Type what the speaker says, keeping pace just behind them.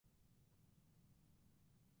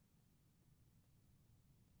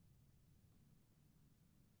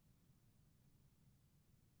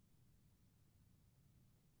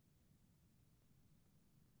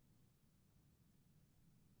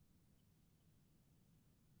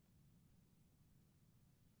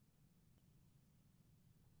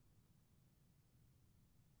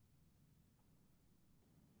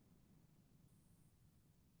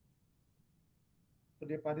So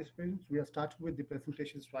dear participants, we are starting with the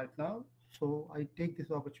presentations right now. So I take this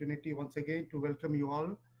opportunity once again to welcome you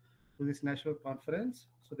all to this national conference.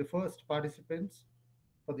 So the first participants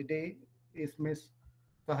for the day is Miss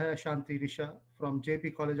Sahaya Shanti Risha from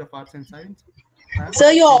JP College of Arts and Science. Ma'am, Sir,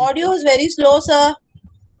 your can you audio is very slow, sir.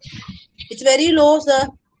 It's very low, sir.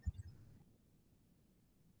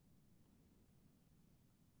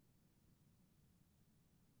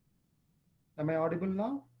 am I audible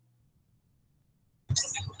now?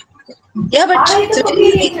 Yeah, but it's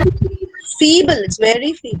very feeble. It's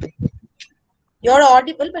very feeble. You're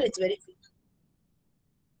audible, but it's very feeble.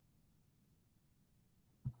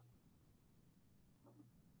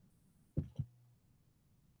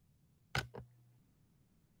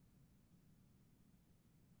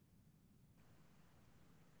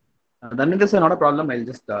 Then it is not a problem. I'll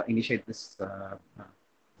just initiate this.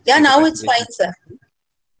 Yeah, paper now it's presentation. fine,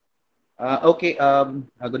 sir. Okay.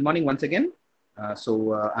 Good morning once again.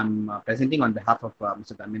 I'm presenting on behalf of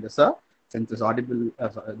Mr. Dharmendra sir. Since this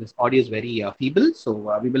this audio is very feeble, so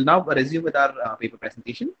we will now resume with our paper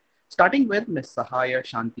presentation, starting with Ms. Sahaya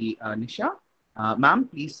Shanti Nisha. Ma'am,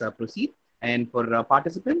 please proceed. And for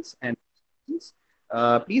participants and please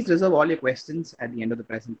reserve all your questions at the end of the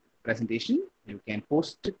presentation. You can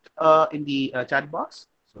post it in the chat box.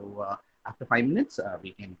 So after 5 minutes,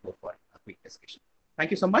 we can go for a quick discussion.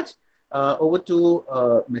 Thank you so much. Over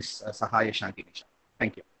to Ms. Sahaya Shanti Nisha.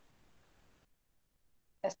 Thank you.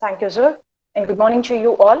 Yes, thank you, sir. And good morning to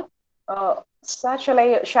you all. Sir, shall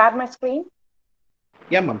I share my screen?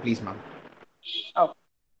 Yeah, ma'am, please, ma'am. Oh.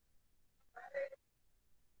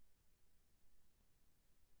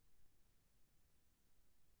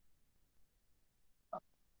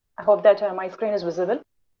 I hope that my screen is visible.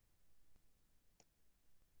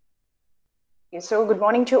 Okay, so good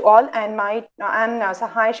morning to all. And I'm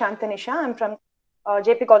Sahaya Shantanisha. I'm from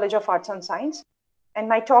JP College of Arts and Science. And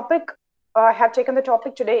my topic, I have taken the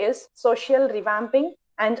topic today is social revamping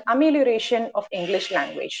and amelioration of English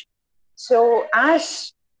language. So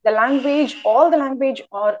as the language, all the language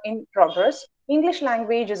are in progress, English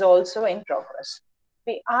language is also in progress.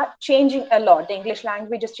 We are changing a lot. The English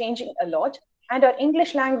language is changing a lot. And our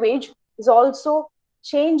English language is also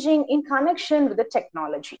changing in connection with the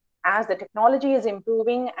technology. As the technology is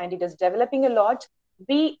improving and it is developing a lot,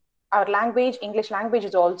 our language, English language,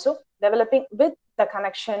 is also developing with the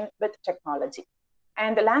connection with technology.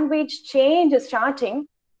 And the language change is starting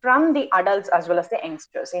from the adults as well as the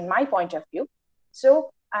youngsters, in my point of view.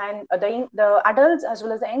 So, and the adults as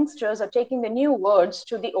well as the youngsters are taking the new words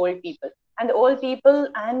to the old people. And the old people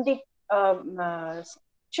and the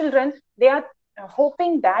children, they are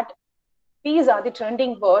hoping that these are the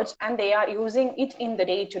trending words and they are using it in the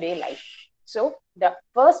day-to-day life. So the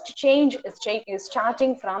first change is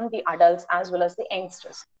starting from the adults as well as the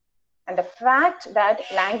youngsters. And the fact that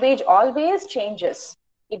language always changes,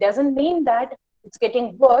 it doesn't mean that it's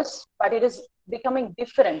getting worse, but it is becoming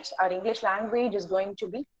different. Our English language is going to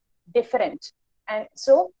be different. And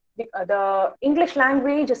so the English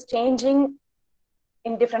language is changing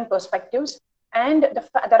in different perspectives. And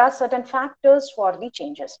there are certain factors for the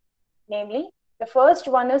changes. Namely, the first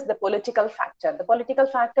one is the political factor. The political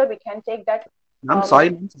factor, we can take that. Ma'am, sorry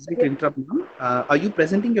to interrupt, ma'am. Are you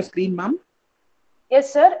presenting your screen, ma'am?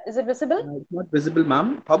 Yes, sir. Is it visible? It's not visible,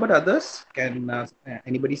 ma'am. How about others? Can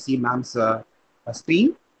anybody see ma'am's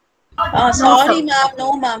screen? Sorry, ma'am.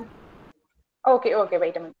 No, ma'am. Okay,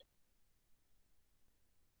 wait a minute.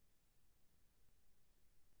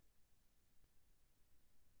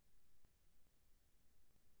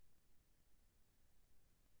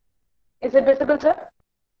 Is it visible, sir?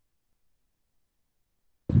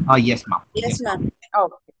 Yes, ma'am. Yes, ma'am.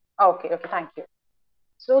 Okay, thank you.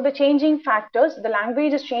 So the changing factors, the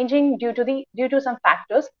language is changing due to some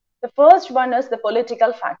factors. The first one is the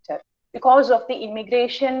political factor. Because of the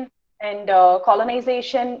immigration and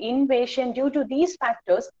colonization, invasion, due to these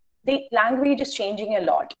factors, the language is changing a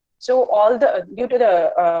lot. So due to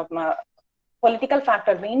the political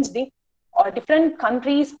factor means the different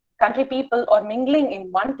country people are mingling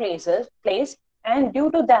in one place, and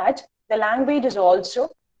due to that, the language is also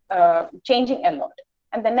changing a lot.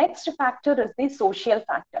 And the next factor is the social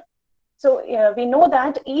factor. So we know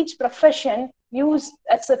that each profession use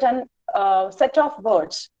a certain set of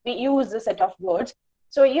words. We use a set of words.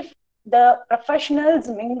 So if the professionals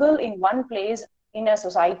mingle in one place in a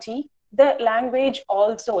society, the language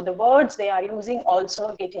also, the words they are using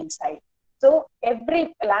also get inside. So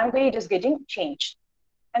every language is getting changed.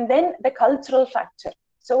 And then the cultural factor.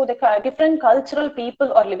 So the different cultural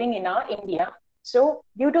people are living in our India. So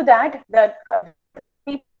due to that, the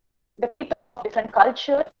people different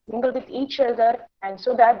culture mingle with each other, and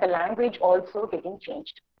so that the language also getting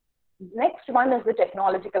changed. Next one is the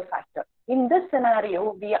technological factor. In this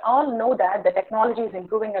scenario, we all know that the technology is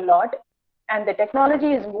improving a lot, and the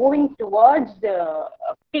technology is moving towards the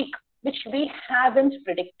peak, which we haven't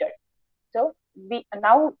predicted. So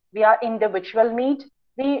now we are in the virtual meet.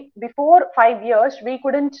 Before 5 years we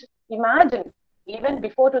couldn't imagine, even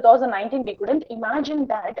before 2019 we couldn't imagine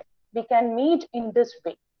that we can meet in this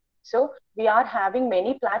way. So we are having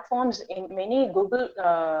many platforms in many Google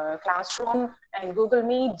Classroom and Google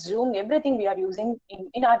Meet, Zoom, everything we are using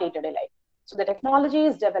in our day-to-day life. So the technology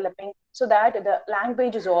is developing so that the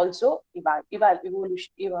language is also in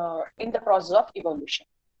the process of evolution.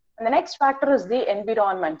 And the next factor is the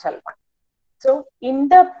environmental one. So in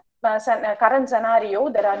the current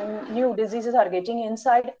scenario, there are new diseases are getting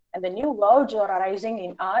inside, and the new words are arising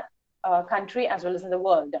in our country as well as in the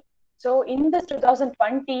world. So in this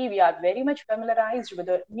 2020, we are very much familiarized with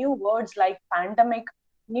the new words like pandemic,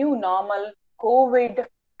 new normal, COVID,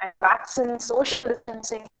 and vaccine, social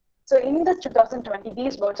distancing. So in this 2020,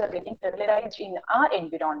 these words are getting familiarized in our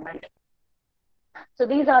environment. So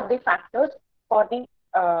these are the factors for the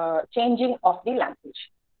changing of the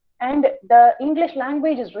language. And the English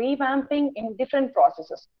language is revamping in different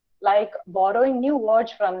processes, like borrowing new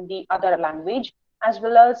words from the other language, as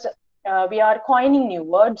well as we are coining new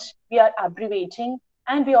words, we are abbreviating,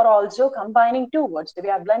 and we are also combining two words. We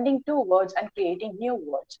are blending two words and creating new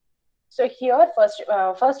words. So here,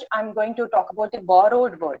 first I'm going to talk about the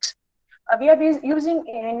borrowed words. We are using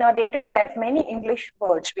in our data many English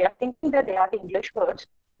words. We are thinking that they are the English words,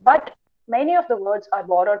 but many of the words are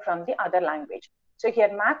borrowed from the other language. So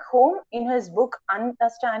here, Mac Home, in his book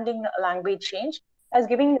Understanding Language Change, has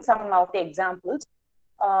given some of the examples.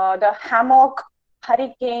 The hammock,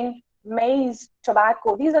 hurricane, maize,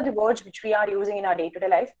 tobacco, these are the words which we are using in our day-to-day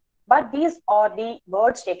life, but these are the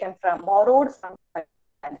words taken from, borrowed from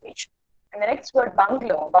language. And the next word,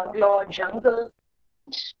 bungalow, jungle,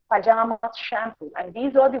 pajamas, shampoo, and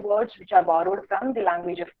these are the words which are borrowed from the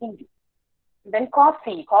language of Hindi. Then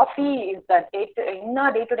coffee is that in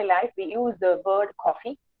our day-to-day life we use the word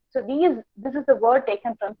coffee. So this is the word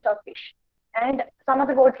taken from Turkish. And some of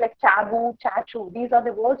the words like taboo, tattoo, these are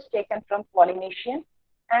the words taken from Polynesian.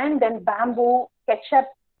 And then bamboo, ketchup,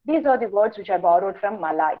 these are the words which are borrowed from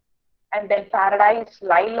Malay. And then paradise,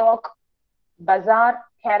 lilac, bazaar,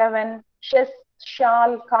 caravan, chess,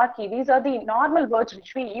 shawl, khaki, these are the normal words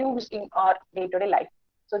which we use in our day-to-day life.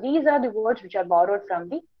 So these are the words which are borrowed from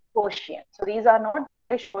the Persian. So these are not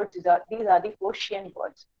English words, these are the Persian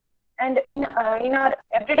words. And in our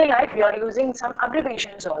everyday life, we are using some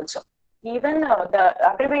abbreviations also. Even the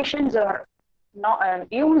abbreviations are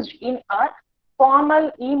not used in our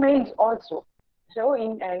formal emails also. So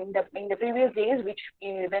in the previous days,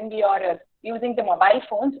 when we are using the mobile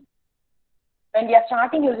phones, when we are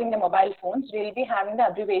starting using the mobile phones, we will be having the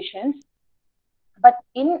abbreviations. But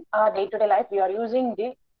in our day-to-day life, we are using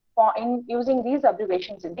using these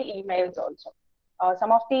abbreviations in the emails also.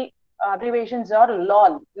 Some of the abbreviations are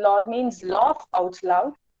LOL. LOL means laugh out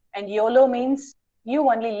loud, and YOLO means you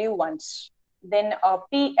only live once. Then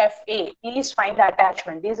PFA, please find the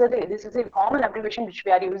attachment. This is a common abbreviation which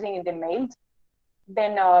we are using in the mails.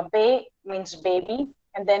 Then BAE means baby,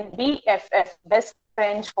 and then BFF, best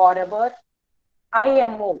friends forever.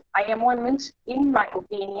 IMO means in my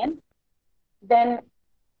opinion. Then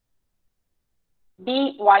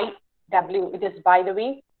BYW, it is by the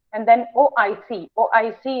way. And then OIC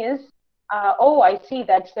is OIC,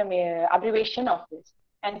 that's the abbreviation of this.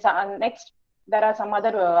 And so, next, there are some other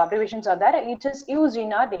abbreviations are there. It is used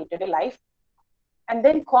in our day-to-day life. And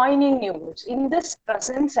then coining new words. In this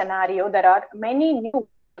present scenario, there are many new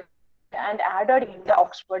words and added in the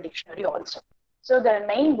Oxford Dictionary also. So the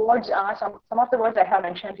main words are some of the words I have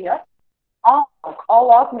mentioned here.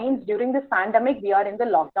 Walk means during this pandemic, we are in the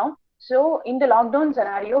lockdown. So in the lockdown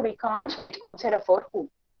scenario, we can't outside of our home.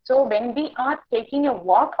 So when we are taking a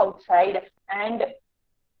walk outside and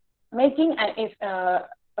making an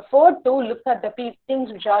effort to look at the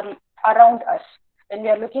things which are around us, when we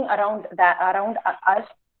are looking around us,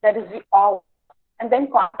 that is the awe. And then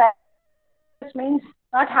contact, this means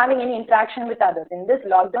not having any interaction with others. In this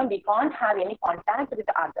lockdown, we can't have any contact with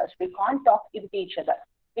others. We can't talk with each other.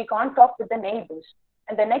 We can't talk with the neighbors.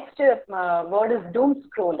 And the next word is doom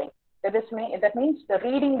scrolling. That means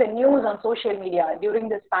reading the news on social media. During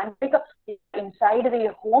this pandemic, inside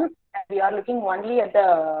the home, and we are looking only at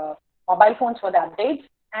the mobile phones for the updates,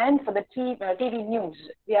 and for the TV news,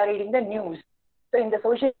 we are reading the news. So in the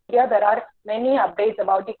social media, there are many updates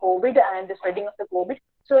about the COVID and the spreading of the COVID.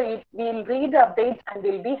 So we'll read the updates and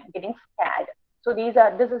we'll be getting scared. So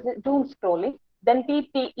this is doom scrolling. Then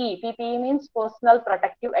PPE means personal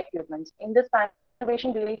protective equipments. In this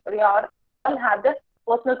situation, we all have the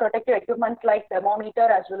personal protective equipment like thermometer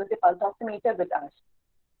as well as the pulse oximeter with us.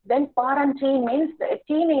 Then quarantine means a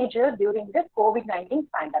teenager during the COVID-19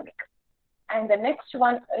 pandemic. And the next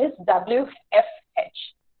one is WFH.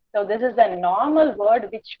 So this is a normal word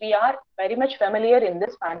which we are very much familiar in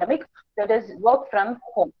this pandemic, that is work from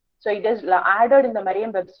home. So it is added in the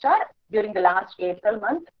Merriam-Webster during the last April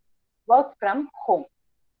month, work from home.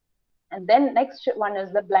 And then next one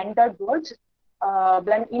is the blended words.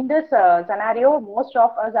 In this scenario, most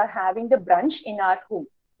of us are having the brunch in our home.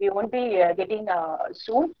 We won't be getting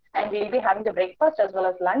soon, and we'll be having the breakfast as well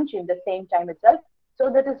as lunch in the same time itself. So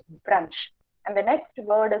that is brunch. And the next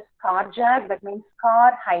word is carjack, that means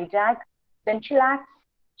car, hijack. Then chillax,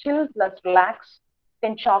 chill plus relax.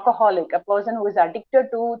 Then chocoholic, a person who is addicted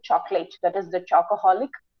to chocolate, that is the chocoholic.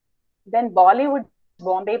 Then Bollywood is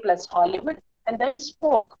Bombay plus Hollywood. And then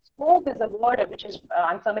spoke. Spoke is a word which is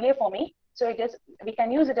unfamiliar for me. So we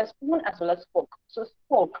can use it as spoon as well as spoke. So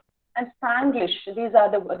spoke. And Spanglish, these are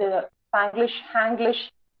the Spanglish,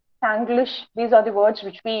 Hanglish, Tanglish. These are the words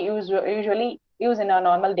which we usually use in our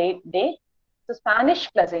normal day. So Spanish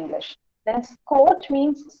plus English. Then skirt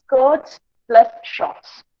means skirts plus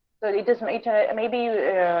shorts. So it may be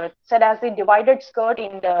said as the divided skirt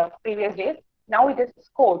in the previous days. Now it is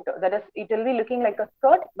skirt. That is, it will be looking like a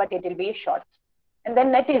skirt, but it will be shorts. And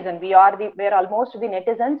then netizen. We're almost the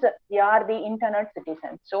netizens. We are the internet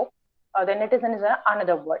citizens. So the netizen is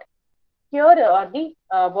another word. Here are the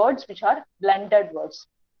words which are blended words.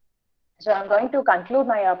 So I'm going to conclude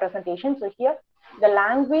my presentation. So here, the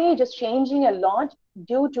language is changing a lot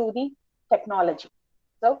due to the technology.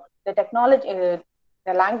 So the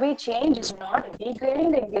language change is not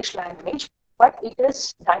degrading the English language, but it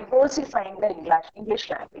is diversifying the English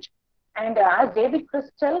language. And as David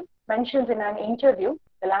Crystal mentions in an interview,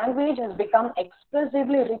 the language has become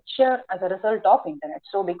expressively richer as a result of internet.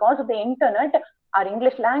 So because of the internet, our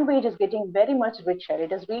English language is getting very much richer.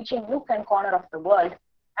 It is reaching nook and corner of the world,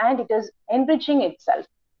 and it is enriching itself.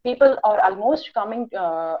 People are almost coming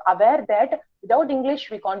aware that without English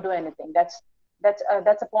we can't do anything. That's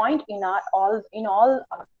a point in all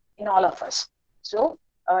of us. So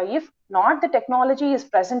if not the technology is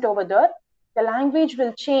present over there, the language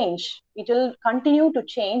will change. It will continue to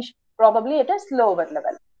change, probably at a slower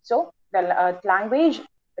level. So the language,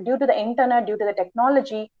 due to the internet, due to the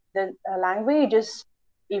technology, the language is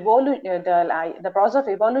the process of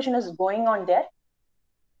evolution is going on there,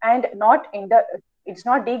 and it's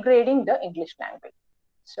not degrading the English language.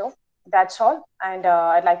 So that's all, and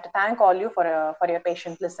I'd like to thank all you for your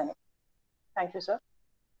patient listening. Thank you, sir.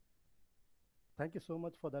 Thank you so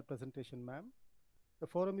much for that presentation, ma'am. The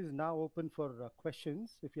forum is now open for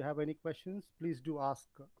questions. If you have any questions, please do ask,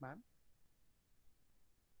 ma'am.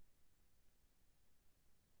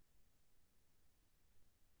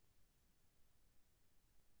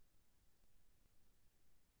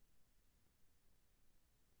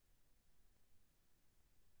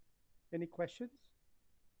 Any questions?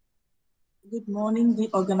 Good morning, the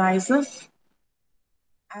organizers.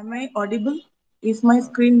 Am I audible? Is my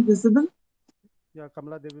screen visible? Yeah,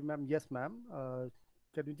 Kamala Devi, ma'am. Yes, ma'am.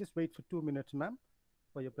 Can you just wait for 2 minutes, ma'am,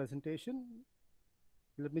 for your presentation?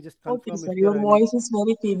 Let me just confirm. Okay, sir. Your voice is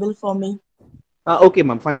very feeble for me. Okay,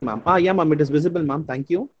 ma'am. Fine, ma'am. Yeah, ma'am. It is visible, ma'am. Thank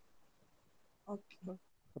you. Okay.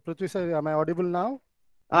 Patrician, am I audible now?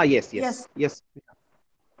 Yes.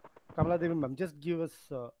 Kamala Devi, ma'am, just give us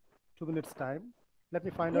 2 minutes time. Let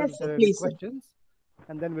me find out if there are any any questions,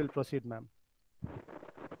 and then we'll proceed, ma'am.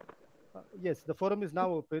 Yes, the forum is now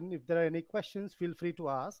open. If there are any questions, feel free to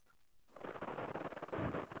ask.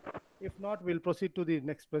 If not, we'll proceed to the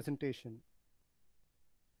next presentation.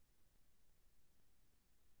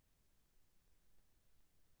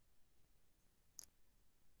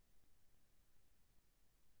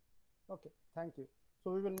 Okay, thank you.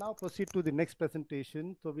 So we will now proceed to the next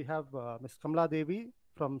presentation. So we have Ms. Kamala Devi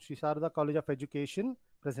from Sri Sharada College of Education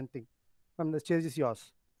presenting. Ma'am, the stage is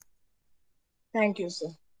yours. Thank you, sir.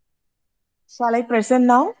 Shall I present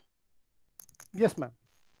now? Yes, ma'am.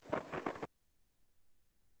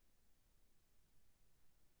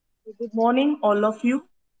 Good morning, all of you.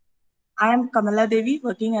 I am Kamala Devi,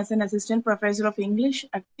 working as an assistant professor of English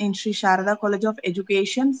in Sri Sharada College of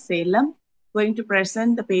Education, Salem, going to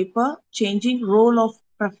present the paper, Changing Role of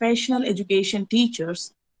Professional Education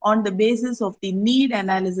Teachers on the basis of the need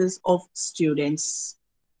analysis of students.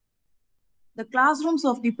 The classrooms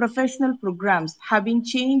of the professional programs have been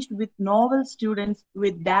changed with novel students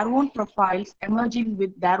with their own profiles emerging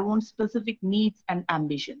with their own specific needs and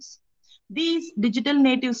ambitions. These digital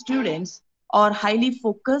native students are highly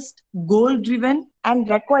focused, goal-driven, and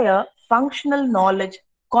require functional knowledge,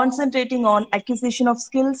 concentrating on acquisition of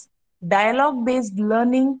skills, dialogue-based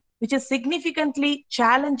learning, which is significantly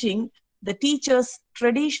challenging the teacher's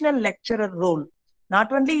traditional lecturer role.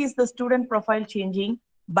 Not only is the student profile changing,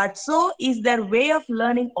 but so is their way of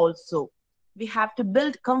learning also. We have to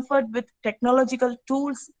build comfort with technological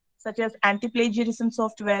tools such as anti-plagiarism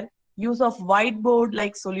software, use of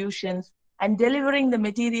whiteboard-like solutions, and delivering the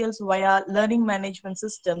materials via learning management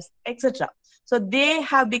systems, etc. So they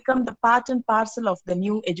have become the part and parcel of the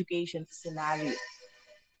new education scenario.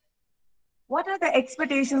 What are the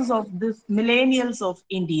expectations of this millennials of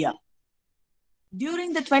India?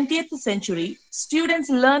 During the 20th century, students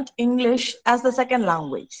learned English as the second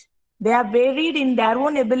language. They are varied in their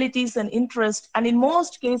own abilities and interests, and in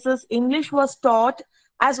most cases, English was taught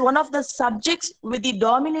as one of the subjects with the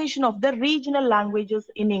domination of the regional languages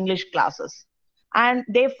in English classes. And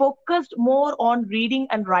they focused more on reading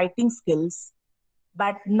and writing skills.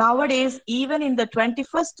 But nowadays, even in the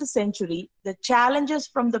 21st century, the challenges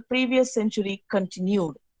from the previous century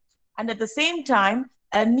continued. And at the same time,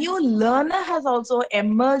 a new learner has also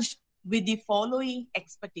emerged with the following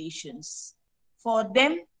expectations. For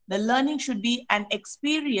them, the learning should be an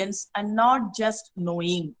experience and not just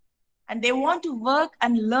knowing. And they want to work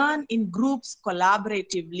and learn in groups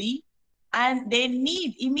collaboratively, and they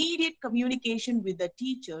need immediate communication with the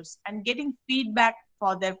teachers and getting feedback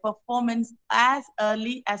for their performance as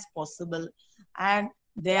early as possible. And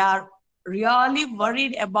they are really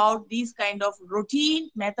worried about these kind of routine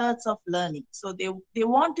methods of learning. So they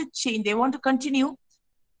want to change, they want to continue.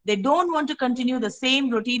 They don't want to continue the same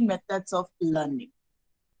routine methods of learning.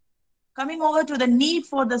 Coming over to the need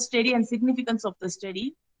for the study and significance of the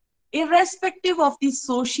study, irrespective of the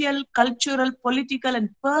social, cultural, political, and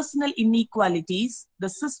personal inequalities, the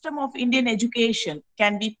system of Indian education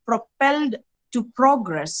can be propelled to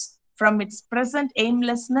progress from its present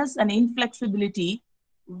aimlessness and inflexibility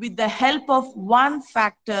with the help of one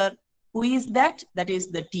factor, who is that? That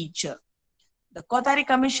is the teacher. The Kothari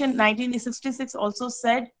Commission 1966 also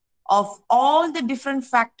said, of all the different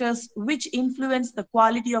factors which influence the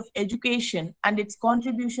quality of education and its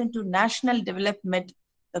contribution to national development,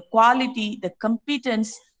 the quality, the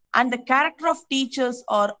competence, and the character of teachers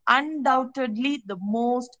are undoubtedly the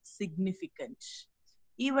most significant.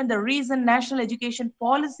 Even the recent national education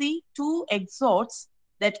policy too exhorts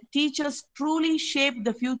that teachers truly shape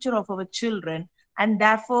the future of our children and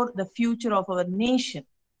therefore the future of our nation.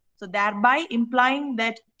 So thereby implying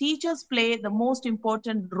that teachers play the most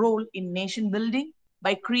important role in nation building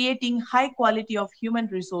by creating high quality of human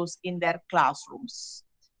resource in their classrooms.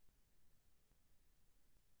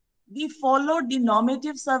 We followed the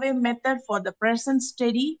normative survey method for the present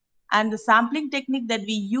study, and the sampling technique that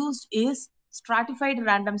we used is stratified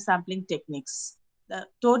random sampling techniques. The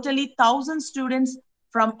totally 1,000 students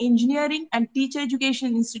from engineering and teacher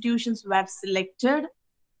education institutions were selected.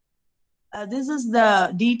 This is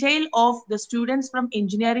the detail of the students from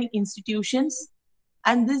engineering institutions,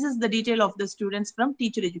 and this is the detail of the students from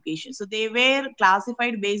teacher education. So they were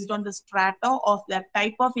classified based on the strata of their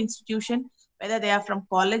type of institution, whether they are from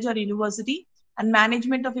college or university, and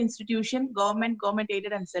management of institution, government,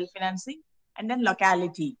 government-aided and self-financing, and then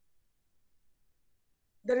locality.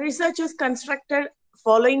 The researchers constructed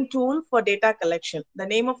following tool for data collection. The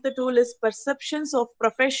name of the tool is Perceptions of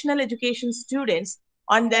Professional Education Students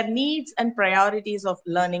on Their Needs and Priorities of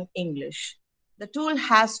Learning English. The tool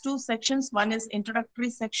has two sections. One is introductory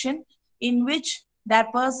section, in which their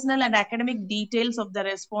personal and academic details of the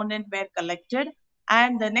respondent were collected.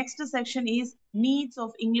 And the next section is needs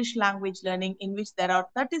of English language learning, in which there are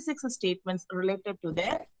 36 statements related to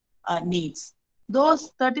their needs.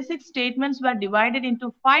 Those 36 statements were divided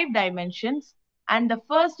into 5 dimensions. And the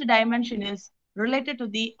first dimension is related to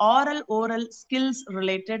the oral skills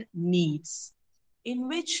related needs, in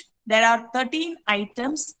which there are 13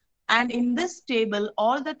 items. And in this table,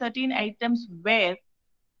 all the 13 items were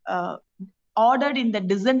ordered in the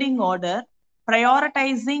descending order,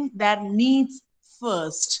 prioritizing their needs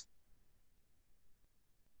first.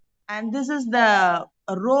 And this is the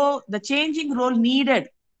changing role needed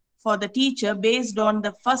for the teacher based on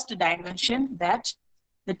the first dimension, that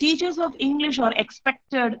the teachers of English are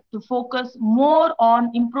expected to focus more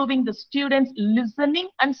on improving the students' listening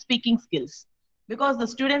and speaking skills, because the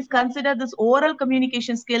students consider this oral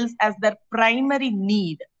communication skills as their primary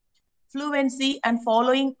need. Fluency and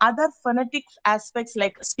following other phonetics aspects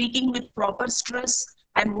like speaking with proper stress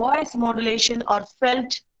and voice modulation are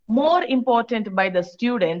felt more important by the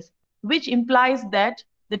students, which implies that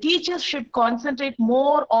the teachers should concentrate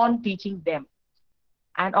more on teaching them.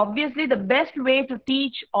 And obviously, the best way to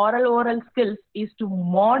teach oral skills is to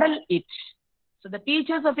model it. So the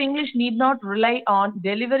teachers of English need not rely on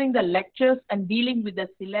delivering the lectures and dealing with the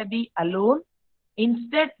syllabi alone.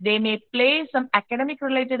 Instead, they may play some academic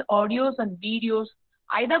related audios and videos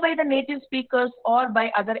either by the native speakers or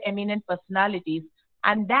by other eminent personalities,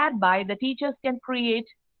 and thereby the teachers can create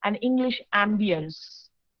an English ambience.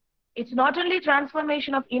 It's not only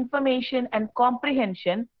transformation of information and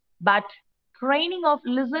comprehension, but training of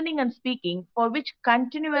listening and speaking, for which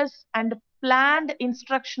continuous and planned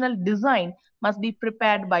instructional design must be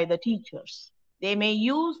prepared by the teachers. They may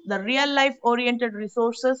use the real life oriented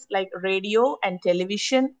resources like radio and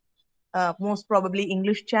television, most probably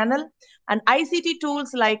English channel, and ICT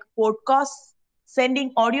tools like podcasts,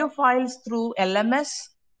 sending audio files through LMS,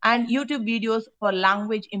 and YouTube videos for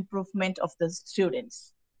language improvement of the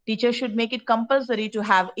students. Teachers should make it compulsory to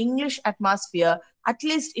have English atmosphere, at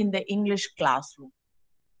least in the English classroom.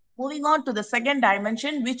 Moving on to the second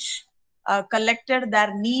dimension, which collected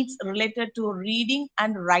their needs related to reading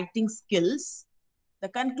and writing skills. The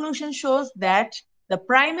conclusion shows that the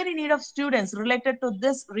primary need of students related to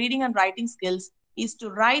this reading and writing skills is to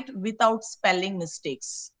write without spelling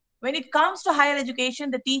mistakes. When it comes to higher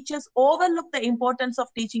education, the teachers overlook the importance of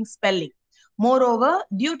teaching spelling. Moreover,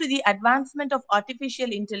 due to the advancement of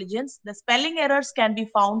artificial intelligence, the spelling errors can be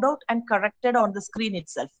found out and corrected on the screen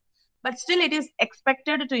itself. But still, it is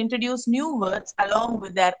expected to introduce new words along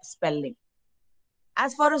with their spelling.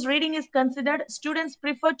 As far as reading is considered, students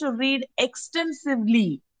prefer to read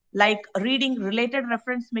extensively, like reading related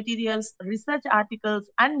reference materials, research articles,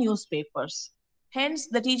 and newspapers. Hence,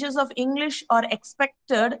 the teachers of English are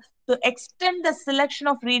expected to extend the selection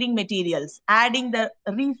of reading materials, adding the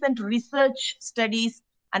recent research studies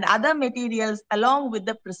and other materials along with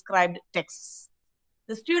the prescribed texts.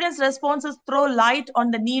 The students' responses throw light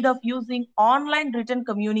on the need of using online written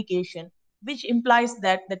communication, which implies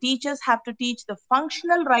that the teachers have to teach the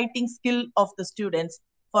functional writing skill of the students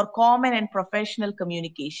for common and professional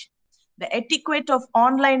communication. The etiquette of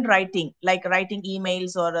online writing, like writing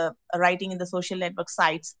emails or writing in the social network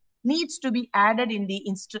sites, needs to be added in the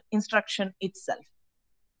instruction itself.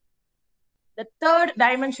 The third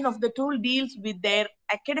dimension of the tool deals with their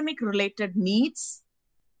academic related needs,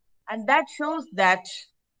 and that shows that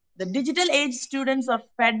the digital age students are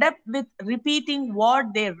fed up with repeating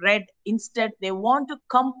what they read. Instead, they want to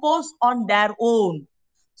compose on their own.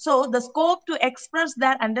 So the scope to express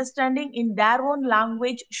their understanding in their own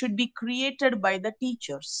language should be created by the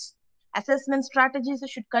teachers. Assessment strategies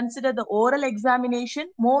should consider the oral examination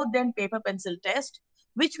more than paper pencil test,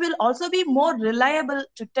 which will also be more reliable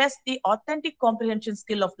to test the authentic comprehension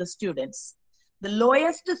skill of the students. The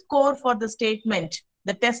lowest score for the statement,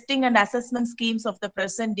 the testing and assessment schemes of the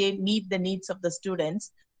present day meet the needs of the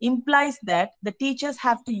students, implies that the teachers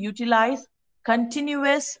have to utilize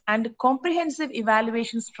continuous and comprehensive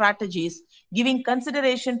evaluation strategies, giving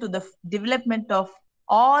consideration to the development of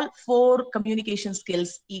all four communication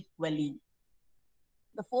skills equally.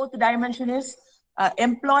 The fourth dimension is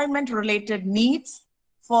employment-related needs,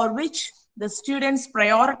 for which the students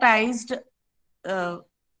prioritized their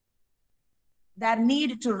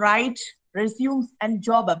need to write resumes and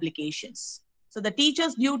job applications. So the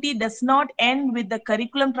teacher's duty does not end with the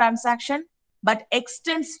curriculum transaction, but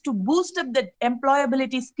extends to boost up the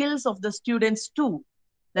employability skills of the students too.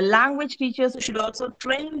 The language teachers should also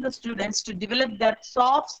train the students to develop their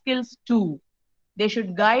soft skills too. They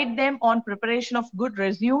should guide them on preparation of good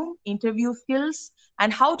resume, interview skills,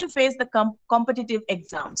 and how to face the competitive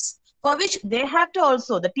exams, for which they have to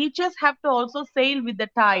also, the teachers have to also sail with the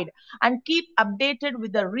tide and keep updated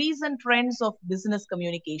with the recent trends of business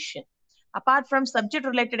communication. Apart from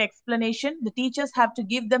subject-related explanation, the teachers have to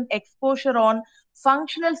give them exposure on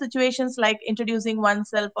functional situations like introducing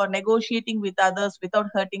oneself or negotiating with others without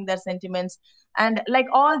hurting their sentiments, and like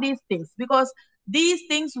all these things, because these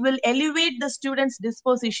things will elevate the students'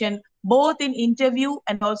 disposition both in interview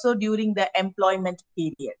and also during the employment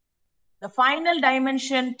period. The final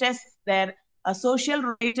dimension tests their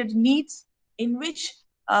social-related needs, in which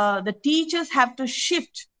the teachers have to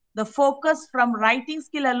shift the focus from writing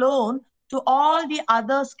skill alone to all the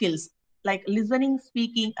other skills like listening,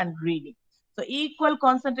 speaking, and reading. So equal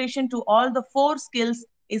concentration to all the four skills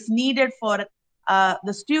is needed for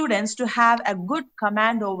the students to have a good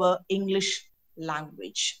command over English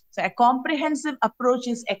language. So a comprehensive approach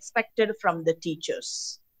is expected from the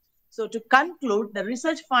teachers. So to conclude, the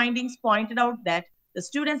research findings pointed out that the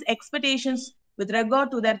students' expectations with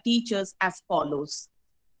regard to their teachers as follows.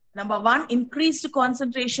 Number one, increased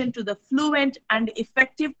concentration to the fluent and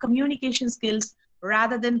effective communication skills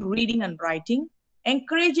rather than reading and writing.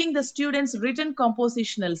 encouraging the students' written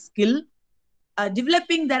compositional skill,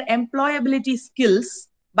 developing their employability skills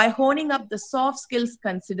by honing up the soft skills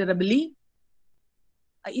considerably,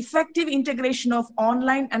 effective integration of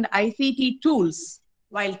online and ICT tools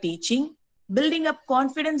while teaching, building up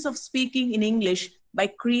confidence of speaking in English by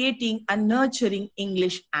creating and nurturing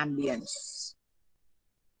English ambience.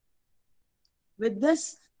 With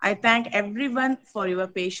this, I thank everyone for your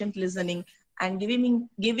patient listening and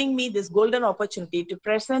giving me this golden opportunity to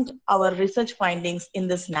present our research findings in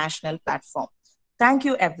this national platform. Thank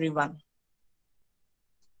you, everyone.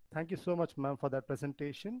 Thank you so much, ma'am, for that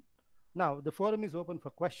presentation. Now, the forum is open for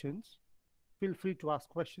questions. Feel free to ask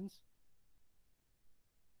questions.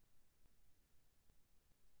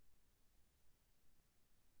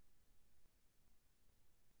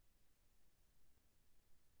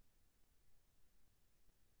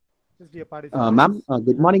 Dear participants, Ma'am,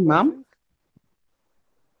 good morning, ma'am.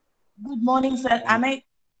 Good morning, sir. Am I Devi,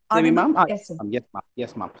 audible? ma'am? Yes, sir. Yes, ma'am.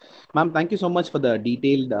 Yes, ma'am. Ma'am, thank you so much for the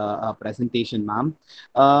detailed presentation, ma'am.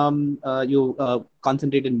 You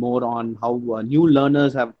concentrated more on how new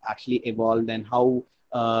learners have actually evolved and how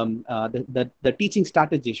the teaching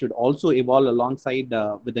strategy should also evolve alongside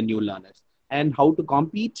with the new learners, and how to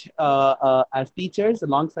compete as teachers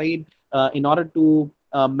alongside in order to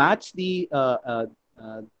match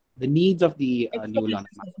the needs of the new learner.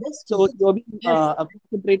 So you're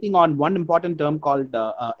concentrating on one important term called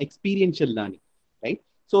experiential learning, right?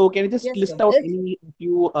 So can you just list out any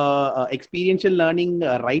few experiential learning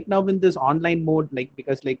right now in this online mode, like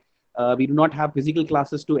because we do not have physical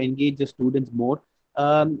classes to engage the students more.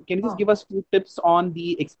 Can you just give us few tips on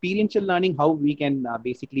the experiential learning, how we can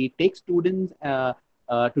basically take students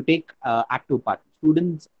to take active part,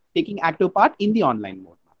 students taking active part in the online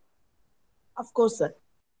mode? Of course, sir.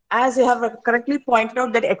 As you have correctly pointed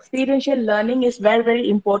out, that experiential learning is very, very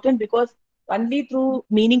important, because only through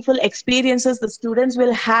meaningful experiences the students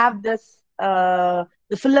will have this the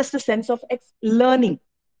fullest sense of learning.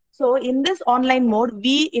 So in this online mode,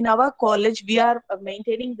 we in our college, we are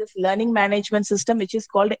maintaining this learning management system, which is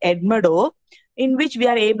called Edmodo, in which we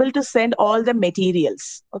are able to send all the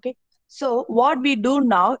materials. Okay. So what we do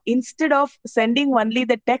now, instead of sending only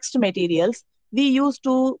the text materials, we used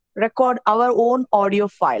to record our own audio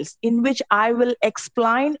files in which I will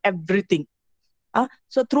explain everything.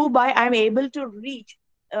 So through by, I'm able to reach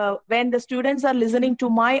when the students are listening to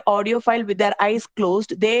my audio file with their eyes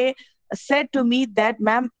closed, they said to me that,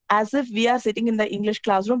 ma'am, as if we are sitting in the English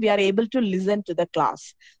classroom, we are able to listen to the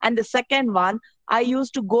class. And the second one, I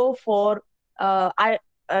used to go for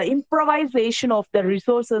improvisation of the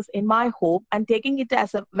resources in my home and taking it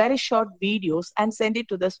as a very short videos and send it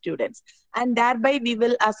to the students. And thereby we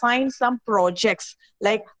will assign some projects,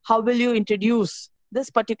 like how will you introduce this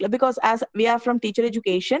particular, because as we are from teacher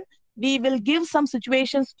education, we will give some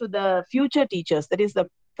situations to the future teachers, that is the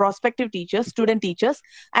prospective teachers, student teachers,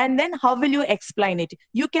 and then how will you explain it?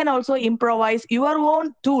 You can also improvise your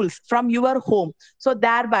own tools from your home. So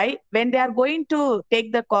thereby, when they are going to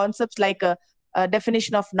take the concepts like a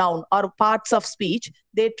definition of noun or parts of speech,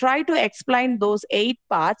 they try to explain those 8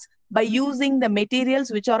 parts by using the materials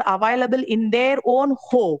which are available in their own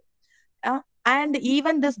home. And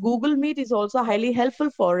even this Google Meet is also highly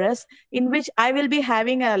helpful for us, in which I will be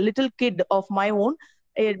having a little kid of my own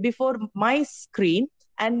before my screen.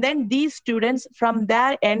 And then these students, from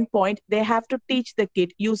their endpoint, they have to teach the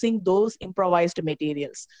kid using those improvised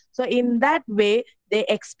materials. So in that way, they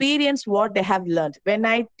experience what they have learned. When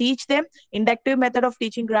I teach them inductive method of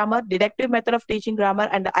teaching grammar, deductive method of teaching grammar,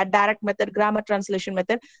 and a direct method, grammar translation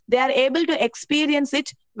method, they are able to experience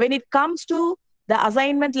it when it comes to the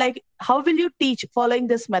assignment, like how will you teach following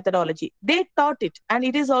this methodology. They taught it, and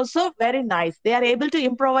it is also very nice. They are able to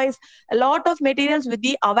improvise a lot of materials with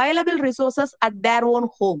the available resources at their own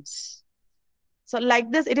homes. So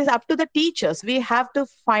like this, it is up to the teachers. We have to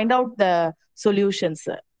find out the solutions,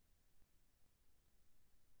 sir.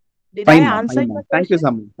 Did Fine, I answer your Thank you,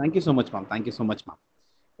 question? Thank you so much, ma'am. Thank you so much, ma'am.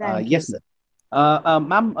 Thank you, Yes, sir.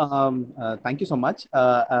 ma'am. Thank you so much.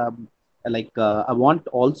 I want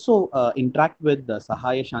to also interact with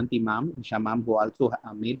Sahaya Shanti ma'am, Isha ma'am, who also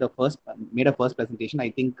made a first presentation. I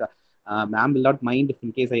think ma'am will not mind if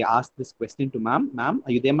in case I ask this question to ma'am. Ma'am,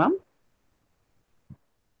 are you there, ma'am?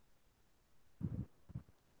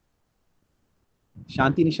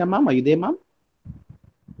 Shanti Nisha ma'am, are you there, ma'am?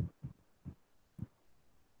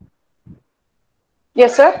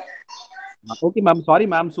 Yes, sir. Okay, ma'am. Sorry,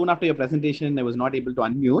 ma'am. Soon after your presentation, I was not able to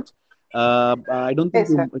unmute. I don't think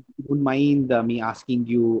Yes, sir. you don't mind me asking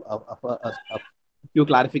you a few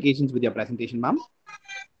clarifications with your presentation, ma'am.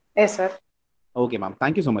 Yes, sir. Okay, ma'am.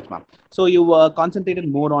 Thank you so much, ma'am. So you concentrated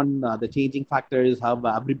more on the changing factors, how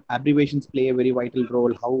abbreviations play a very vital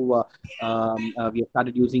role, how we have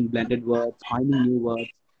started using blended words, coining new words,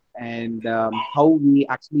 and how we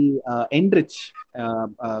actually enrich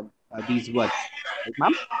these words, right,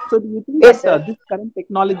 ma'am? So do you think Yes, that sir. this current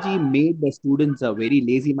technology made the students very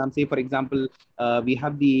lazy, ma'am? Say, for example, we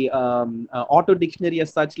have the auto dictionary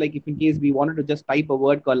as such, like if in case we wanted to just type a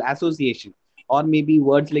word called association, or maybe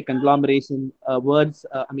words like conglomeration, words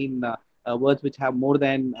which have more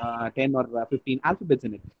than 10 or 15 alphabets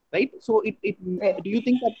in it, right? So Yeah. do you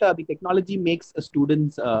think that the technology makes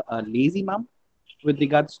students lazy, ma'am, with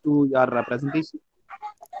regards to your presentation?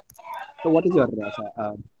 So what is your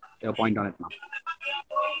point on it, ma'am?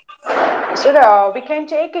 So we can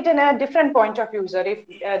take it in a different point of view, sir. If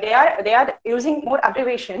they are using more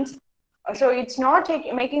abbreviations, so it's not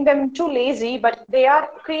making them too lazy, but they are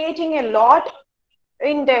creating a lot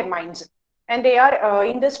in their minds, and they are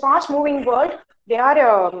in this fast-moving world. They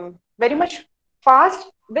are very much fast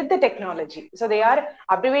with the technology, so they are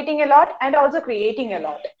abbreviating a lot and also creating a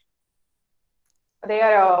lot. They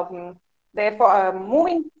are therefore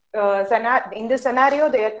moving in this scenario.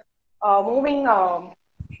 They're moving.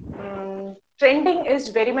 Trending is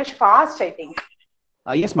very much fast, I think.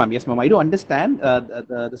 Yes, ma'am. Yes, ma'am. I do understand.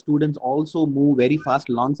 The students also move very fast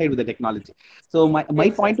alongside with the technology. So my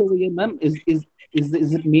Yes, sir. point over here, ma'am, is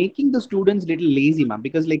it making the students little lazy, ma'am?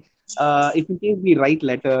 Because like if in case we write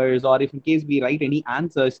letters or if in case we write any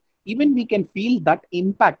answers, even we can feel that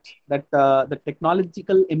impact, that the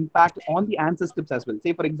technological impact on the answer scripts as well.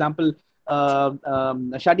 Say for example,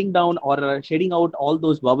 shutting down or shedding out all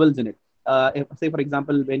those vowels in it. Say for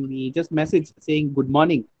example, when we just message saying good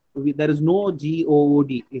morning, there is no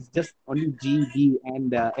GOOD. It's just only GD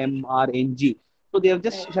and MRNG. So they are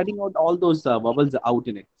just shutting out all those vowels out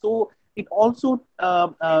in it. So it also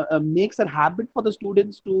makes a habit for the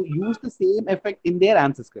students to use the same effect in their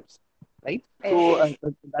answer scripts, right? So Yes,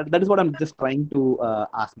 that is what I'm just trying to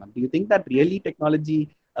ask, ma'am. Do you think that really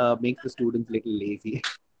technology makes the students little lazy?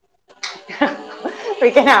 yes. We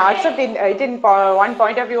can accept it in one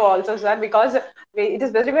point of view also, sir, because it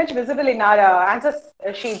is very much visible in our answer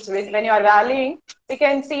sheets. When you are valuing, we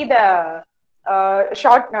can see the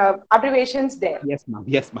short abbreviations there. Yes, ma'am.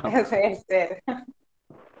 Yes, ma'am. Yes, there.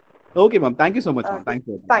 Okay, ma'am. Thank you so much, ma'am. Okay. Thanks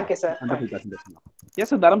for Thank you, sir. wonderful Thank you. presentation, ma'am. Yes,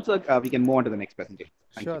 so Dharam sir, we can move on to the next presentation.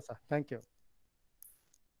 Thank you. Sure, sir. Thank you.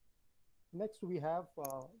 Next, we have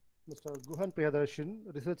Mr. Guhan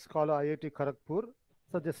Priyadarshan, Research Scholar, IIT Kharagpur.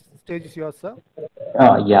 So, the stage is yours, sir.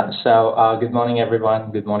 Yeah, so good morning,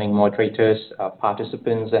 everyone. Good morning, moderators,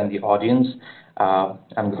 participants, and the audience.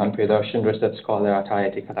 I'm Ghan Priyadarshan, Research Scholar at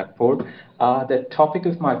IIT Kharagpur. The topic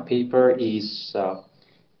of my paper is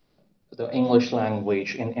the English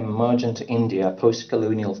language in emergent India,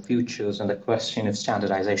 post-colonial futures, and the question of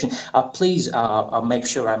standardization. Please make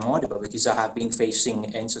sure I'm audible because I have been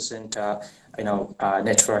facing incessant,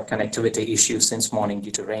 network connectivity issues since morning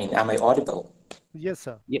due to rain. Am I audible? Yes,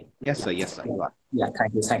 sir. Yes, sir. Yes, sir. You are. Yeah,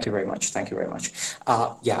 thank you. Thank you very much. Thank you very much.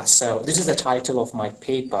 Yeah, so this is the title of my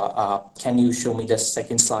paper. Can you show me the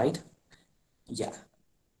second slide? Yeah.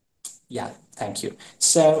 Yeah, thank you.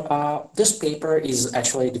 So this paper is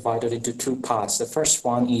actually divided into two parts. The first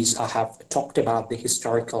one is I have talked about the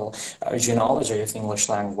historical genealogy of English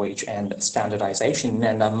language and standardization.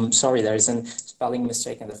 And I'm sorry, there is a spelling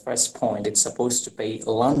mistake in the first point. It's supposed to be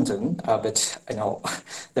London, but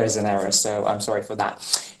there is an error. So I'm sorry for that.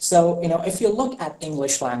 So, if you look at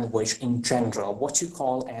English language in general, what you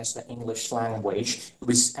call as the English language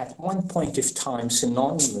was at one point of time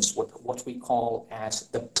synonymous with what we call as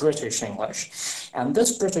the British English. And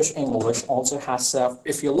this British English also has,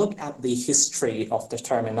 if you look at the history of the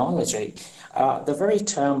terminology, the very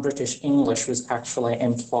term British English was actually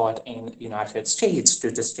employed in the United States to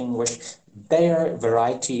distinguish their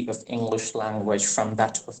variety of English language from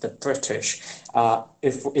that of the British,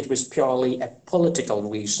 if it was purely a political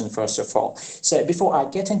reason, first of all. So before I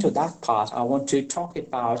get into that part, I want to talk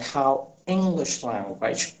about how English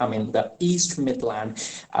language, the East Midland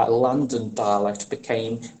London dialect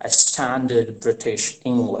became a standard British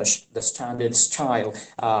English, the standard style,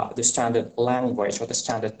 the standard language or the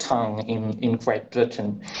standard tongue in Great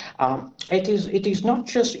Britain. It is not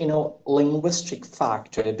just, linguistic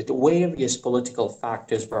factor, but various political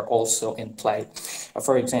factors were also in play.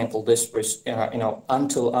 For example, this was,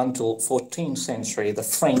 until 14th century, the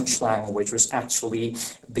French language was actually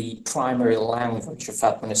the primary language of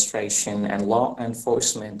administration and law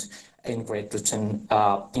enforcement in Great Britain.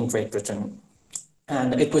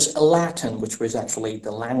 and it was Latin, which was actually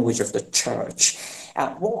the language of the church.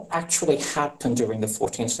 What actually happened during the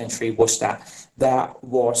 14th century was that there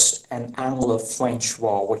was an Anglo-French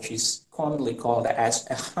war, which is commonly called as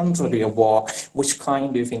a Hundred-Year War, which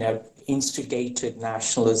kind of, instigated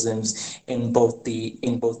nationalisms in both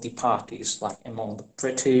the parties, like among the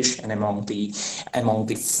British and among the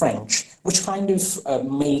French, which kind of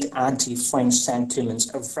made anti-French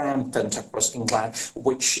sentiments rampant across England,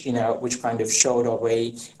 which kind of showed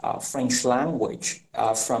away French language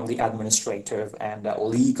from the administrative and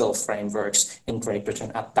legal frameworks in Great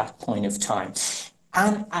Britain at that point of time.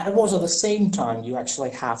 And it was at the same time you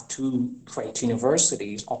actually have two great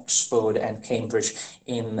universities, Oxford and Cambridge,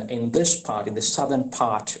 in the southern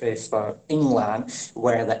part of England,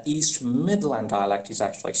 where the East Midland dialect is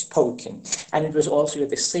actually spoken. And it was also at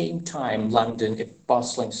the same time London, a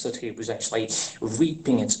bustling city, was actually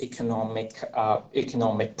reaping its economic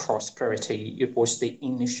prosperity. It was the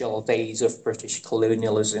initial days of British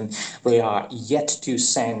colonialism. They are yet to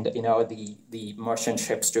send, the merchant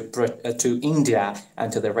ships to India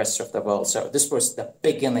and to the rest of the world. So this was the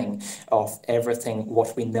beginning of everything,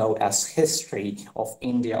 what we know as history of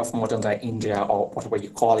India, of modern day India, or whatever you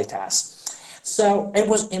call it as. So it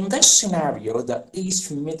was in this scenario that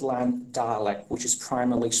East Midland dialect, which is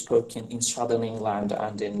primarily spoken in southern England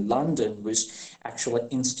and in London, was actually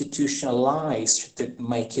institutionalized to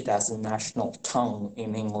make it as a national tongue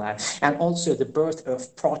in England. And also the birth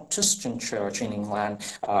of Protestant church in England,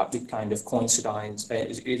 it kind of coincides,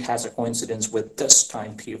 it has a coincidence with this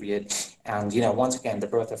time period. And, once again, the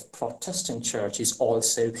birth of Protestant church is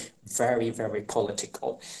also very, very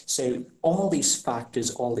political. So all these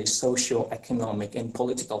factors, all these socio-economic and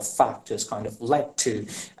political factors kind of led to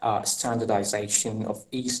standardization of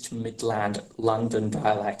East Midland London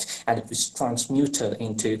dialect, and it was transmuted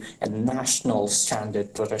into a national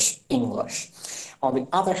standard British English. On the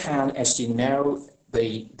other hand, as you know,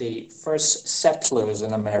 the first settlers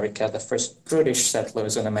in America, the first British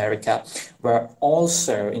settlers in America, were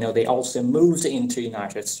also, they also moved into the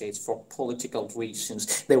United States for political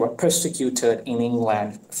reasons. They were persecuted in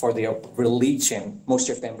England for their religion. Most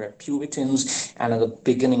of them were Puritans, and at the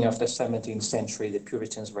beginning of the 17th century, the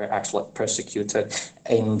Puritans were actually persecuted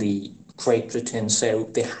in the Great Britain, so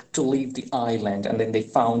they had to leave the island, and then they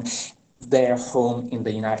found their home in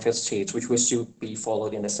the United States, which was to be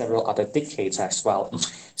followed in the several other decades as well.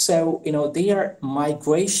 So, their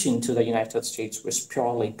migration to the United States was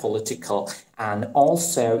purely political. And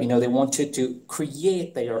also, they wanted to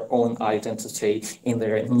create their own identity in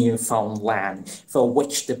their newfound land, for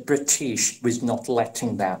which the British was not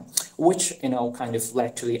letting them, which, kind of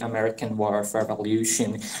led to the American War of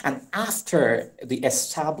Revolution. And after the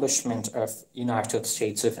establishment of United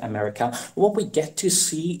States of America, what we get to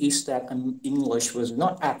see is that English was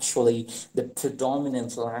not actually the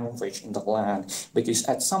predominant language in the land, because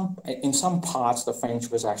in some parts, the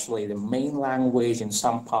French was actually the main language, in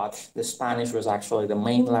some parts, the Spanish was actually the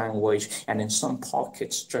main language, and in some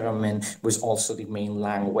pockets, German was also the main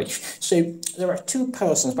language. So there are two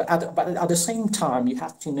persons, but at the same time, you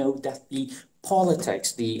have to know that the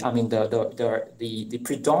politics, the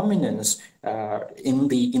predominance in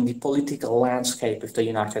the political landscape of the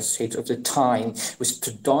United States of the time was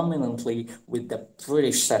predominantly with the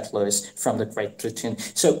British settlers from the Great Britain.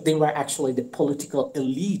 So they were actually the political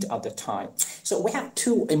elite at the time. So we have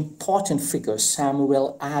two important figures,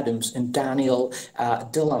 Samuel Adams and Daniel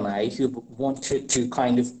Delaunay, who wanted to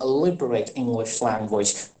kind of liberate English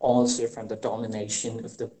language also from the domination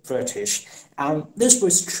of the British. This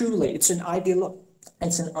was truly, it's an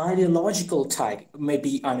ideological type.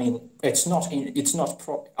 Maybe, it's not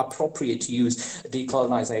appropriate to use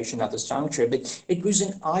decolonization at this juncture, but it was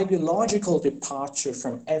an ideological departure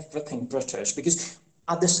from everything British, because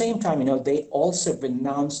at the same time, they also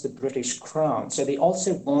renounced the British crown. So they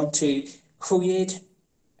also want to create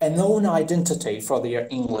a known identity for their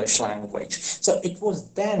English language. So it was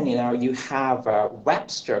then, you have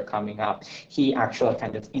Webster coming up. He actually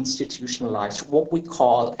kind of institutionalized what we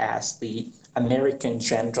call as the American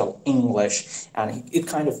General English, and it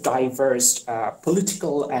kind of diverged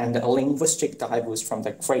political and linguistic diverse from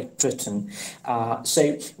the Great Britain.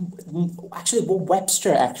 So actually what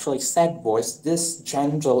Webster actually said was this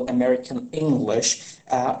General American English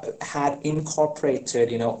had incorporated,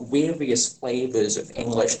 various flavors of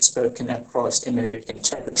English spoken across American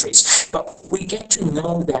territories. But we get to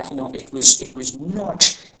know that, it was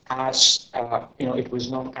not as it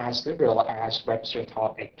was not as liberal as Webster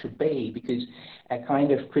thought it to be, because a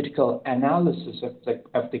kind of critical analysis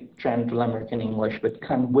of the general American English would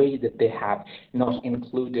convey that they have not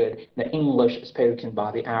included the English spoken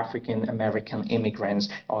by the African American immigrants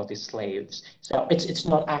or the slaves. So it's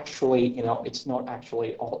not actually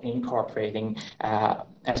all incorporating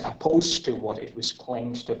as opposed to what it was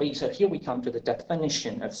claimed to be. So here we come to the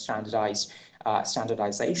definition of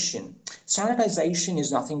standardization. Standardization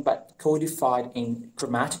is nothing but codified in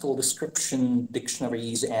grammatical description,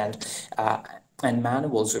 dictionaries, and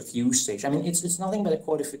manuals of usage. I mean, it's nothing but a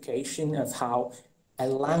codification of how a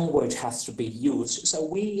language has to be used. So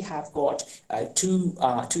we have got two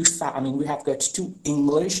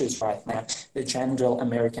Englishes right now: the general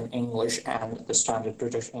American English and the standard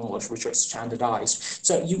British English, which are standardized.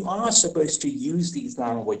 So you are supposed to use these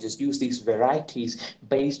languages, use these varieties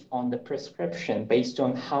based on the prescription, based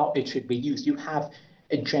on how it should be used. You have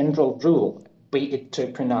a general rule, be it to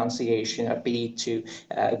pronunciation or be it to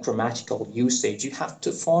grammatical usage. You have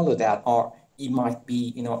to follow that, or you might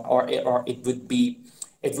be, or it would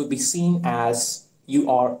be seen as you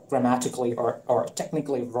are grammatically or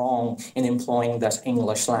technically wrong in employing that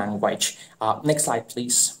English language. Next slide,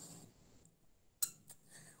 please.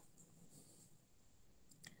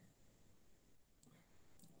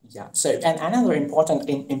 Yeah. So, and another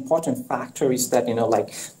important factor is that,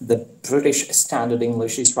 like the British Standard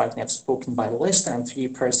English is right now spoken by less than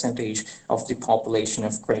 3% of the population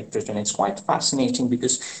of Great Britain. It's quite fascinating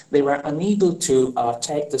because they were unable to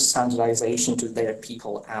take the standardization to their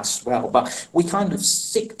people as well. But we kind of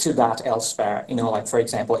stick to that elsewhere. Like, for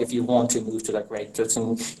example, if you want to move to the Great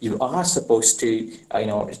Britain, you are supposed to,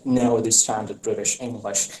 know the standard British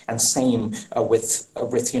English, and same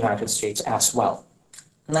with United States as well.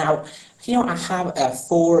 Now, here I have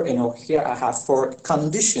four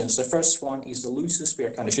conditions. The first one is the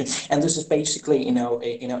Lucifer condition, and this is basically,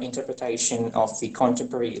 interpretation of the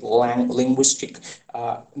contemporary linguistic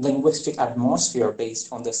atmosphere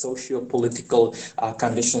based on the socio-political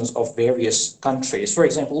conditions of various countries. For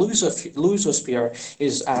example, Lusosphere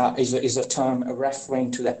is a term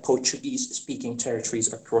referring to the Portuguese-speaking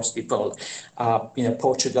territories across the world.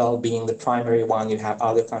 Portugal being the primary one. You have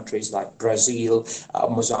other countries like Brazil,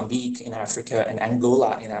 Mozambique in Africa, and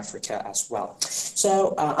Angola in Africa as well.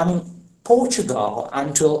 So, Portugal,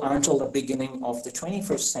 until the beginning of the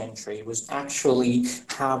 21st century, was actually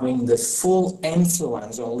having the full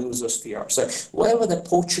influence on Lusosphere. So whatever the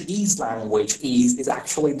Portuguese language is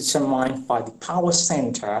actually determined by the power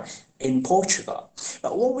center in Portugal.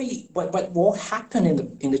 But what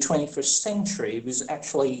happened in the 21st century was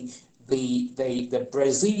actually the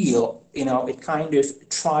Brazil, it kind of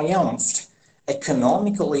triumphed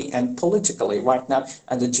economically and politically right now,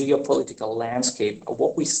 and the geopolitical landscape.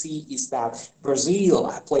 What we see is that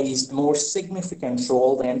Brazil plays a more significant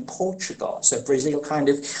role than Portugal. So Brazil kind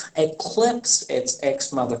of eclipsed its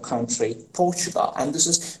ex-mother country, Portugal, and this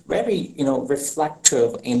is very,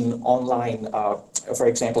 reflective in online. For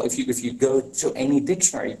example, if you go to any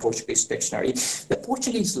dictionary, Portuguese dictionary, the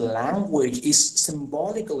Portuguese language is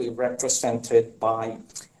symbolically represented by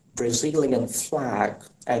Brazilian flag.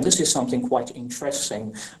 And this is something quite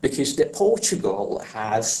interesting because Portugal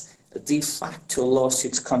has de facto lost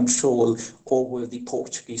its control over the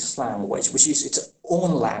Portuguese language, which is its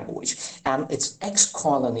own language. And its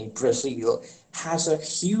ex-colony, Brazil, has a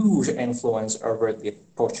huge influence over the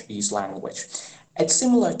Portuguese language. It's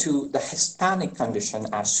similar to the Hispanic condition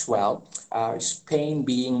as well. Spain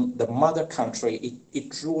being the mother country,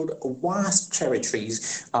 it ruled vast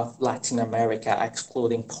territories of Latin America,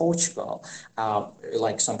 excluding Portugal,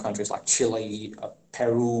 like some countries like Chile,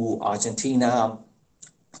 Peru, Argentina,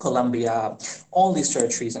 Colombia, all these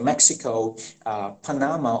territories, Mexico,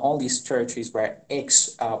 Panama, all these territories were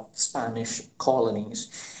ex-Spanish colonies.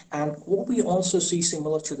 And what we also see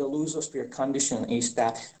similar to the Lusosphere condition is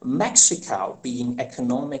that Mexico being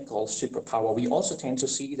economical superpower, we also tend to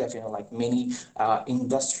see that, like many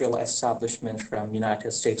industrial establishments from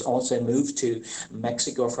United States also moved to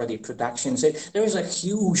Mexico for the production. So there is a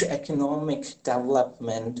huge economic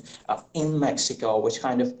development in Mexico, which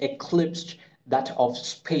kind of eclipsed that of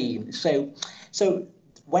Spain. So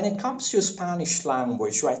when it comes to Spanish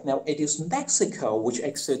language right now, it is Mexico which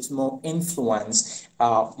exerts more influence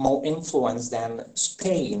than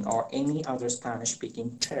Spain or any other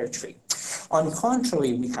Spanish-speaking territory. On the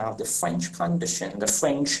contrary, we have the French condition. The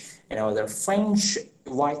French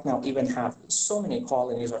right now even have so many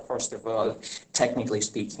colonies across the world, technically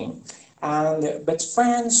speaking. But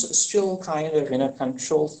France still kind of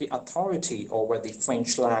controls the authority over the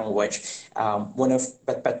French language.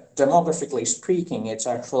 But demographically speaking, it's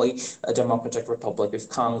actually a Democratic Republic of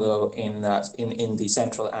Congo in the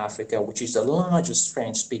Central Africa, which is the largest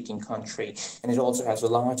French-speaking country, and it also has the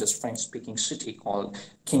largest French-speaking city called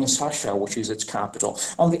Kinshasa, which is its capital.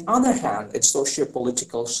 On the other hand, its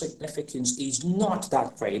socio-political significance is not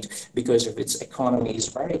that great because of its economy is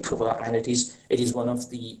very poor, and it is one of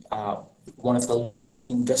the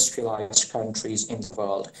industrialized countries in the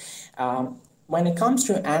world. When it comes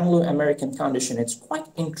to Anglo-American condition, it's quite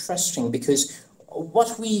interesting because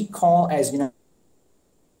what we call as the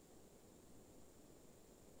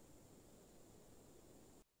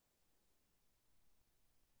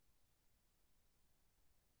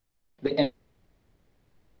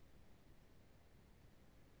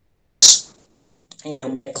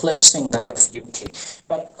eclipsing that of UK.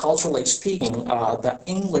 But culturally speaking, the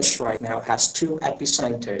English right now has two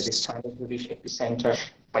epicenters. It's Standard British epicenter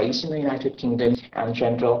based in the United Kingdom and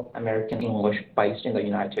General American English based in the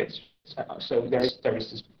United States. So there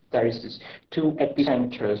is this two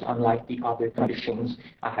epicenters, unlike the other conditions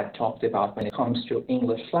I had talked about when it comes to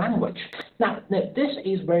English language. Now, this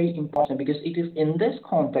is very important because it is in this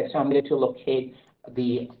context I'm going to locate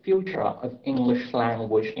the future of English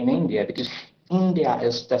language in India, because India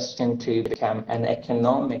is destined to become an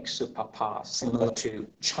economic superpower similar to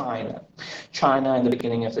China. China in the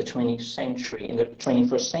beginning of the 20th century, in the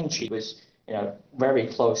 21st century, was very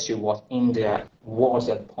close to what India was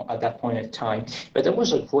at that point in time. But there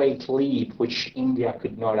was a great leap which India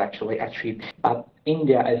could not actually achieve.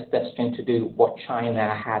 India is destined to do what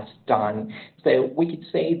China has done. So we could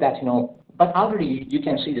say that, but already you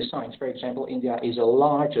can see the signs. For example, India is the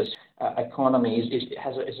largest economy,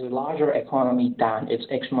 is a larger economy than its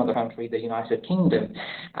ex-mother country, the United Kingdom,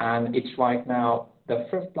 and it's right now the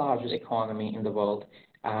fifth largest economy in the world.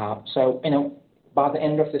 By the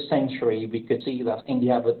end of the century, we could see that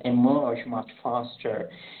India would emerge much faster,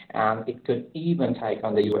 and it could even take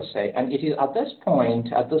on the USA. And it is at this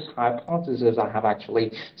point, at this hypothesis, I have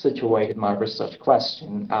actually situated my research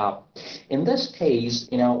question. In this case,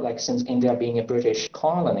 since India being a British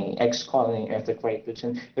colony, ex-colony of the Great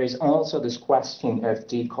Britain, there is also this question of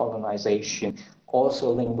decolonization, also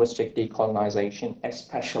linguistic decolonization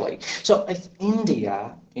especially. So if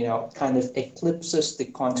India, kind of eclipses the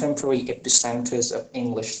contemporary epicenters of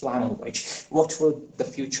English language, what would the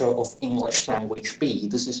future of English language be?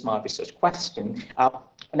 This is my research question.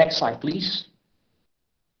 Next slide, please.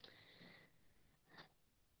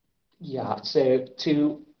 Yeah, so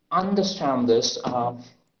to understand this, so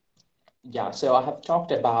I have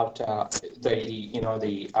talked about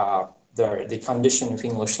the condition of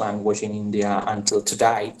English language in India until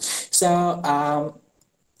today. So,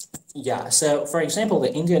 so for example,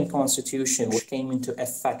 the Indian Constitution, which came into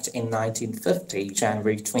effect in 1950,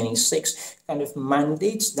 January 26, kind of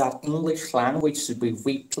mandates that English language should be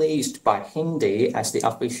replaced by Hindi as the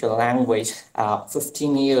official language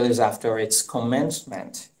 15 years after its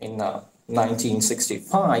commencement in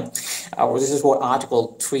 1965. This is what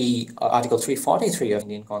Article 343 of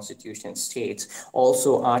Indian Constitution states.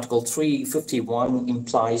 Also, Article 351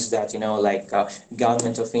 implies that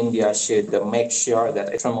government of India should make sure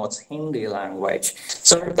that it promotes Hindi language.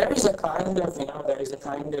 So there is a kind of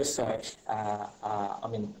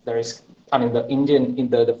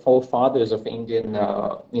the forefathers of Indian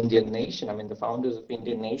nation. The founders of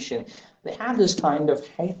Indian nation, they have this kind of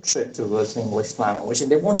hatred towards English language, and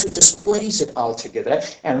they want to displace it altogether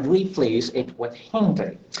and replace it with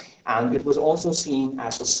Hindi. And it was also seen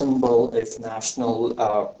as a symbol of national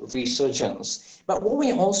resurgence. But what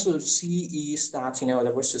we also see is that,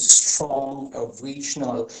 there was a strong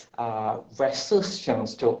regional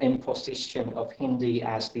resistance to imposition of Hindi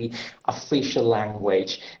as the official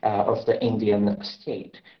language of the Indian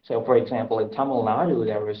state. So, for example, in Tamil Nadu,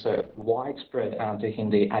 there was a widespread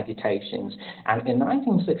anti-Hindi agitations. And in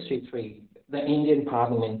 1963, the Indian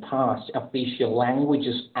Parliament passed Official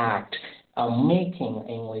Languages Act, making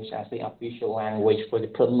English as the official language for the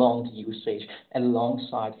prolonged usage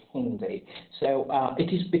alongside Hindi. So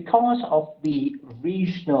it is because of the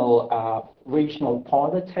regional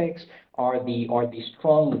politics or the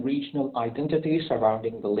strong regional identity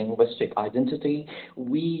surrounding the linguistic identity,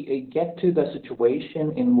 we get to the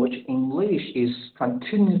situation in which English is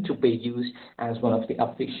continued to be used as one of the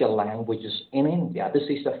official languages in India. This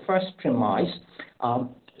is the first premise.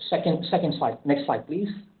 Second slide. Next slide, please.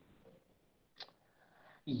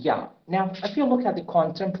 Yeah. Now, if you look at the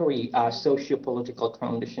contemporary socio-political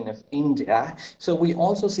condition of India, so we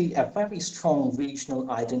also see a very strong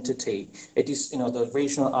regional identity. It is, the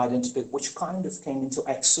regional identity which kind of came into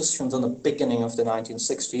existence in the beginning of the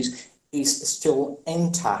 1960s is still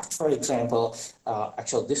intact. For example,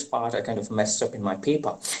 actually this part I kind of messed up in my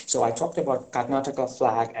paper. So I talked about Karnataka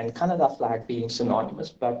flag and Kannada flag being synonymous,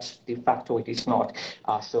 but de facto it is not.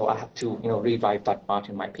 So I have to, rewrite that part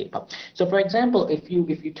in my paper. So for example, if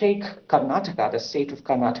you take Karnataka, the state of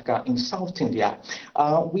Karnataka in South India,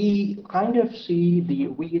 we kind of see the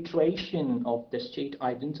reiteration of the state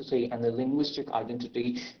identity and the linguistic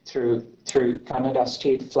identity through Kannada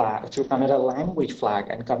state flag, through Kannada language flag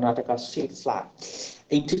and Karnataka state flag.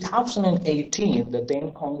 In 2018, the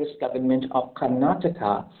then Congress government of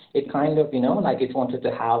Karnataka, it kind of, like it wanted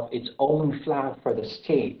to have its own flag for the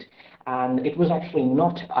state. And it was actually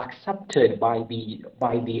not accepted by the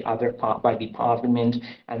parliament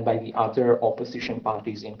and by the other opposition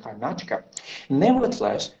parties in Karnataka.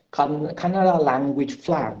 Nevertheless, Kannada language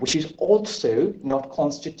flag, which is also not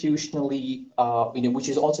constitutionally, which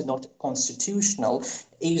is also not constitutional,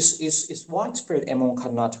 is widespread among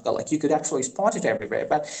Karnataka. Like you could actually spot it everywhere,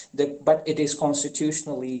 but it is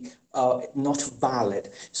constitutionally not valid.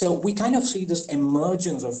 So we kind of see this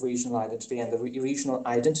emergence of regional identity, and the regional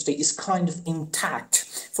identity is kind of intact.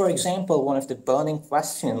 For example, one of the burning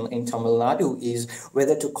questions in Tamil Nadu is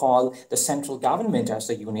whether to call the central government as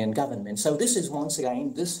the union government. So this is once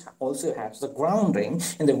again, this also has the grounding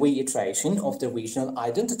in the reiteration of the regional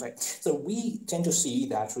identity. So we tend to see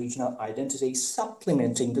that regional identity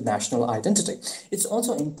supplementing the national identity. It's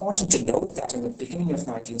also important to note that in the beginning of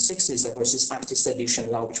 1960s, there was this anti-sedition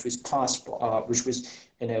law which was passed,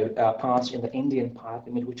 passed in the Indian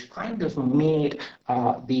Parliament, which kind of made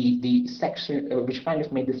which kind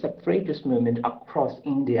of made the separatist movement across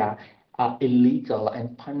India illegal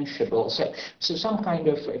and punishable. So some kind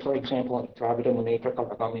of, for example, Dravida Munnetra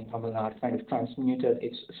Kazhagam in Tamil Nadu kind of transmuted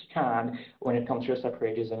its stand when it comes to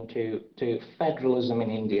separatism to federalism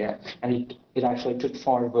in India, and it actually took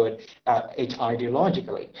forward it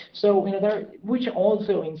ideologically. So, which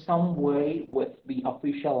also in some way with the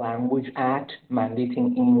Official Language Act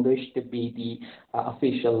mandating English to be the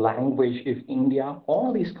official language of India,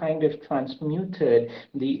 all these kind of transmuted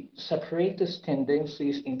the separatist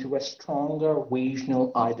tendencies into a stronger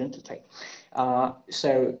regional identity.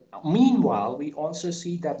 So meanwhile, we also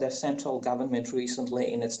see that the central government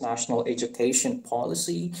recently in its national education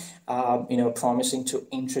policy, promising to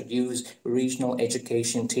introduce regional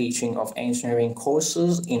education teaching of engineering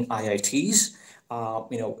courses in IITs.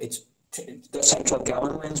 It's the central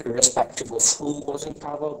government, irrespective of who was in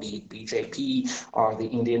power, be it BJP or the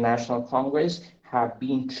Indian National Congress, have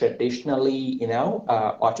been traditionally,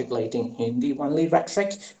 articulating Hindi-only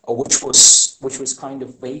rhetoric, which was kind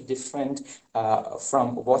of very different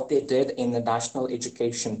from what they did in the national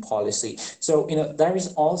education policy. So, there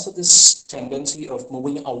is also this tendency of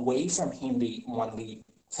moving away from Hindi-only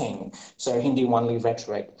thing, so Hindi-only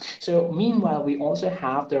rhetoric. So meanwhile, we also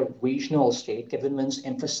have the regional state governments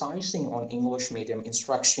emphasizing on English medium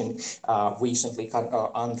instruction. Recently,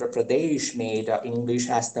 Andhra Pradesh made English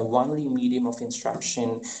as the only medium of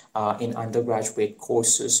instruction in undergraduate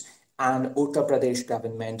courses. And Uttar Pradesh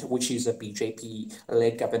government, which is a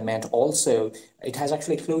BJP-led government, also, it has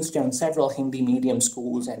actually closed down several Hindi medium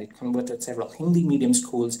schools, and it converted several Hindi medium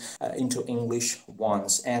schools into English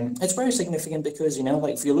ones. And it's very significant because,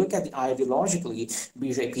 like if you look at the ideologically,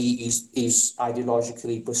 BJP is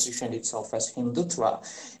ideologically positioned itself as Hindutva.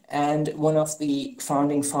 And one of the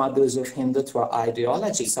founding fathers of Hindutva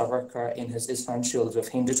ideology, Savarkar, in his Essentials of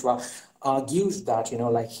Hindutva, argues that,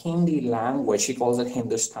 like Hindi language, he calls it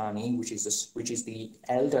Hindustani, which is the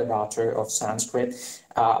elder daughter of Sanskrit,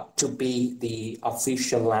 to be the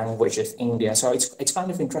official language of India. So it's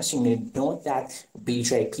kind of interesting to note that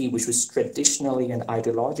BJP, which was traditionally and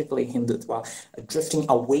ideologically Hindutva, drifting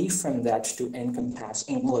away from that to encompass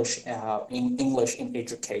English in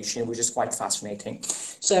education, which is quite fascinating.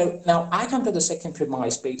 So now I come to the second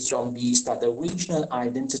premise based on these, that the regional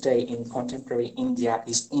identity in contemporary India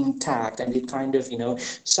is intact, and it kind of,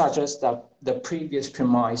 suggests that the previous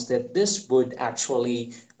premise that this would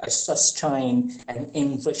actually sustain and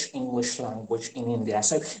enrich English language in India.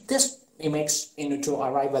 So this makes, to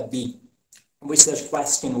arrive at the which is a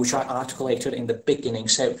question which I articulated in the beginning.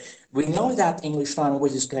 So we know that English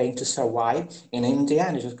language is going to survive in India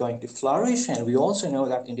and it is going to flourish. And we also know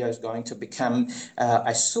that India is going to become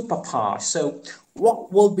a superpower. So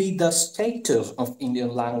what will be the status of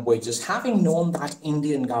Indian languages? Having known that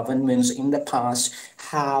Indian governments in the past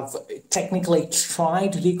have technically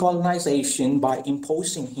tried decolonization by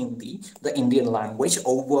imposing Hindi, the Indian language,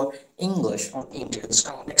 over English on Indians.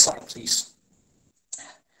 Next slide, please.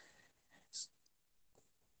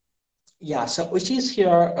 Yeah, so which is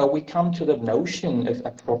here, we come to the notion of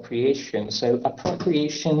appropriation. So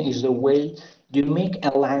appropriation is the way you make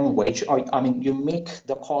a language, or I mean, you make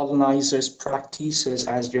the colonizers' practices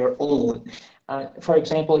as their own. For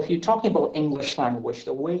example, if you're talking about English language,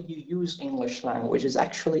 the way you use English language is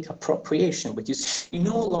actually appropriation, which is you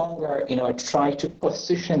no longer, try to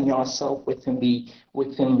position yourself within the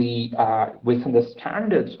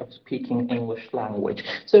standards of speaking English language.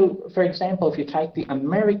 So, for example, if you take the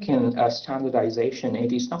American standardization,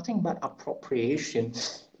 it is nothing but appropriation.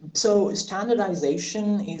 So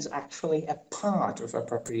standardization is actually a part of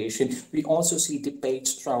appropriation. We also see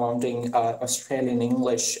debates surrounding Australian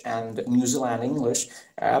English and New Zealand English,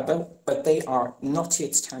 but they are not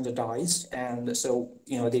yet standardized, and so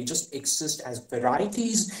they just exist as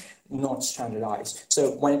varieties, not standardized.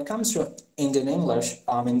 So when it comes to Indian English,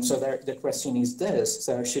 so the question is this: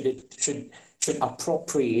 so should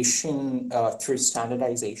appropriation through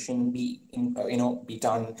standardization be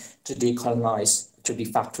done to decolonize, to de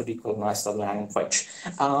facto decolonize the language?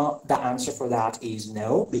 The answer for that is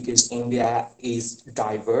no, because India is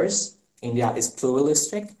diverse. India is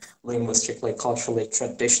pluralistic, linguistically, culturally,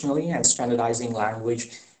 traditionally, and standardizing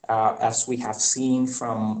language, as we have seen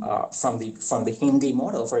from the Hindi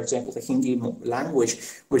model. For example, the Hindi language,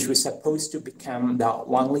 which was supposed to become the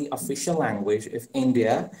only official language of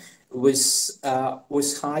India, was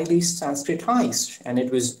highly Sanskritized, and it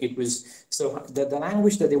was so the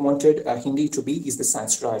language that they wanted Hindi to be is the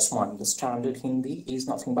Sanskritized one. The standard Hindi is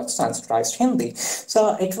nothing but Sanskritized Hindi.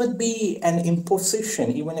 So it would be an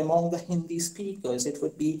imposition, even among the Hindi speakers. It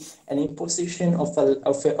would be an imposition of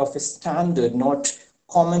a standard not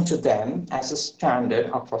common to them as a standard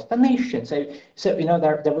across the nation. So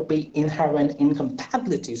there would be inherent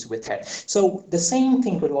incompatibilities with it. So the same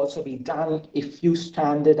thing could also be done if you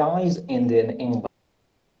standardize Indian English.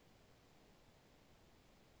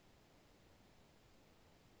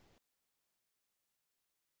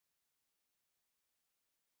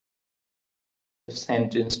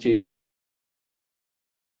 Sentence to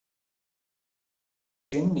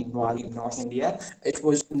meanwhile in North India, it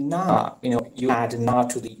was na, you add na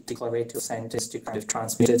to the declarative sentence to kind of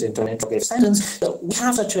transmit it into an interrogative sentence. So we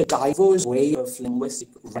have such a diverse way of linguistic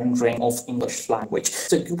rendering of English language.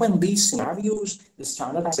 So given these scenarios, the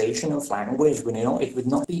standardization of language, it would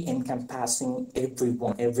not be encompassing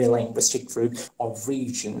every linguistic group or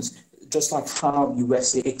regions, just like how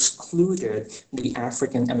USA excluded the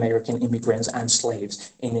African American immigrants and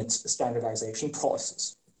slaves in its standardization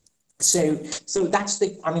process. So that's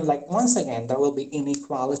once again, there will be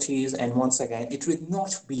inequalities, and once again, it would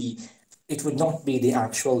not be the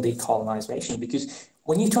actual decolonization, because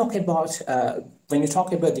when you talk about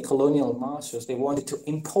the colonial masters, they wanted to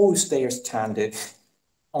impose their standard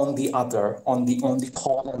on the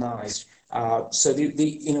colonized. So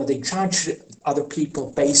they judge other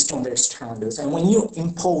people based on their standards, and when you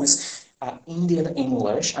impose Indian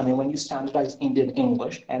English, when you standardize Indian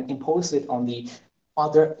English and impose it on the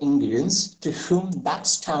other Indians to whom that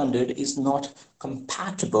standard is not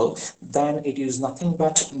compatible, then it is nothing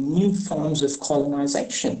but new forms of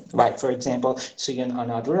colonization, right? For example, C.N.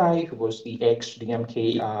 Annadurai, who was the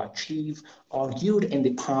ex-DMK chief, argued in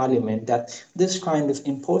the parliament that this kind of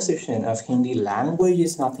imposition of Hindi language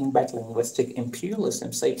is nothing but linguistic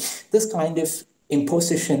imperialism. So this kind of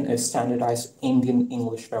imposition of standardized Indian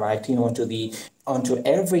English variety onto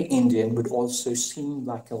every Indian would also seem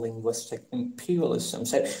like a linguistic imperialism.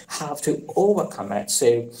 So have to overcome it.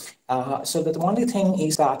 So the only thing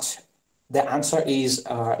is that the answer is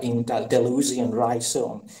in the Deleuzian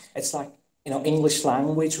rhizome. It's like, English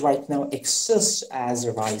language right now exists as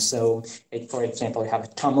a rhizome. For example, you have a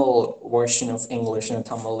Tamil version of English in a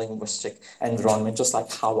Tamil linguistic environment, just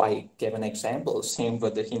like how I gave an example. Same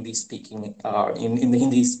with the Hindi speaking in the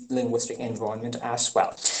Hindi linguistic environment as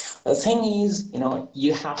well. The thing is,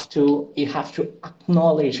 you have to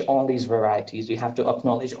acknowledge all these varieties. You have to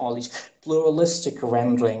acknowledge all these pluralistic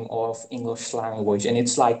rendering of English language, and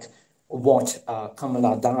it's like what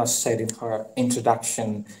Kamala Das said in her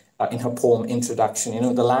introduction. In her poem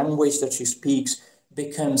Introduction, the language that she speaks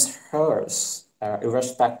becomes hers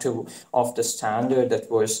irrespective of the standard that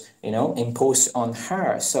was, imposed on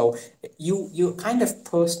her. So you kind of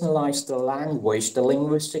personalize the language, the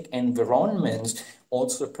linguistic environment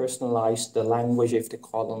also personalize the language of the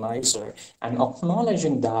colonizer, and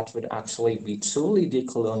acknowledging that would actually be truly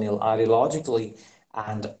decolonial ideologically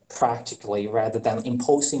and practically, rather than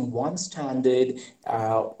imposing one standard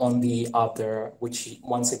on the other, which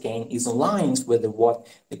once again is aligned with what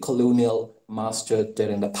the colonial master did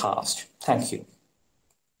in the past. Thank you.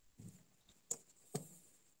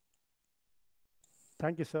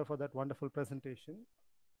 Thank you, sir, for that wonderful presentation.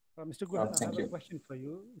 Mr. Guhan, I have a question for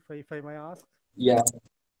you, if I may ask. Yeah.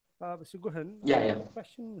 Mr. Guhan, yeah. the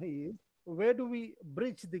question is, where do we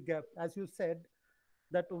bridge the gap? As you said,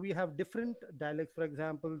 that we have different dialects. For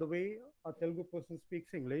example, the way a Telugu person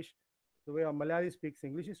speaks English, the way a Malayali speaks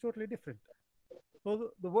English is totally different.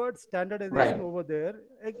 So the word standardization over there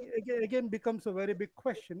again becomes a very big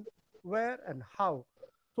question: where and how?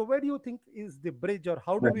 So where do you think is the bridge, or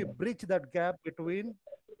how do we bridge that gap between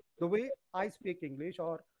the way I speak English,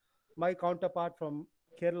 or my counterpart from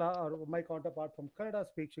Kerala, or my counterpart from Canada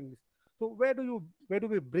speaks English? So where do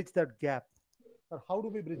we bridge that gap, or how do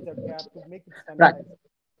we bridge that gap to make it standardized?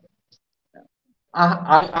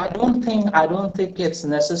 I don't think it's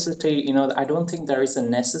necessity, I don't think there is a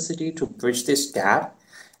necessity to bridge this gap,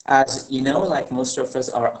 as like most of us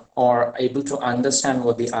are able to understand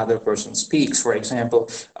what the other person speaks. For example,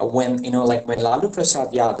 when like when Lalu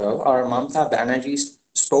Prasad Yadav or Mamta Banerjee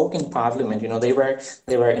spoke in parliament,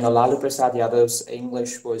 Lalu Prasad Yadav's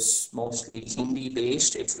English was mostly Hindi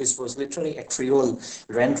based. It was literally a Creole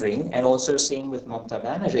rendering, and also same with Mamta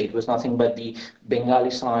Banerjee. It was nothing but the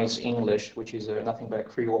Bengalicized English, which is nothing but a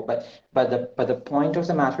Creole. But the point of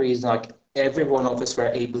the matter is, like, every one of us were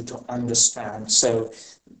able to understand. So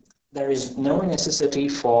there is no necessity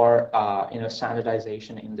for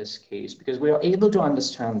standardization in this case, because we are able to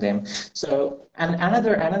understand them. So, and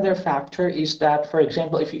another factor is that, for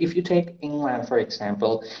example, if you take England, for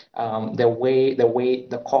example, the way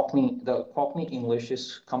the Cockney English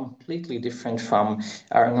is completely different from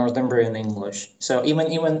our Northumbrian English. So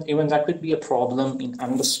even that could be a problem in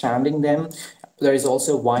understanding them. There is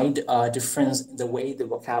also wide difference the way the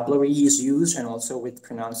vocabulary is used, and also with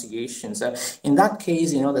pronunciation. So in that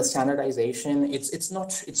case, the standardization, it's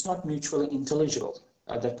not mutually intelligible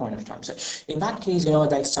at that point of time. So in that case,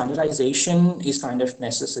 that standardization is kind of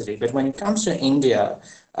necessary. But when it comes to India,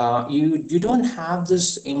 you don't have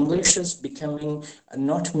this English as becoming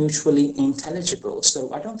not mutually intelligible.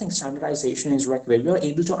 So I don't think standardization is required. You're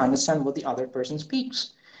able to understand what the other person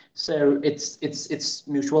speaks. So it's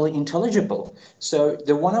mutually intelligible. So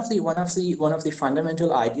one of the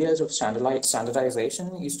fundamental ideas of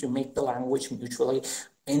standardization is to make the language mutually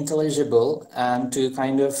intelligible, and to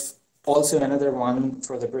kind of, also another one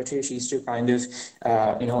for the British is to kind of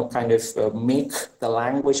make the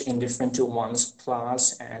language indifferent to one's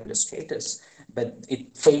class and status. But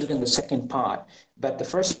it failed in the second part. But the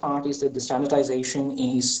first part is that the standardization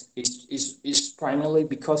is primarily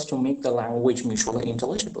because to make the language mutually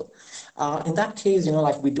intelligible. In that case,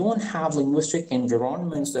 like, we don't have linguistic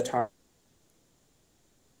environments that are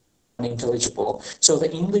intelligible. So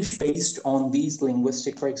the English based on these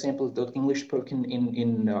linguistic, for example, the English spoken in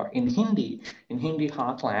Hindi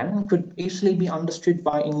heartland could easily be understood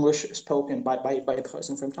by English spoken by a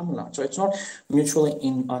person from Tamil Nadu. So it's not mutually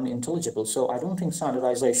unintelligible. So I don't think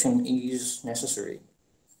standardization is necessary.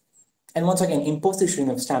 And once again, imposition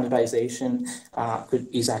of standardization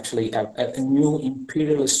is actually a new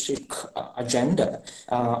imperialistic agenda.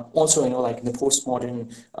 Also, like in the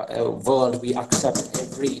postmodern world, we accept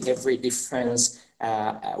every difference.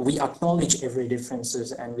 We acknowledge every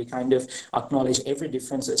differences, and we kind of acknowledge every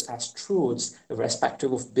differences as truths,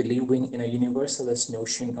 irrespective of believing in a universalist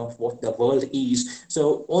notion of what the world is.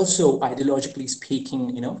 So also, ideologically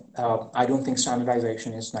speaking, I don't think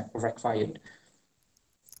standardization is not required.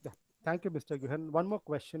 Thank you, Mr. Guhan. One more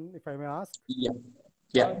question, if I may ask. Yeah.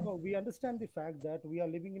 We understand the fact that we are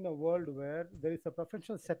living in a world where there is a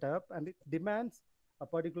professional setup and it demands a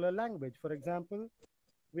particular language. For example,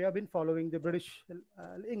 we have been following the British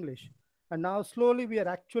English, and now slowly we are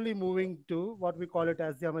actually moving to what we call it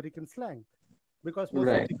as the American slang, because most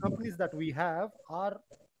of the companies that we have are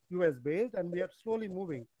US based, and we are slowly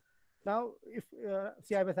moving. Now, if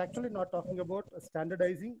I was actually not talking about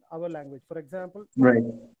standardizing our language. For example,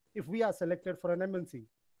 if we are selected for an MNC,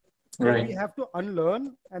 so we have to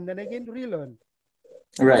unlearn and then again relearn.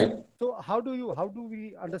 So how do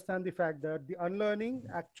we understand the fact that the unlearning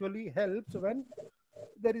actually helps when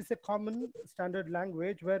there is a common standard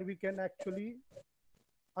language where we can actually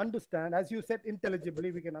understand, as you said,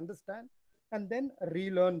 intelligibly we can understand and then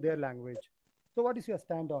relearn their language? So what is your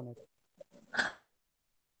stand on it?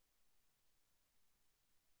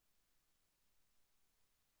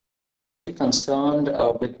 Concerned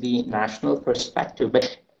with the national perspective,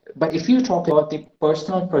 but if you talk about the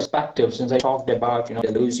personal perspective, since I talked about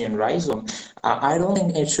delusion rhizome, I don't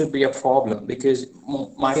think it should be a problem, because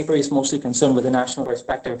my paper is mostly concerned with the national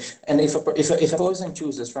perspective. And if a person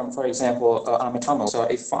chooses from, for example, I'm a Tamil, so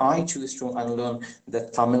if I choose to unlearn the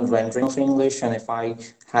Tamil rendering of English, and if I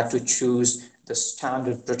had to choose the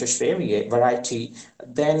standard British variety,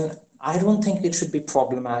 then I don't think it should be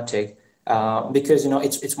problematic. Because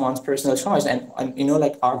it's one's personal choice, and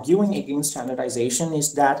like arguing against standardization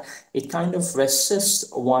is that it kind of resists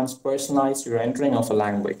one's personalized rendering of a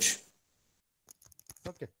language.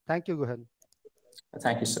 Okay, thank you, Guhan.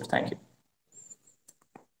 Thank you, sir. Thank you.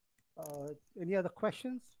 Any other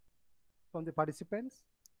questions from the participants?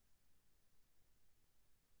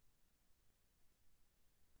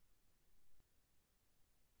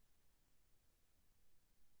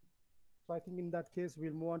 So I think in that case,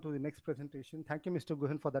 we'll move on to the next presentation. Thank you, Mr.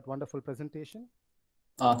 Guhan, for that wonderful presentation.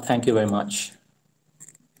 Thank you very much.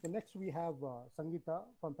 So next we have Sangeeta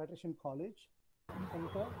from Patrician College.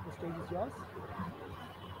 Sangeeta, the stage is yours.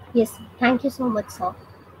 Yes, thank you so much, sir.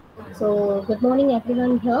 So good morning,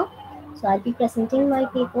 everyone here. So I'll be presenting my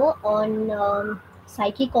paper on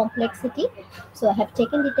psychic complexity. So I have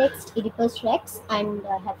taken the text Oedipus Rex and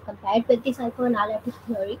have compared with the psychoanalytic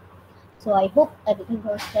theory. So I hope everything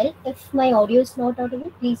goes well. If my audio is not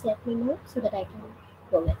audible, please let me know so that I can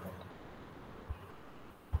go with it.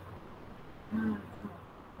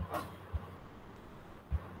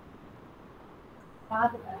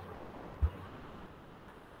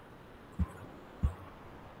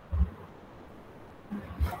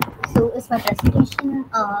 So is my presentation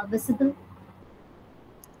visible?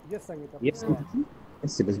 Yes, Sangeeta. Yes,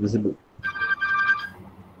 yes, it is visible.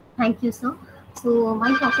 Thank you, sir. So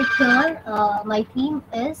my topic here, my theme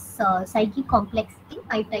is psychic complexity.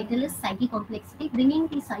 My title is psychic complexity, bringing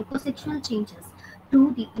the psychosexual changes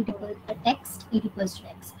to the text Oedipus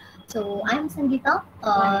Rex. So I am Sangeeta,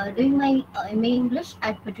 doing my MA English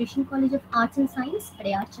at Patrician College of Arts and Science,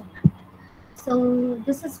 Adyar, Chennai. So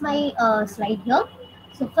this is my slide here.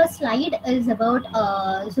 So first slide is about,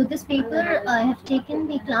 so this paper, I have taken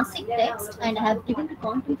the classic text and I have given the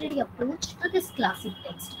contemporary approach to this classic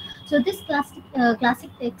text. So this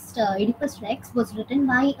classic text, Oedipus Rex, was written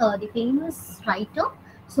by the famous writer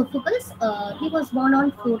Sophocles. He was born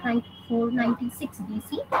on 496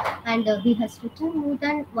 BC, and he has written more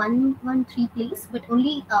than 113 plays, but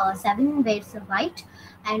only 7 were survived.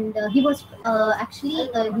 And he was he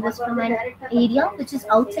was from an area which is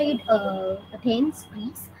outside Athens,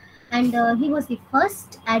 Greece, and he was the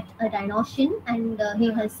first at a Dionysian, and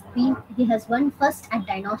he has won first at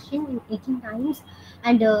Dionysian in 18 times,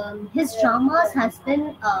 and his dramas has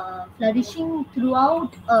been flourishing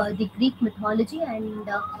throughout the Greek mythology, and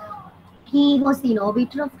he was the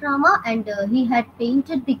innovator of drama, and he had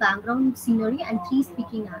painted the background scenery and 3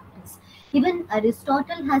 speaking actors. Even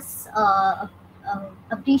Aristotle has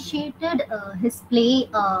appreciated his play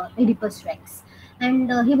Oedipus Rex.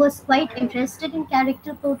 And he was quite interested in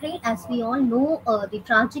character portrayal. As we all know, the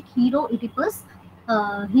tragic hero Oedipus,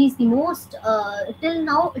 he's the most, till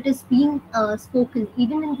now it is being spoken.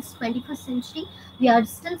 Even in this 21st century, we are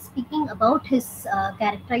still speaking about his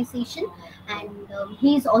characterization, and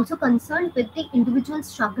he is also concerned with the individual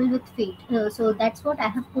struggle with fate. So that's what I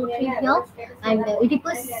have portrayed here. And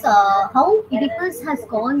Oedipus, how Oedipus has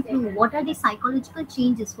gone through, what are the psychological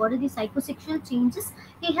changes, what are the psychosexual changes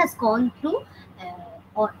he has gone through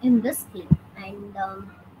or in this play. And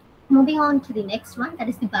moving on to the next one, that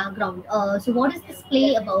is the background. So what is this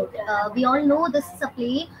play about? We all know this is a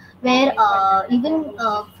play where even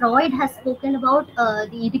Freud has spoken about the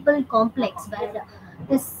Oedipal complex, where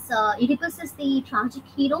this Oedipus is the tragic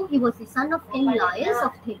hero. He was the son of King Laius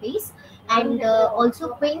of Thebes, and also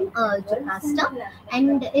Queen Jocasta.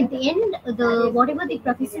 And at the end, whatever the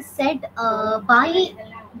prophecy said by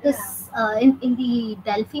this in the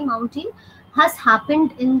Delphi mountain has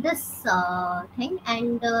happened in this thing.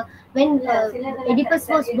 And when Oedipus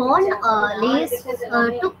was born, Laius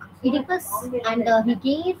took Oedipus and he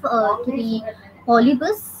gave to the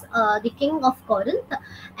Polybus, the king of Corinth,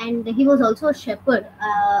 and he was also a shepherd,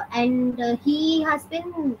 and he has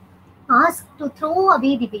been asked to throw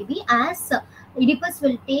away the baby, as Oedipus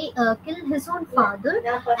will kill his own father,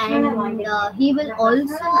 and he will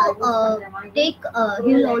also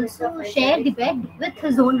he will also share the bed with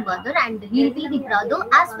his own mother, and he'll be the brother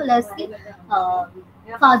as well as the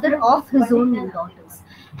father of his own daughters.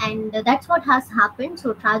 and that's what has happened.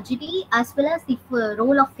 So tragedy as well as the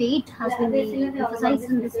role of fate has been emphasized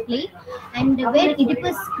in this play. And where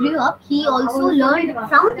Oedipus grew up, he also learned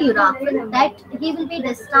from the oracle that he will be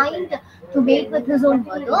destined to mate with his own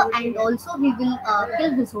mother, and also he will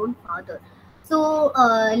kill his own father. So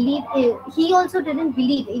he also didn't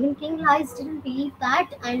believe, even King Laius didn't believe that,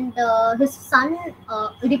 and his son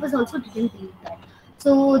Oedipus also didn't believe that.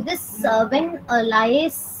 So this when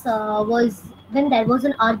Laius when there was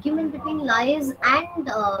an argument between Laius and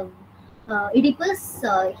Oedipus,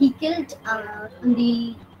 he killed in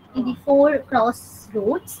the four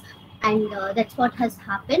crossroads, and that's what has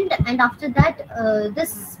happened. And after that,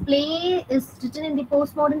 this play is written in the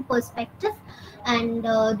postmodern perspective, and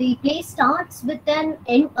the play starts with an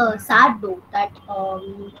sad note that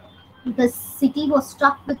the city was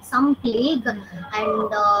struck with some plague,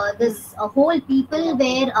 and this whole people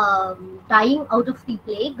were dying out of the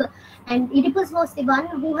plague, and Oedipus was the one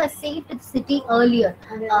who has saved the city earlier.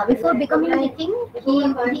 Before becoming the king,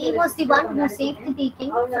 he was the one who saved the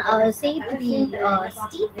king, saved the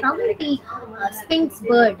city from the sphinx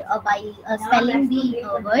bird by spelling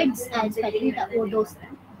the words and spelling those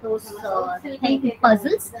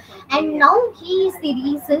puzzles. And now he is the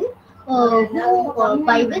reason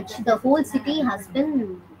by which the whole city has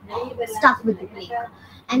been stuck with the plague.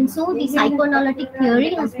 And so the psychoanalytic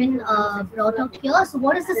theory has been brought out here. So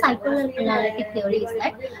what is the psychoanalytic theory? Is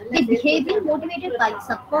that the behavior motivated by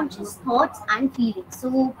subconscious thoughts and feelings. So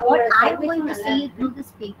what I'm going to say through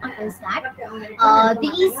this paper is that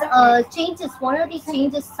these changes, what are these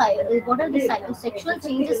changes, what are the psychosexual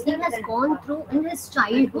changes he has gone through in his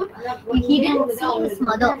childhood? He didn't see his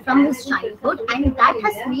mother from his childhood, and that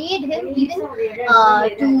has made him even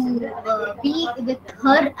to be with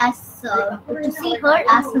her as to see her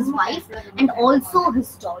as his wife and also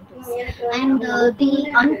his daughters. And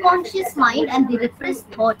the unconscious mind and the repressed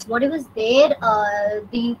thoughts, whatever is there,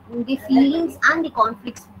 the feelings and the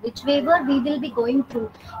conflicts, whichever we will be going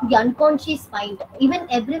through, the unconscious mind. Even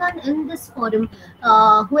everyone in this forum,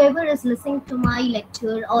 whoever is listening to my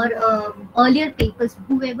lecture or earlier papers,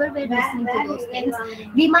 whoever were listening to those things,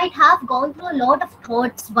 we might have gone through a lot of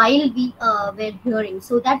thoughts while we were hearing.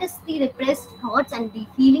 So that is the repressed thoughts and the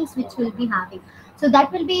feelings which we'll be having. So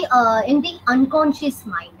that will be in the unconscious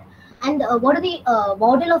mind. And what are the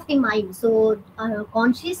model of the mind? So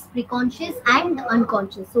conscious, preconscious, and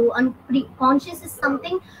unconscious. So preconscious is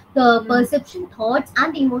something, the perception, thoughts,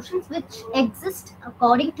 and emotions which exist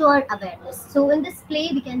according to our awareness. So in this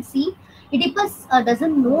play, we can see Oedipus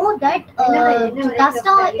doesn't know that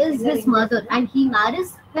Jocasta is his mother, and he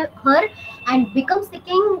marries her and becomes the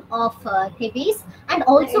king of Thebes, and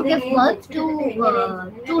also gives birth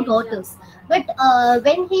to two daughters. But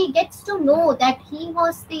when he gets to know that he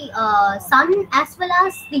was the son as well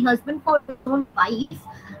as the husband for his own wife,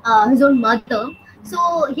 his own mother,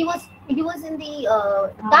 so he was in the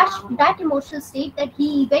that emotional state that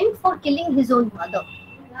he went for killing his own mother.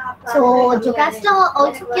 So Jocasta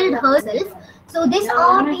also killed herself. So these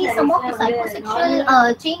are some of the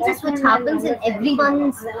psychosexual changes which happens in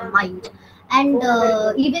everyone's mind. And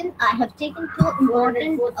even I have taken two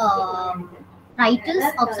important writers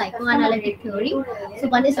of psychoanalytic theory. So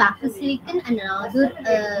one is Jacques Lacan and another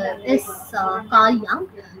is Carl Jung.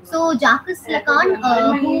 So Jacques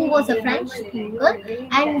Lacan, who was a French thinker,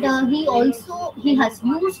 and he has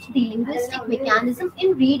used the linguistic mechanism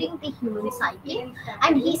in reading the human psyche,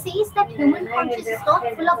 and he says that human conscious is not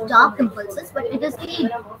full of dark impulses, but it is the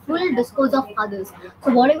full discourse of others.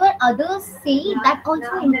 So whatever others say, that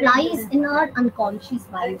also implies in our unconscious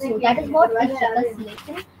mind. So that is what Jacques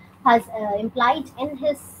Lacan has implied in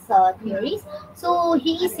his theories. So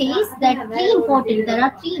he says that there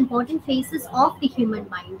are three important phases of the human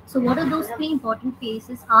mind. So what are those three important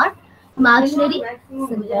phases? Are imaginary,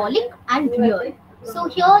 symbolic, and real. So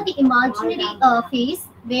here the imaginary phase,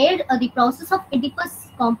 where the process of Oedipus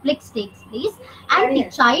complex takes place, and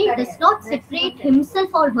the child does not separate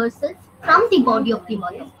himself or herself from the body of the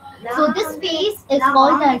mother. So this phase is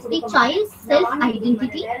called as the child's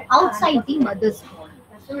self-identity outside the mother's body.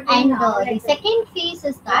 And the second phase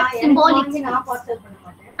is that symbolic phase.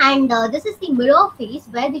 And this is the mirror phase,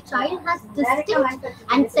 where the child has distinct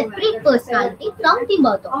and separate personality from the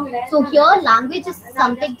mother. So here language is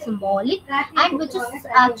something symbolic and which is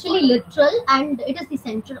actually literal, and it is the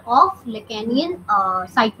center of Lacanian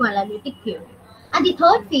psychoanalytic theory. And the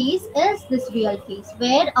third phase is this real phase,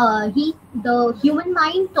 where the human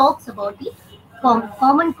mind talks about the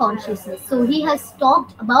common consciousness. So he has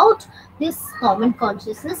talked about this common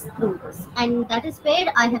consciousness through this, and that is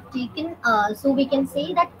where I have taken. So we can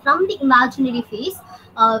say that from the imaginary phase,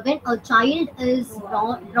 when a child is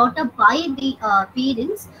brought up by the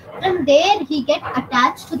parents, from there he get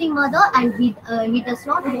attached to the mother, and he does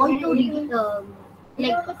not want to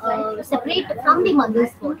separate from the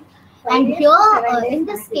mother's body. And here, in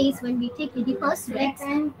this case, when we take Oedipus Rex,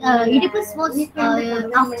 Oedipus was,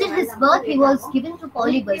 after his birth, he was given to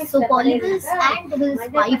Polybus. So Polybus and his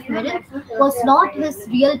wife Merit was not his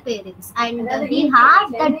real parents, and he had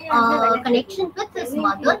that connection with his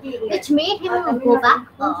mother, which made him go back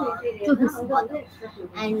to his mother.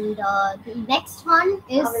 And the next one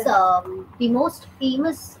is the most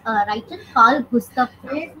famous writer, Carl Gustav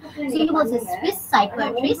Jung. So he was a Swiss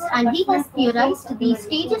psychiatrist, and he has theorized the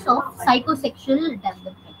stages of psychosexual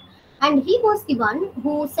development. And he was the one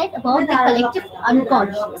who said about the collective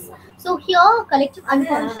unconscious. So here, collective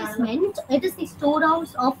unconscious meant it is the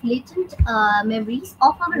storehouse of latent memories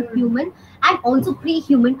of our human and also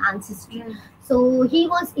pre-human ancestry. So he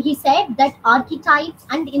said that archetypes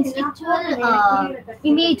and instinctual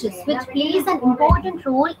images, which plays an important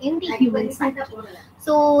role in the human psyche.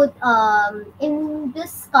 So in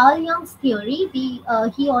this Carl Jung's theory, he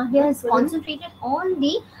has concentrated on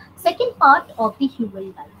the second part of the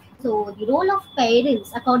human life. So the role of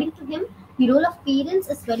parents, according to him, the role of parents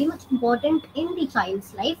is very much important in the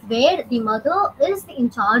child's life, where the mother is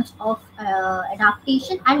in charge of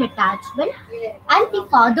adaptation and attachment, and the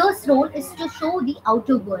father's role is to show the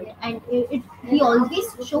outer world, and he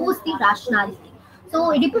always shows the rationality.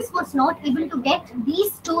 So Oedipus was not able to get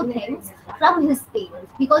these two things from his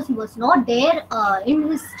parents because he was not there in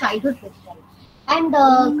his childhood with them. And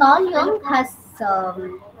Carl Jung has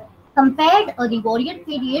compared the warrior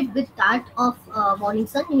period with that of morning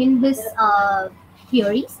sun in his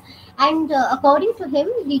theories. And according to him,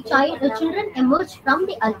 the children emerge from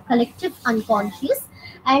the collective unconscious.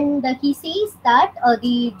 And he says that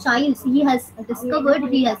the child, he has discovered,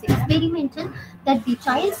 he has experimented that the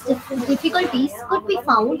child's difficulties could be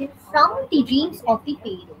found from the dreams of the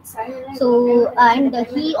parents. So, and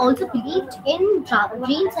he also believed in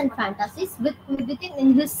dreams and fantasies within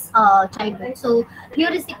in his childhood. So,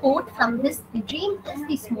 here is the quote from this: "The dream is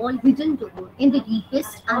the small hidden door in the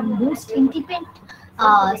deepest and most intimate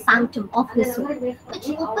sanctum of his soul, which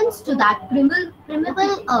opens to that primeval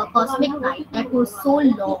cosmic night that was so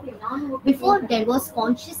long before there was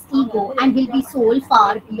conscious ego, and will be soul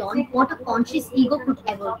far beyond what a conscious ego could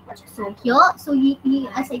ever reach." So here, so he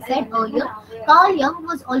as I said earlier, Carl Jung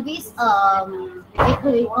was always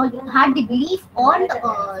had the belief on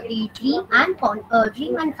the dream and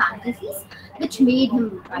fantasies, which made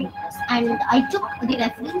him write this. And I took the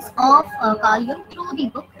reference of Carl Jung through the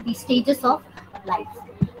book The Stages of Life.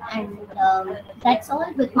 And that's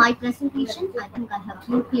all with my presentation. I think I have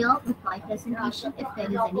been here with my presentation. If there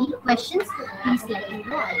is any questions, please let me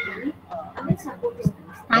know. I will answer those things.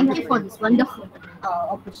 Thank you for this wonderful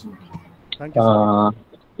opportunity. Thank you so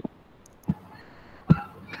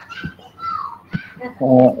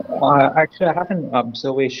much. Actually, I have an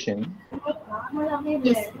observation.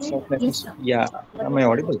 Yes, So, yes, sir. yeah, am I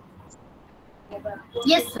audible?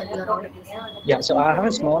 Yes, sir, you're audible. Yeah, so I have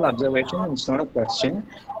a small observation, and it's not a question.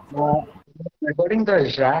 Regarding the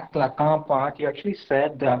Jacques Lacan part, you actually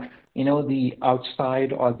said that, the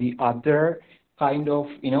outside or the other kind of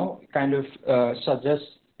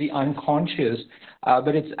suggests the unconscious,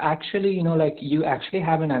 but it's actually, like you actually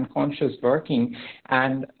have an unconscious working,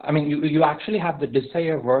 and I mean, you actually have the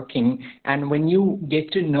desire working, and when you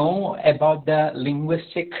get to know about the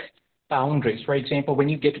linguistic boundaries, for example,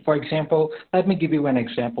 let me give you an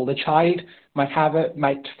example. The child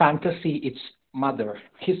might fantasy its mother,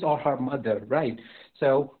 his or her mother, right?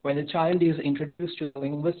 So when the child is introduced to the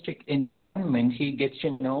linguistic environment, he gets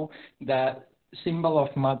to know the symbol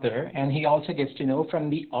of mother, and he also gets to know from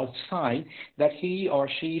the outside that he or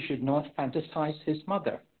she should not fantasize his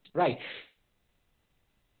mother, right?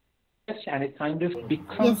 And it kind of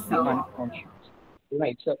becomes Yes, the sir. unconscious.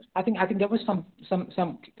 Right. So I think there was some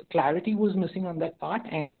clarity was missing on that part,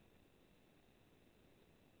 and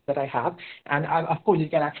that I have, and of course you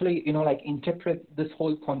can actually interpret this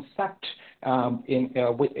whole concept in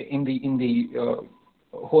the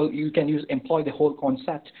whole. You can employ the whole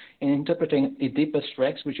concept in interpreting Oedipus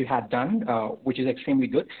Rex, which you had done, which is extremely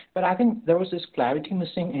good. But I think there was this clarity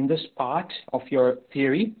missing in this part of your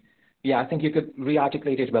theory. Yeah, I think you could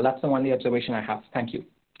re-articulate it well. That's the only observation I have. Thank you.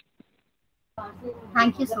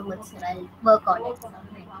 Thank you so much, sir. I'll work on it.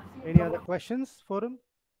 Any other questions for him?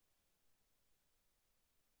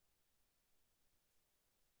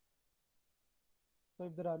 So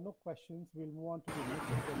if there are no questions, we'll move on to the next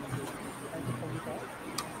presentation. Thank you, Kavita.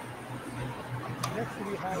 Next,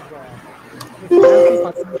 we have Ms.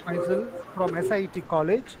 Nancy Faisal from SIT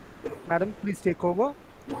College. Madam, please take over.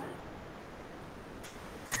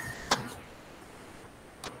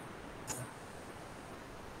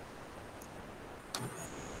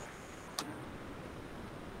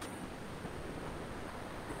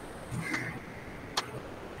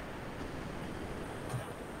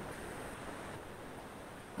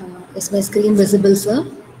 Is my screen visible, sir?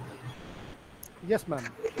 Yes, ma'am.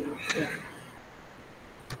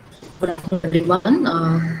 Good afternoon, everyone.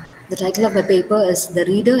 The title of my paper is The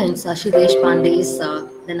Reader in Shashi Deshpande's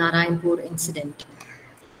The Narayanpur Incident.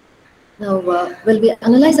 Now, when we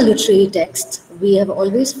analyze a literary text, we have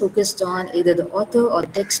always focused on either the author or the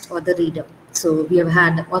text or the reader. So we have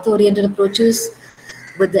had author-oriented approaches.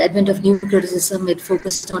 With the advent of new criticism, it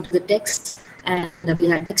focused on the text, and we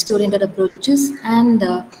had text-oriented approaches.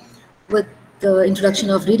 And with the introduction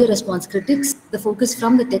of reader response critics, the focus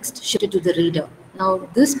from the text shifted to the reader. Now,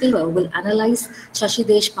 this paper will analyze Shashi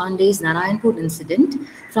Deshpande's Narayanpur incident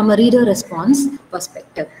from a reader response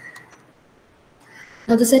perspective.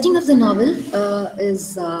 Now, the setting of the novel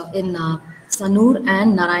is in Sanur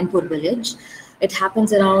and Narayanpur village. It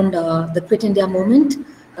happens around the Quit India movement.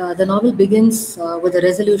 The novel begins with a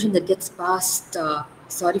resolution that gets passed.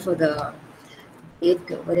 Sorry for the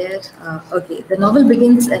date over there. Okay, the novel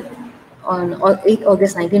begins on 8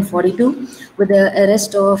 August 1942 with the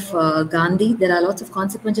arrest of Gandhi. There are lots of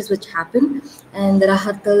consequences which happen, and there are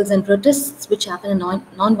hartals and protests which happen in a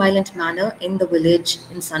non-violent manner in the village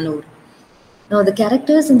in Sanur. Now, the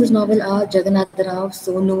characters in this novel are Jagannath Rao,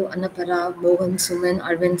 Sonu, Annapara, Mohan, Suman,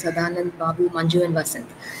 Arvind, Sadanand, Babu, Manju, and Vasant.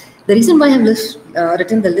 The reason why I have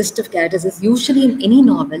written the list of characters is usually in any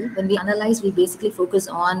novel, when we analyze, we basically focus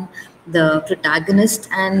on the protagonist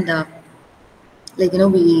and we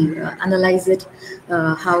analyze it,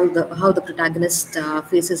 how the protagonist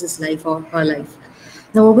faces his life or her life.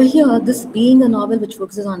 Now over here, this being a novel which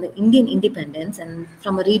focuses on the Indian independence, and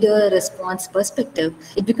from a reader response perspective,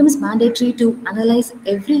 it becomes mandatory to analyze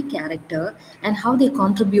every character and how they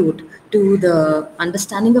contribute to the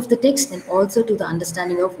understanding of the text and also to the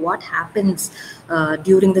understanding of what happens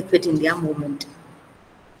during the Quit India movement.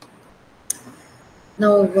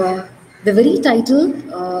 Now, the very title,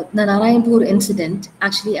 the Narayanpur incident,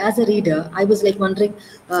 actually as a reader, I was like wondering,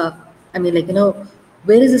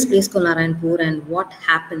 where is this place called Narayanpur and what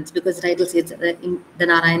happens? Because the title says in the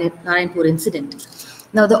Narayanpur incident.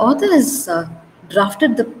 Now, the author has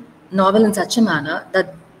drafted the novel in such a manner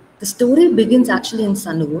that the story begins actually in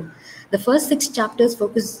Sanur. The first 6 chapters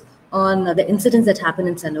focus on the incidents that happen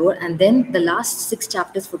in Sanur, and then the last 6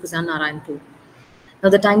 chapters focus on Narayanpur. Now,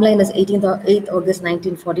 the timeline is 8 August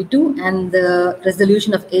 1942, and the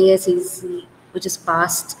resolution of ASEC, which is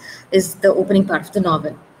passed, is the opening part of the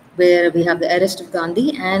novel, where we have the arrest of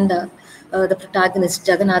Gandhi and the protagonist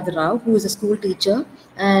Jagannath Rao, who is a school teacher,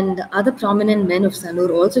 and other prominent men of Sanur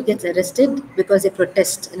also gets arrested because they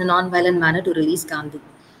protest in a non-violent manner to release Gandhi.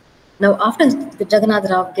 Now, after Jagannath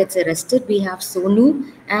Rao gets arrested, we have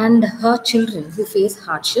Sonu and her children who face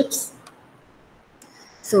hardships.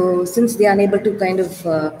 So, since they are unable to kind of,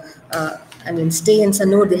 stay in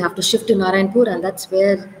Sanur, they have to shift to Narayanpur, and that's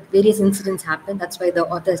where various incidents happen. That's why the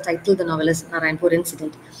author has titled the novel as Narayanpur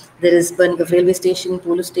Incident. There is burning of railway station,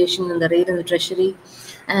 police station, and the raid in the treasury.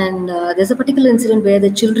 And there's a particular incident where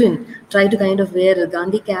the children try to kind of wear a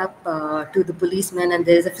Gandhi cap to the policemen, and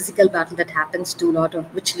there's a physical battle that happens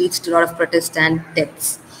which leads to a lot of protest and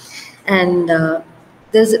deaths. And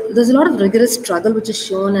there's a lot of rigorous struggle which is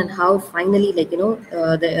shown, and how finally,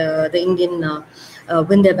 the Indian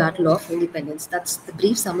win their battle of independence. That's the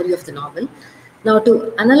brief summary of the novel. Now,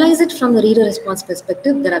 to analyze it from the reader response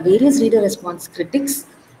perspective, there are various reader response critics.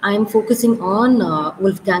 I am focusing on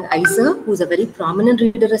Wolfgang Iser, who is a very prominent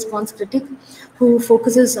reader response critic, who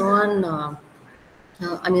focuses on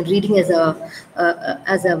reading as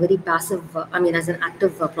a very passive, as an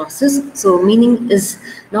active process. So meaning is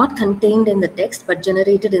not contained in the text, but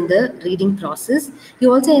generated in the reading process. He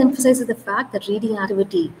also emphasizes the fact that reading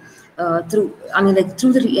activity through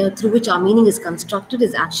which our meaning is constructed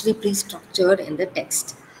is actually pre-structured in the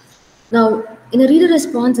text. Now, in a reader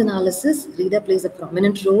response analysis, reader plays a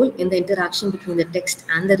prominent role in the interaction between the text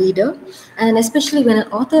and the reader, and especially when an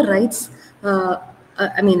author writes a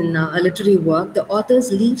literary work, the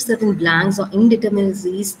authors leave certain blanks or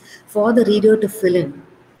indeterminacies for the reader to fill in.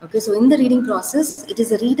 Okay, so in the reading process, it is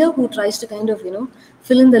the reader who tries to kind of,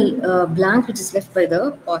 fill in the blank which is left by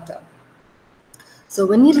the author. So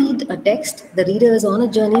when you read a text, the reader is on a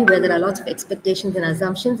journey where there are lots of expectations and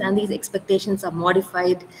assumptions, and these expectations are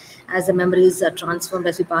modified as the memories are transformed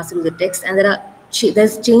as we pass through the text, and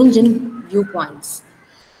there's change in viewpoints.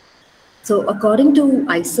 So according to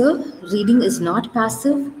ISER, reading is not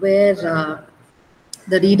passive, where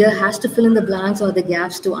the reader has to fill in the blanks or the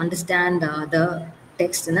gaps to understand the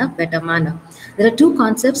text in a better manner. There are two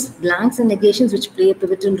concepts, blanks and negations, which play a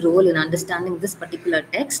pivotal role in understanding this particular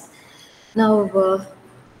text. Now,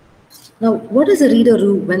 what does a reader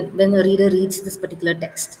do when a reader reads this particular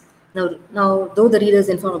text? Now, though the reader is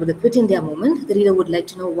informed about the Quit India movement, the reader would like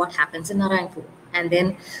to know what happens in Narayanpur, and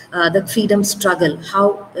then the freedom struggle.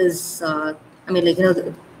 How is the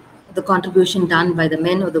contribution done by the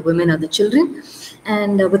men or the women or the children,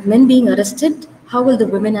 and with men being arrested, how will the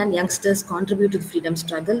women and youngsters contribute to the freedom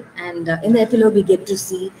struggle? And in the epilogue, we get to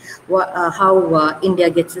see how India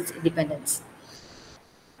gets its independence.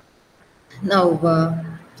 Now,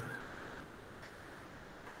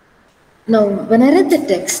 when I read the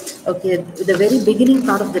text, okay, the very beginning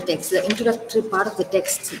part of the text, the introductory part of the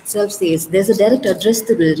text itself says, there's a direct address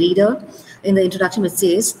to the reader in the introduction which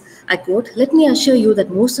says, I quote, "Let me assure you that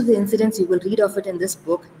most of the incidents you will read of it in this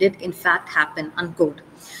book did in fact happen," unquote.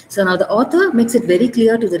 So now the author makes it very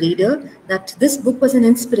clear to the reader that this book was an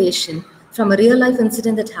inspiration from a real life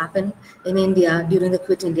incident that happened in India during the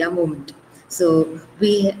Quit India movement. So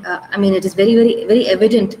it is very, very, very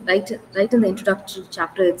evident right in the introductory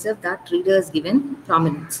chapter itself that reader is given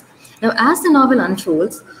prominence. Now, as the novel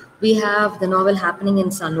unfolds, we have the novel happening in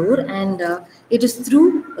Sanur, and it is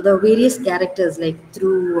through the various characters, like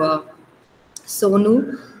through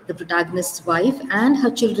Sonu, the protagonist's wife, and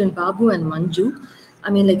her children Babu and Manju.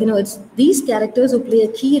 It's these characters who play a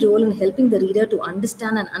key role in helping the reader to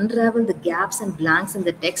understand and unravel the gaps and blanks in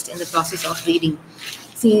the text in the process of reading.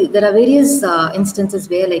 See, there are various instances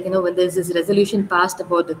where, when there's this resolution passed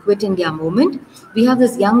about the Quit India movement, we have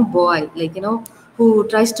this young boy, who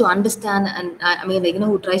tries to understand and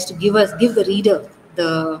who tries to give the reader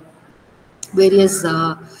the various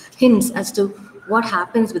hints as to what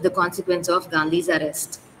happens with the consequence of Gandhi's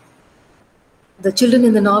arrest. The children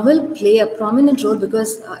in the novel play a prominent role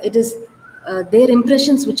because it is their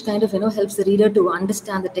impressions which kind of helps the reader to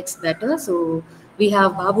understand the text better. So we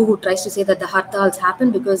have Babu, who tries to say that the hartals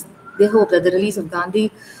happen because they hope that the release of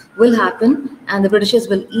Gandhi will happen and the Britishers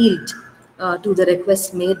will yield to the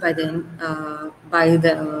requests made by the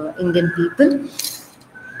Indian people.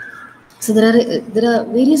 So there are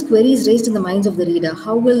various queries raised in the minds of the reader.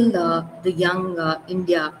 How will the young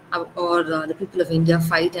India or the people of India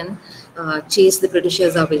fight and chase the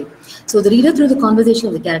Britishers away? So the reader, through the conversation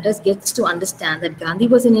of the characters, gets to understand that Gandhi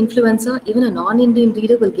was an influencer. Even a non-Indian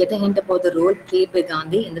reader will get a hint about the role played by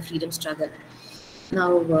Gandhi in the freedom struggle.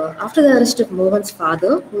 Now, after the arrest of Mohan's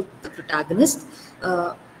father, who's the protagonist,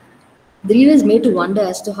 the reader is made to wonder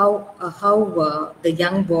as to how the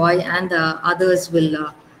young boy and the others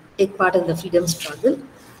will take part in the freedom struggle.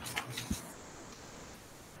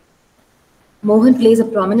 Mohan plays a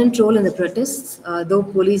prominent role in the protests, though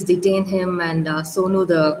police detain him and Sonu,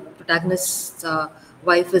 the protagonist's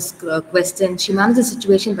wife, is questioned. She manages the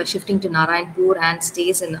situation by shifting to Narayanpur and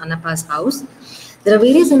stays in Annapa's house. There are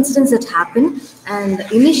various incidents that happen, and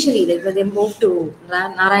initially, when they move to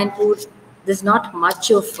Narayanpur, there's not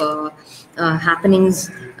much of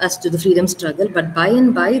happenings as to the freedom struggle, but by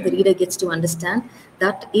and by, the reader gets to understand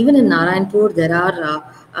that even in Narayanpur, there are,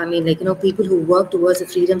 people who work towards a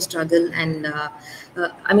freedom struggle, and there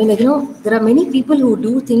are many people who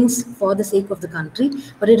do things for the sake of the country,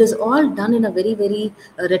 but it is all done in a very, very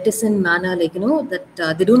reticent manner,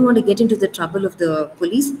 that they don't want to get into the trouble of the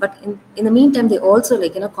police, but in the meantime, they also,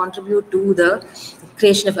 contribute to the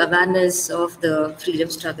creation of awareness of the freedom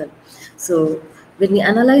struggle. So when we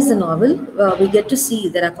analyze the novel, we get to see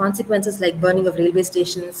there are consequences like burning of railway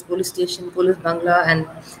stations, police station, police bangla, and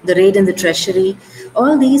the raid in the treasury.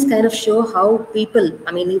 All these kind of show how people,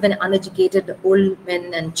 even uneducated old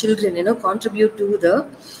men and children, contribute to the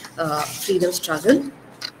freedom struggle.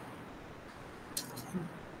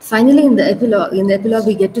 Finally, in the epilogue,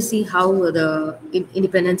 we get to see how the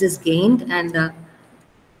independence is gained, and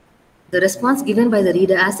the response given by the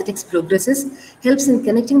reader as the text progresses helps in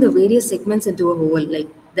connecting the various segments into a whole, like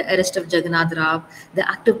the arrest of Jagannath Rao, the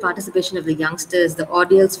active participation of the youngsters, the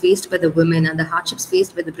ordeals faced by the women, and the hardships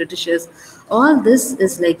faced by the Britishers. All this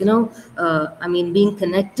is being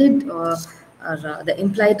connected, or the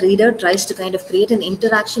implied reader tries to kind of create an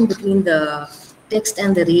interaction between the text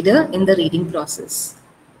and the reader in the reading process.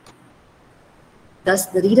 Thus,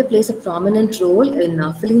 the reader plays a prominent role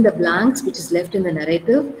in filling the blanks which is left in the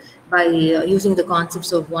narrative by using the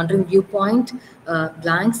concepts of wandering viewpoint,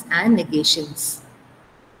 blanks, and negations.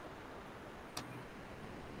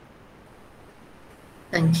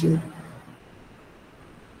 Thank you.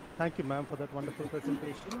 Thank you, ma'am, for that wonderful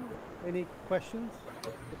presentation. Any questions?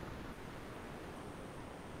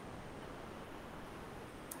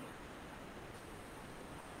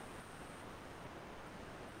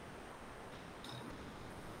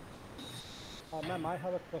 Ma'am, I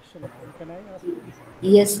have a question, ma'am. Can I ask you?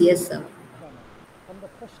 Yes, yes, sir. Yeah, ma'am. And the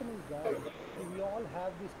question is that we all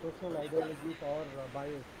have these personal ideologies or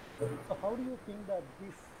bias. So how do you think that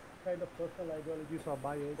these kind of personal ideologies or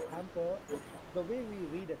bias hamper the way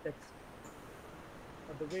we read a text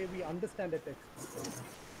or the way we understand a text?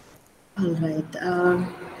 All right.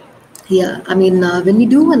 Yeah, I mean, when we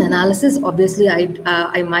do an analysis, obviously,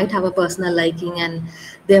 I might have a personal liking, and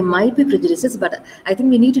there might be prejudices, but I think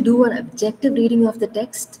we need to do an objective reading of the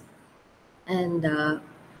text, and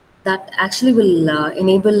that actually will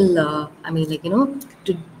enable, I mean, like,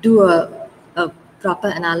 to do a proper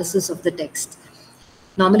analysis of the text.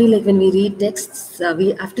 Normally, like when we read texts,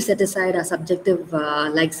 we have to set aside our subjective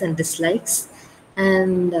likes and dislikes,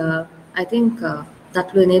 and I think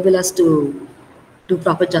that will enable us to do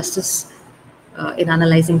proper justice in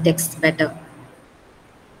analyzing texts better.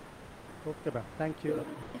 Okay, ma'am. Thank you.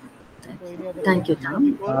 So any other Thank you, questions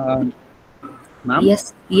from the Tom. forum? Ma'am?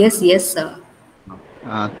 Yes, yes, yes, sir.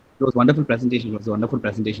 It was wonderful presentation. It was a wonderful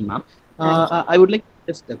presentation, ma'am. I would like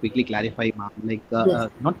to just quickly clarify, ma'am, like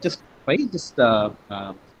Yes. not just just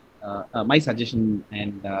my suggestion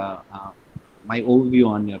and my overview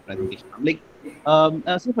on your presentation, ma'am. Like,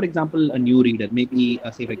 say for example, a new reader, maybe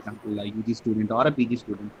say for example, a UG student or a PG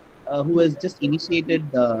student who has just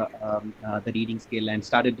initiated the reading skill and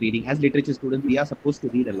started reading. As literature students, we are supposed to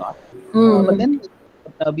read a lot, but then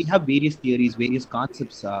we have various theories, various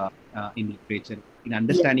concepts in literature, in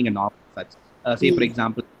understanding a novel. Such, say for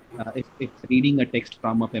example, if reading a text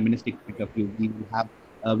from a feministic point of view, we will have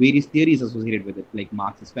various theories associated with it, like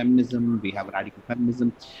Marxist feminism. We have radical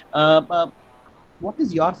feminism. What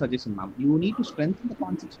is your suggestion, ma'am? You need to strengthen the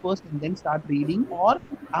concepts first and then start reading, or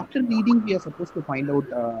after reading, we are supposed to find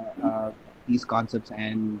out these concepts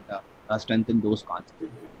and strengthen those concepts.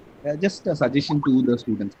 Just a suggestion to the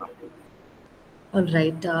students, ma'am. All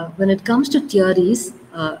right. When it comes to theories,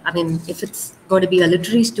 I mean, if it's going to be a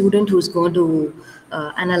literary student who's going to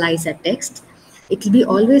analyze a text, it will be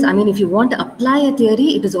always, I mean, if you want to apply a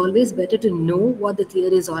theory, it is always better to know what the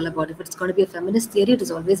theory is all about. If it's going to be a feminist theory, it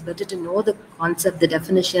is always better to know the concept, the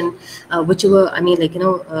definition, whichever, I mean, like,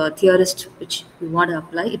 theorist which you want to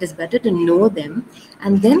apply, it is better to know them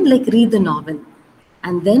and then, like, read the novel.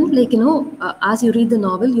 And then, like, as you read the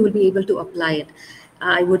novel, you will be able to apply it.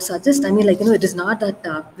 I would suggest, I mean, like, it is not that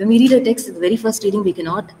when we read a text, the very first reading, we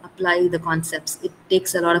cannot apply the concepts. It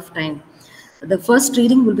takes a lot of time. The first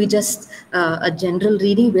reading will be just a general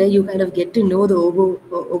reading where you kind of get to know the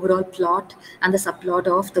overall plot and the subplot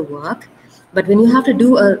of the work. But when you have to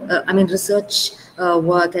do research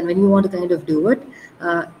work, and when you want to kind of do it,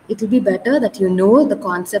 it will be better that you know the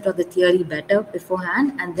concept of the theory better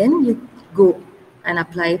beforehand, and then you go and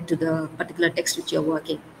apply it to the particular text which you're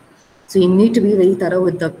working. So you need to be very thorough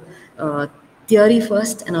with the theory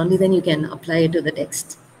first, and only then you can apply it to the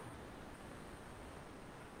text.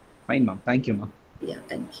 Fine, ma'am. Thank you, ma'am. Yeah,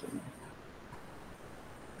 thank you.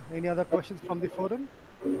 Any other questions from the forum?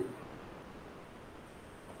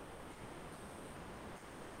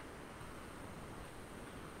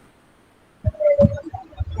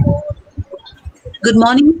 Good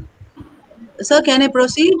morning. Sir, can I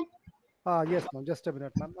proceed? Yes, ma'am. Just a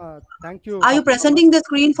minute, ma'am. Thank you. Are you presenting the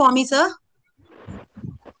screen for me, sir?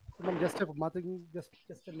 Ma'am, just a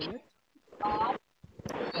minute.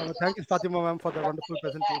 Thank you, Fatima, ma'am, for the wonderful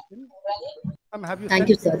presentation. Ma'am, have you Thank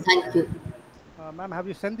you, sir. Thank you. Ma'am, have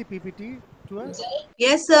you sent the PPT to us?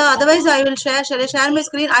 Yes, sir. Otherwise, I will share. Shall I share my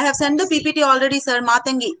screen? I have sent the PPT already, sir.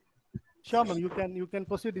 Matangi. Sure, ma'am. You can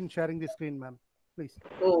proceed in sharing the screen, ma'am. Please.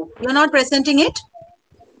 Oh, you're not presenting it?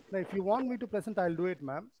 Now, if you want me to present, I'll do it,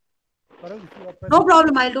 ma'am. No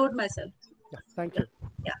problem. I'll do it myself. Yeah, thank you.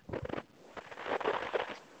 Yeah.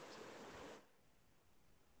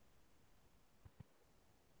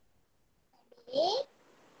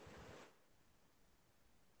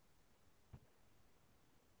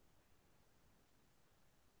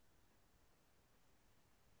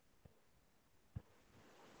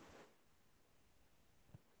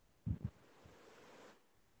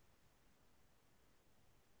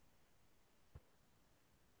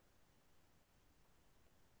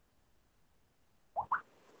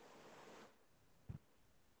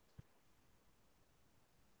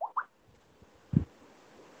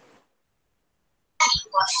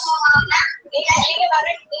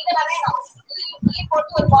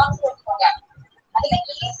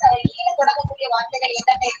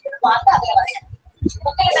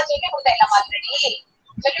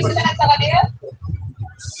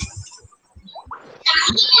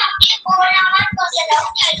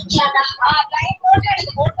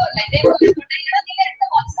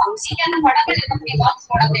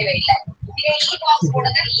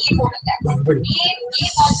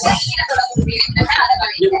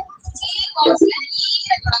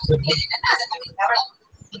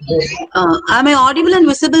 Am I audible and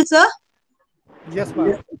visible, sir? Yes,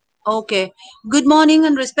 ma'am. Okay. Good morning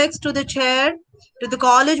and respects to the chair, to the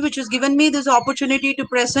college which has given me this opportunity to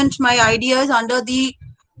present my ideas under the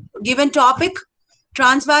given topic,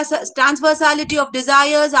 transversality of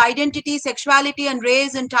desires, identity, sexuality and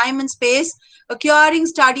race in time and space, a curing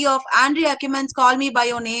study of Andrew Ackerman's Call Me By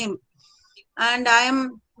Your Name. And I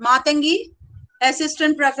am Matangi,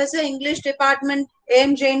 Assistant Professor, English Department,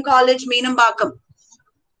 A.M. Jain College, Meenambakam.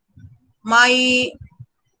 My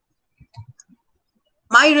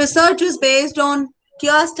research is based on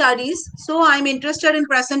cure studies, so I'm interested in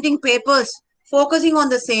presenting papers focusing on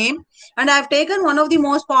the same. And I've taken one of the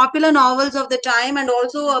most popular novels of the time and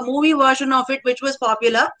also a movie version of it, which was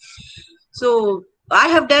popular. So I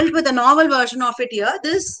have dealt with a novel version of it here.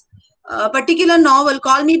 This particular novel,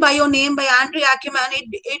 Call Me By Your Name by Andrew Ackerman,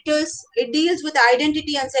 it deals with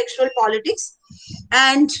identity and sexual politics.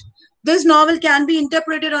 And this novel can be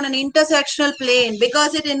interpreted on an intersectional plane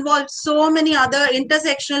because it involves so many other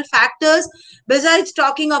intersectional factors besides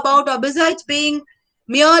talking about or besides being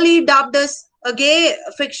merely dubbed as a gay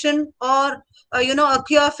fiction or a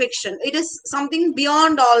queer fiction. It is something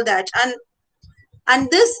beyond all that, and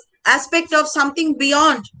this aspect of something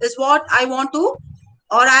beyond is what I want to,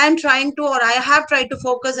 or I am trying to, or I have tried to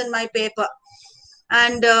focus in my paper.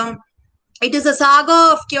 And it is a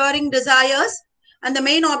saga of curing desires. And the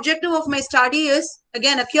main objective of my study is,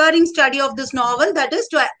 again, a curing study of this novel, that is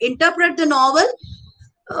to interpret the novel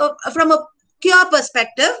from a queer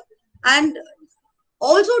perspective, and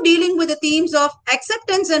also dealing with the themes of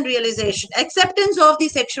acceptance and realization, acceptance of the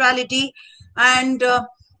sexuality and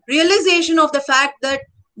realization of the fact that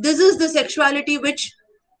this is the sexuality which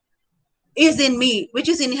is in me, which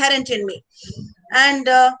is inherent in me. And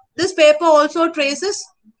this paper also traces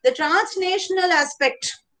the transnational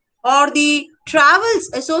aspect or the travels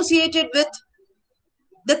associated with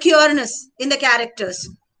the queerness in the characters,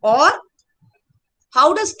 or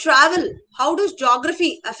how does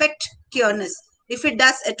geography affect queerness, if it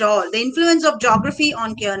does at all, the influence of geography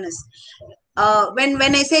on queerness. When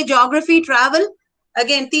I say geography, travel,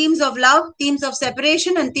 again, themes of love, themes of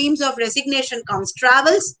separation and themes of resignation comes.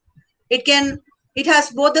 Travels, it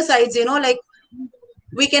has both the sides, like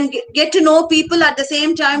we can get to know people, at the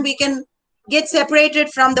same time we can get separated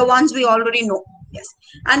from the ones we already know. Yes.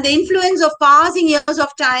 And the influence of passing years of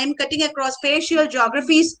time cutting across spatial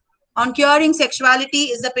geographies on curing sexuality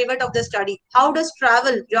is the pivot of the study. How does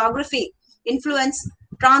travel, geography influence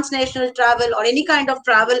transnational travel, or any kind of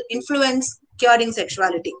travel influence curing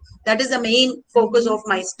sexuality? That is the main focus of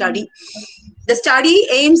my study. The study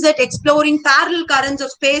aims at exploring parallel currents of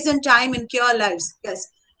space and time in queer lives. Yes.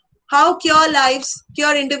 How queer lives,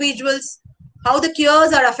 queer individuals, how the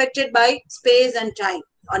queers are affected by space and time,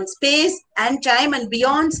 on space and time and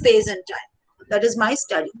beyond space and time. That is my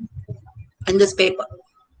study in this paper.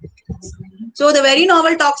 So the very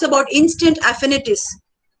novel talks about instant affinities.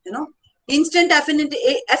 Instant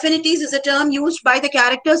affinities is a term used by the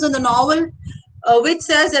characters in the novel, which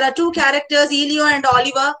says there are two characters, Elio and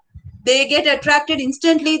Oliver. They get attracted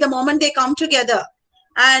instantly the moment they come together.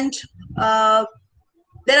 And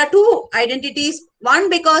there are two identities.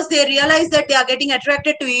 One, because they realize that they are getting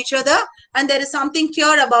attracted to each other and there is something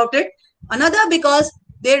pure about it. Another, because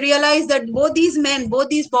they realize that both these men, both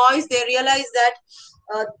these boys, they realize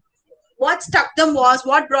that what struck them was,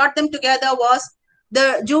 what brought them together was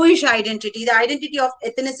the Jewish identity, the identity of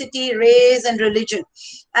ethnicity, race, and religion.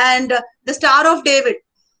 And the Star of David,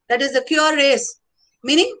 that is the queer race,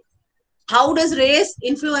 meaning how does race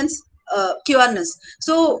influence queerness?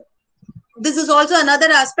 So this is also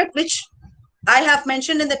another aspect which I have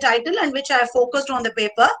mentioned in the title and which I have focused on the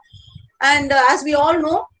paper. And as we all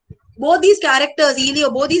know, both these characters,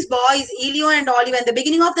 both these boys, Elio and Oliver, in the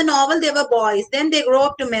beginning of the novel, they were boys. Then they grow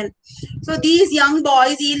up to men. So these young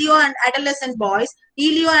boys, Elio and adolescent boys,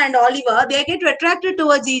 Elio and Oliver, they get attracted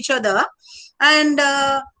towards each other. And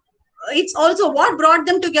it's also what brought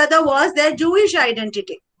them together was their Jewish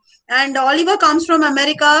identity. And Oliver comes from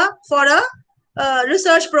America for a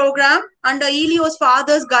research program under Elio's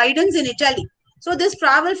father's guidance in Italy. So this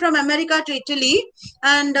travel from America to Italy,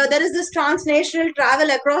 and there is this transnational travel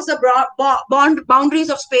across the boundaries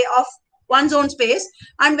of space, of one's own space.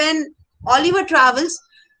 And when Oliver travels,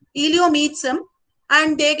 Elio meets him,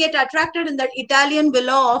 and they get attracted in that Italian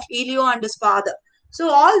villa of Elio and his father. So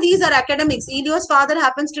all these are academics. Elio's father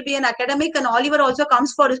happens to be an academic, and Oliver also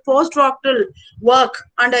comes for his postdoctoral work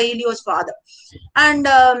under Elio's father. And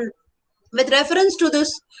with reference to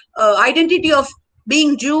this identity of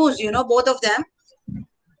being Jews, you know, both of them,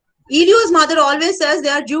 Elio's mother always says they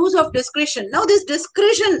are Jews of discretion. Now, this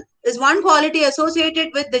discretion is one quality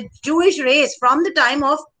associated with the Jewish race from the time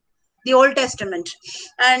of the Old Testament.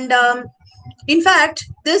 And in fact,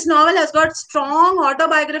 this novel has got strong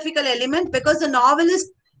autobiographical element because the novelist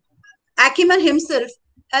Achiman himself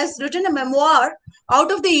has written a memoir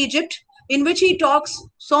out of the Egypt in which he talks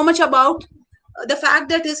so much about the fact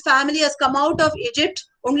that his family has come out of Egypt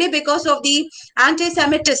only because of the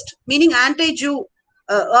anti-Semitist, meaning anti-Jew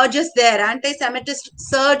urges there, anti-Semitist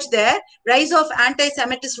surge there, rise of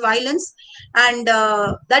anti-Semitist violence, and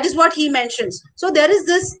that is what he mentions. So there is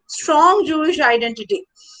this strong Jewish identity,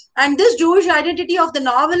 and this Jewish identity of the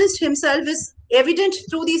novelist himself is evident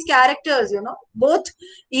through these characters, you know, both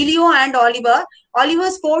Elio and Oliver.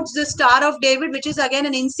 Oliver sports the Star of David, which is again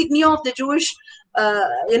an insignia of the Jewish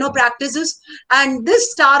you know, practices, and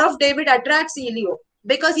this Star of David attracts Elio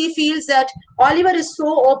because he feels that Oliver is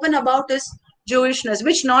so open about his Jewishness,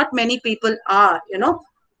 which not many people are, you know.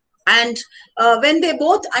 And when they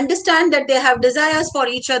both understand that they have desires for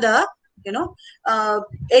each other, you know,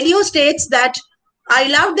 Elio states that I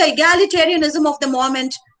love the egalitarianism of the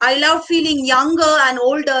moment. I love feeling younger and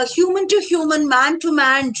older, human to human, man to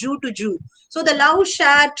man, Jew to Jew. So the love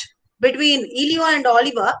shared between Elio and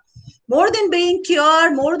Oliver, more than being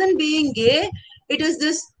queer, more than being gay, it is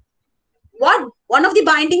this, what one of the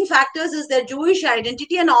binding factors is their Jewish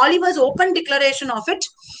identity and Oliver's open declaration of it.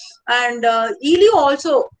 And Elio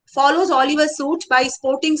also follows Oliver's suit by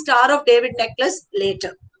sporting Star of David necklace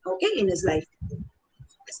later, okay, in his life.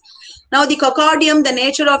 Now, the cocardium, the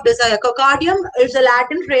nature of desire. Cocardium is a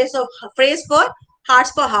Latin phrase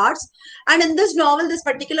for hearts, and in this novel, this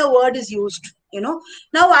particular word is used. You know,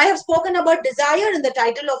 now I have spoken about desire in the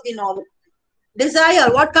title of the novel.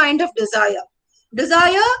 Desire, what kind of desire?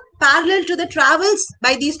 Desire parallel to the travels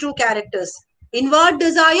by these two characters. Inward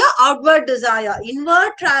desire, outward desire.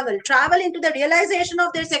 Inward travel into the realization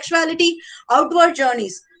of their sexuality, outward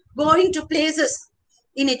journeys, going to places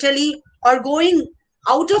in Italy or going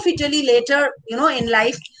out of Italy later, you know, in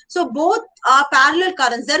life. So both are parallel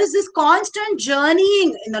currents. There is this constant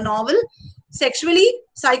journeying in the novel, sexually,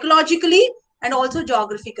 psychologically, and also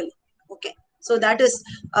geographically. Okay. So that is,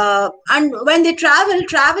 and when they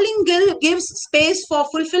traveling gives space for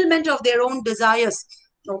fulfillment of their own desires.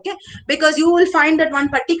 Okay. Because you will find that one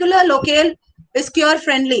particular locale is queer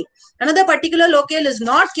friendly. Another particular locale is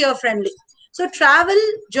not queer friendly. So travel,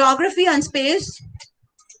 geography, and space,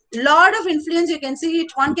 lot of influence, you can see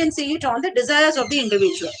it, one can see it on the desires of the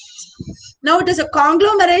individual. Now it is a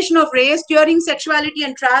conglomeration of race, queering, sexuality,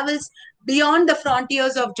 and travels beyond the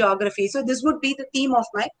frontiers of geography. So this would be the theme of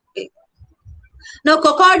my paper. Now,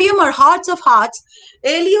 cocardium or hearts of hearts,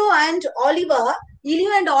 Elio and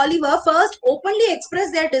Oliver first openly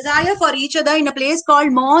express their desire for each other in a place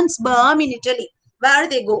called Mons Berm in Italy, where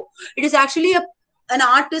they go. It is actually an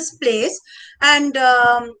artist's place, and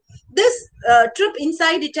this trip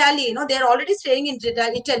inside Italy, you know, they're already staying in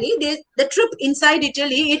Italy. The trip inside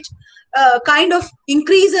Italy, it kind of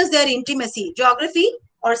increases their intimacy. Geography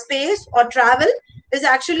or space or travel is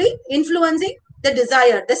actually influencing the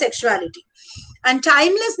desire, the sexuality. And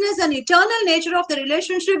timelessness and eternal nature of the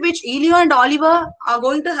relationship which Elio and Oliver are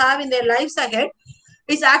going to have in their lives ahead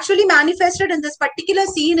is actually manifested in this particular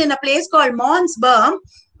scene in a place called Mons Berm,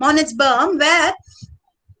 where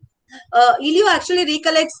Elio actually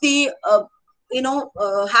recollects the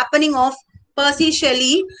happening of Percy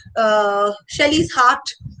Shelley, Shelley's heart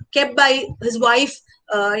kept by his wife,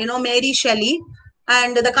 Mary Shelley,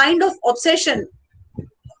 and the kind of obsession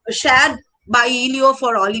shared by Elio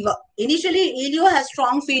for Oliver. Initially, Elio has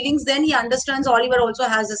strong feelings, then he understands Oliver also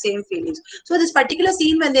has the same feelings. So this particular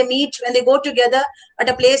scene when they meet, when they go together at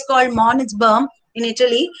a place called Mons Berm in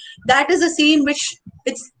Italy, that is a scene which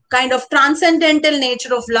it's kind of transcendental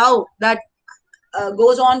nature of love that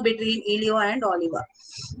goes on between Elio and Oliver.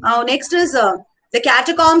 Now, next is the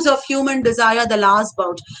catacombs of human desire, the last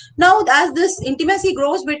bout. Now, as this intimacy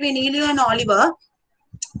grows between Elio and Oliver,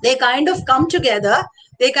 they kind of come together,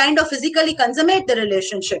 they kind of physically consummate the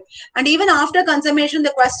relationship. And even after consummation,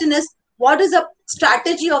 the question is, what is the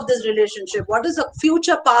strategy of this relationship? What is the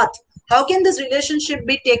future path? How can this relationship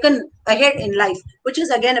be taken ahead in life? Which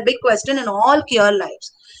is again a big question in all queer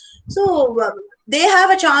lives. So they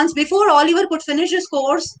have a chance. Before Oliver could finish his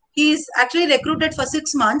course, he's actually recruited for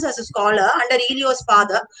 6 months as a scholar under Elio's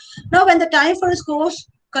father. Now when the time for his course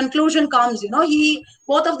conclusion comes.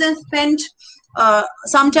 Both of them spent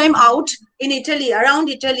some time out in Italy, around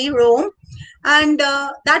Italy, Rome, and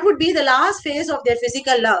that would be the last phase of their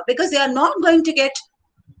physical love, because they are not going to get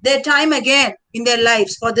their time again in their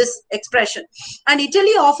lives for this expression. And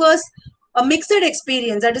Italy offers a mixed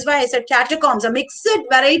experience. That is why I said catacombs, a mixed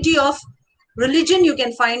variety of religion you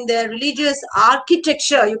can find there, religious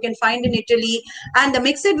architecture you can find in Italy, and the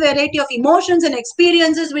mixed variety of emotions and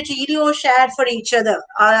experiences which Elio shared for each other,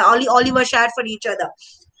 Oliver shared for each other.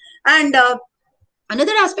 And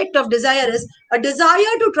another aspect of desire is a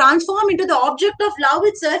desire to transform into the object of love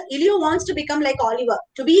itself. Elio wants to become like Oliver,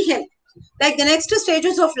 to be him. Like the next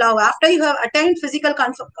stages of love, after you have attained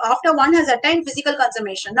after one has attained physical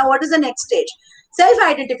consummation. Now, what is the next stage?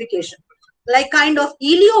 Self-identification. Like kind of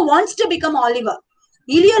Elio wants to become Oliver.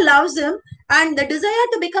 Elio loves him, and the desire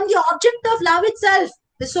to become the object of love itself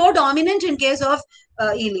is so dominant in case of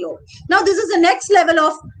Elio. Now, this is the next level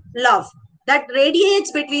of love that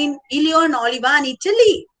radiates between Elio and Oliver, and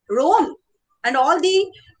Italy, Rome, and all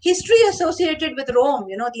the history associated with Rome,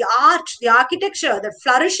 the art, the architecture, the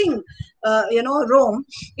flourishing, Rome.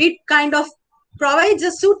 It kind of provides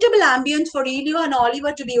a suitable ambience for Elio and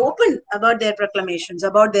Oliver to be open about their proclamations,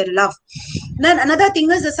 about their love. Then another thing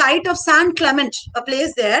is the site of San Clement, a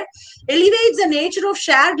place there, elevates the nature of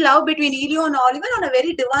shared love between Elio and Oliver on a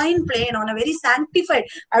very divine plane, on a very sanctified,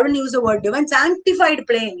 I will use the word divine, sanctified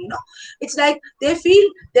plane. It's like they feel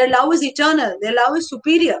their love is eternal, their love is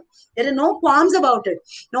superior. There are no qualms about it.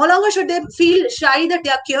 No longer should they feel shy that they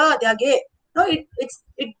are queer, they are gay. No, it's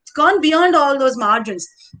gone beyond all those margins.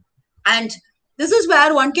 And this is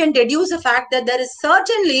where one can deduce the fact that there is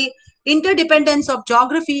certainly interdependence of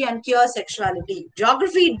geography and queer sexuality.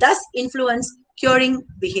 Geography does influence curing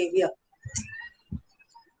behavior.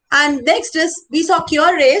 And next is, we saw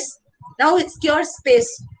queer race. Now it's queer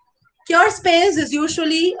space. Queer space is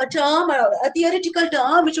usually a term, a theoretical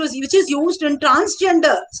term, which is used in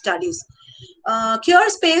transgender studies. Queer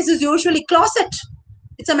space is usually closet.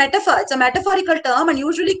 It's a metaphor. It's a metaphorical term, and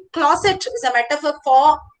usually closet is a metaphor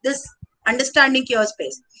for this understanding queer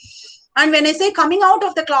space. And when I say coming out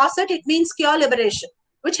of the closet, it means queer liberation,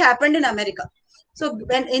 which happened in America. So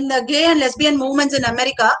when in the gay and lesbian movements in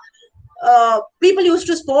America, people used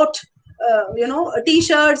to sport,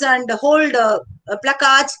 T-shirts and hold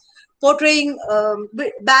placards portraying,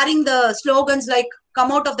 bearing the slogans like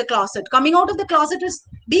 "come out of the closet." Coming out of the closet is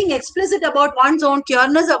being explicit about one's own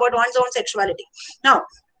queerness, about one's own sexuality. Now,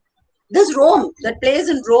 this Rome, that plays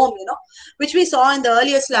in Rome, which we saw in the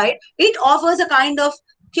earlier slide, it offers a kind of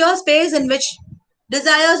queer space in which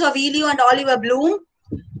desires of Elio and Oliver bloom,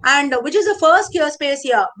 and which is the first queer space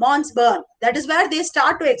here, Mons Burn. That is where they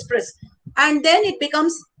start to express, and then it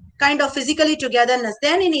becomes kind of physically togetherness.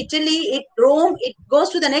 Then in Italy, Rome, it goes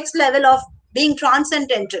to the next level of being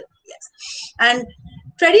transcendental. Yes, and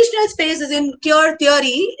traditional spaces in queer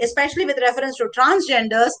theory, especially with reference to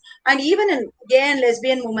transgenders and even in gay and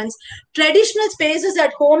lesbian movements, traditional spaces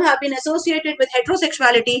at home have been associated with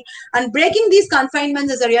heterosexuality, and breaking these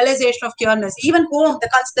confinements is a realization of queerness. Even home,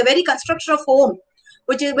 the very construction of home,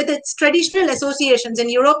 which is with its traditional associations. In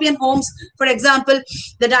European homes, for example,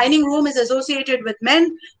 the dining room is associated with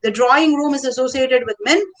men, the drawing room is associated with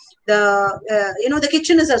men, the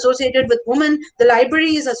kitchen is associated with women, the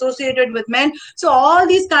library is associated with men. So all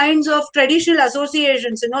these kinds of traditional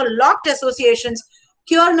associations, locked associations,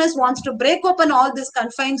 queerness wants to break open all these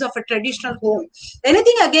confines of a traditional home.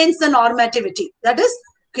 Anything against the normativity, that is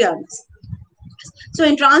queerness. So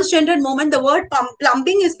in transgendered movement, the word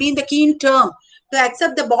plumbing has been the key term to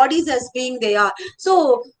accept the bodies as being they are.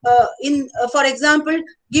 So for example,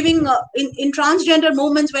 giving in transgender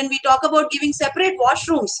movements, when we talk about giving separate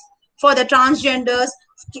washrooms for the transgenders,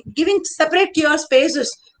 giving separate queer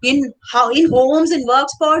spaces in homes, in work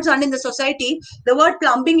spots, and in the society, the word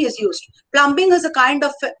plumbing is used. Plumbing is a kind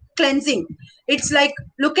of cleansing. It's like,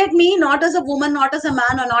 look at me not as a woman, not as a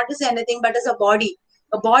man, or not as anything, but as a body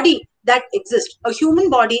that exists, a human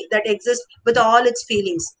body that exists with all its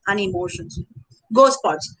feelings and emotions. Ghost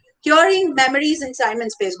spots, curing memories in Simon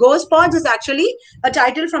space. Ghost spots is actually a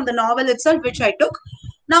title from the novel itself, which I took.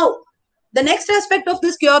 Now, the next aspect of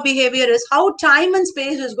this queer behavior is how time and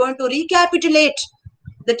space is going to recapitulate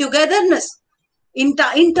the togetherness in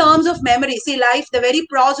terms of memory. See, life, the very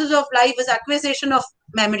process of life is acquisition of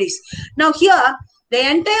memories. Now here, the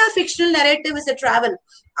entire fictional narrative is a travel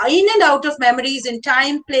in and out of memories in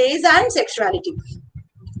time, place, and sexuality.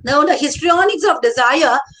 Now, the histrionics of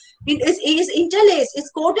desire is interlaced.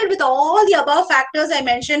 It's quoted with all the above factors I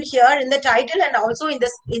mentioned here in the title and also in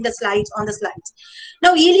the slides, on the slides.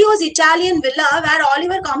 Now, Elio's Italian villa, where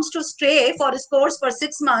Oliver comes to stay for his course for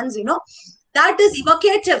 6 months, That is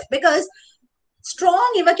evocative, because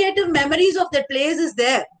strong evocative memories of that place is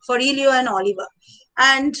there for Elio and Oliver.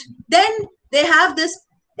 And then they have this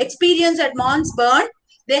experience at Mons Burn.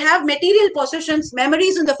 They have material possessions,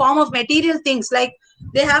 memories in the form of material things, like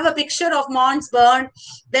they have a picture of Mons Burn.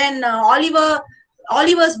 Then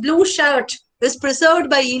Oliver's blue shirt is preserved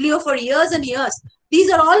by Elio for years and years. These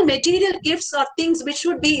are all material gifts or things which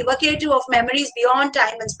should be evocative of memories beyond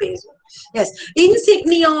time and space. Yes,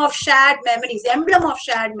 insignia of shared memories, emblem of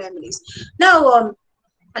shared memories. Now,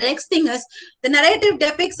 the next thing is the narrative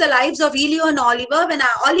depicts the lives of Elio and Oliver. When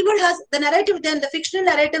Oliver has the narrative, then the fictional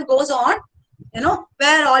narrative goes on,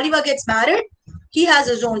 where Oliver gets married. He has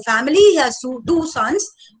his own family. He has two sons.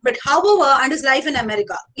 But however, and his life in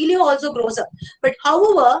America, Elio also grows up. But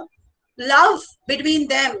however, love between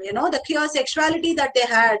them, the pure sexuality that they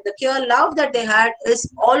had, the pure love that they had is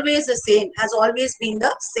always the same, has always been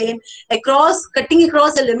the same, cutting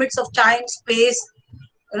across the limits of time, space,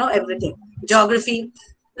 everything, geography.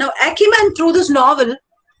 Now, Acumen, through this novel,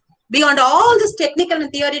 beyond all these technical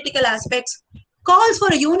and theoretical aspects, calls for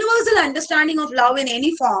a universal understanding of love in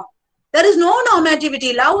any form. There is no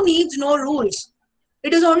normativity. Love needs no rules.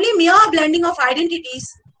 It is only mere blending of identities.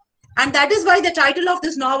 And that is why the title of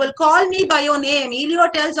this novel, Call Me By Your Name. Elio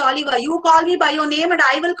tells Oliver, you call me by your name and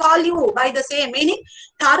I will call you by the same. Meaning,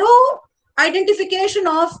 thorough identification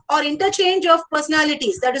of or interchange of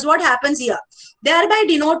personalities. That is what happens here. Thereby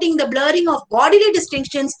denoting the blurring of bodily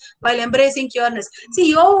distinctions while embracing pureness. See,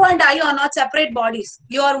 you and I are not separate bodies.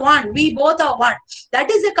 You are one. We both are one. That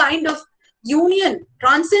is the kind of union,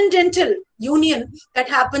 transcendental union that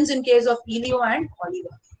happens in case of Elio and Oliver.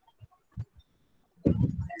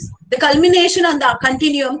 The culmination on the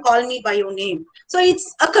continuum, Call Me By Your Name. So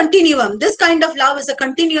it's a continuum. This kind of love is a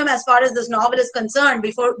continuum as far as this novel is concerned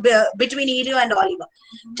between Elio and Oliver.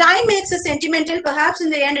 Time makes us sentimental. Perhaps in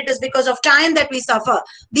the end it is because of time that we suffer.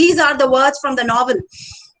 These are the words from the novel.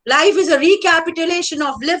 Life is a recapitulation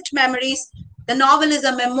of lived memories. The novel is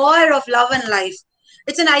a memoir of love and life.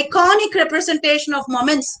 It's an iconic representation of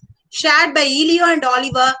moments shared by Elio and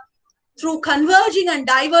Oliver through converging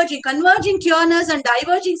pureness and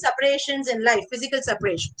diverging separations in life, physical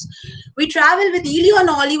separations. We travel with Elio and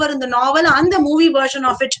Oliver in the novel and the movie version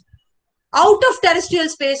of it out of terrestrial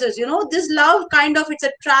spaces. This love it's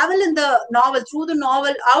a travel in the novel, through the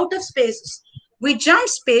novel, out of spaces. We jump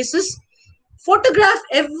spaces, photograph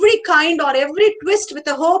every kind or every twist with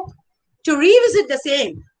a hope to revisit the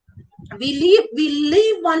same. We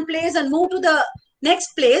leave one place and move to the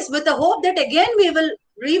next place with the hope that again we will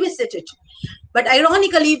revisit it. But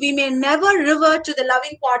ironically, we may never revert to the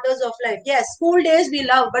loving quarters of life. Yes, school days we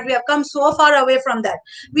love, but we have come so far away from that.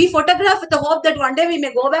 We photograph with the hope that one day we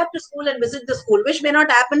may go back to school and visit the school, which may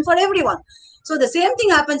not happen for everyone. So the same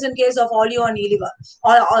thing happens in case of Elio and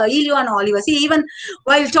Oliver. See, even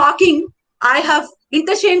while talking, I have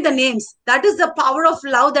interchanged the names. That is the power of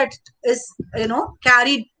love that is,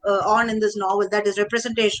 carried on in this novel, that is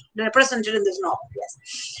represented in this novel. Yes.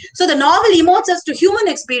 So the novel emotes us to human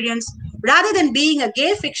experience rather than being a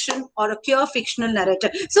gay fiction or a pure fictional narrative.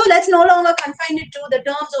 So let's no longer confine it to the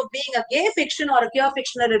terms of being a gay fiction or a pure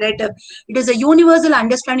fictional narrative. It is a universal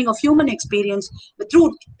understanding of human experience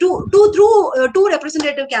through two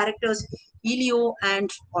representative characters, Elio and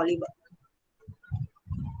Oliver.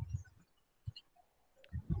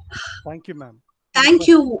 Thank you, ma'am. Thank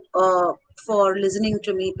you for listening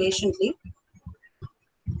to me patiently.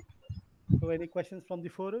 So any questions from the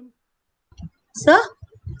forum? Sir,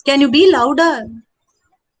 can you be louder?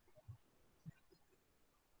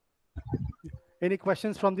 Any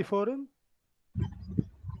questions from the forum?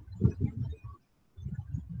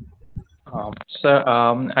 Sir,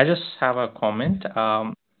 I just have a comment.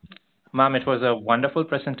 Ma'am, it was a wonderful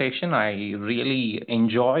presentation. I really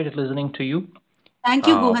enjoyed listening to you. Thank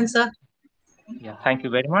you, Guhan, sir. Yeah, thank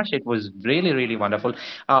you very much. It was really, really wonderful.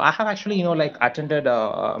 I have actually, attended,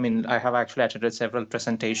 I have actually attended several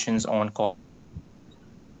presentations on call.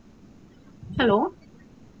 Hello?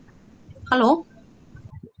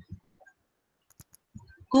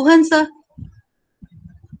 Guhan, sir.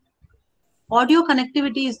 Audio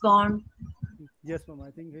connectivity is gone. Yes, ma'am.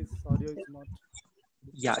 I think his audio is not.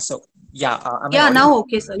 Yeah, so, yeah. Now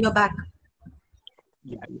okay, sir. You're back.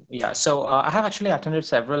 Yeah. So I have actually attended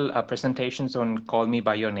several presentations on Call Me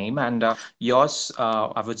By Your Name, and yours,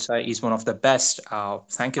 I would say, is one of the best.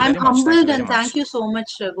 Thank you very much. I'm humbled and thank you so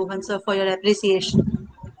much, Guhan, sir, for your appreciation.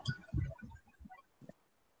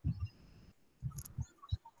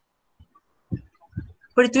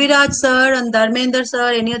 Prithviraj, sir, and Dharmender,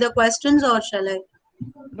 sir, any other questions, or shall I?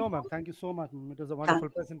 No, ma'am. Thank you so much. It was a wonderful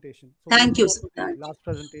presentation. So thank you. Last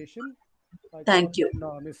presentation. Thank you.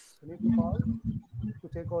 Miss Neetu Paul to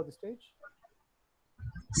take over the stage.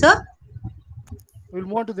 Sir? We'll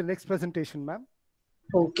move on to the next presentation, ma'am.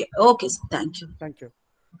 Okay. Okay, sir. Thank you. Thank you.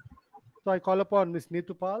 So I call upon Miss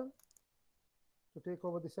Neetu Paul to take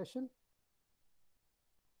over the session.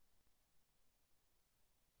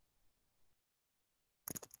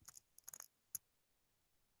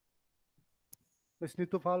 Ms.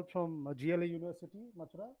 Neetu Paul from GLA University,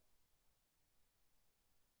 Mathura.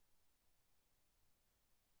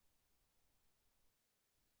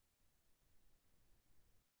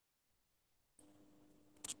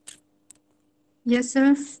 Yes,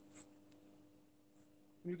 sir.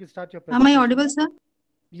 You can start your Am I presentation. audible, sir?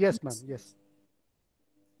 Yes, ma'am. Yes.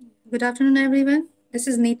 Good afternoon, everyone. This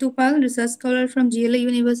is Neetu Pal, research scholar from GLA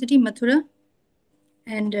University, Mathura.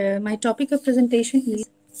 And my topic of presentation is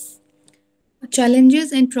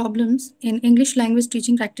challenges and problems in English language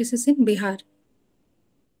teaching practices in Bihar.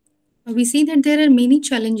 We see that there are many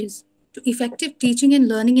challenges to effective teaching and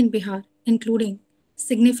learning in Bihar, including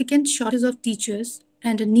significant shortage of teachers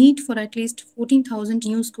and a need for at least 14,000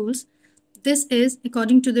 new schools. This is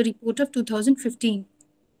according to the report of 2015.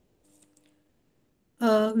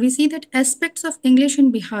 We see that aspects of English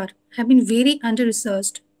in Bihar have been very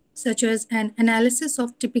under-researched, such as an analysis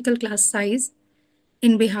of typical class size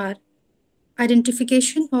in Bihar,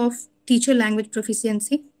 identification of teacher language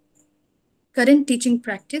proficiency, current teaching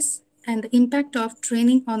practice, and the impact of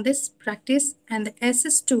training on this practice, and the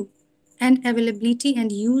access to and availability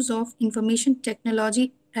and use of information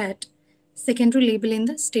technology at secondary level in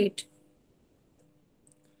the state.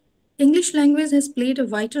 English language has played a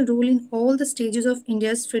vital role in all the stages of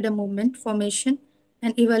India's freedom movement, formation,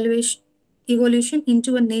 and evolution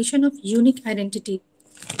into a nation of unique identity.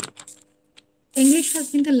 English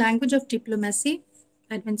has been the language of diplomacy,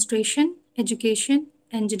 administration, education,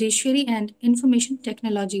 and judiciary and information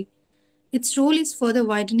technology. Its role is further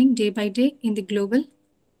widening day by day in the global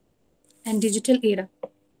and digital era.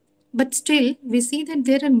 But still, we see that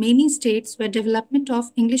there are many states where development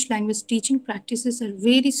of English language teaching practices are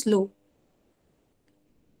very slow.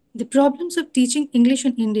 The problems of teaching English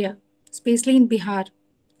in India, especially in Bihar,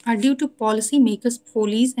 are due to policy makers'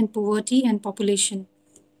 follies and poverty and population.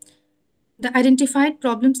 The identified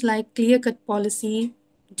problems like clear-cut policy,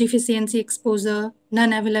 deficiency exposure,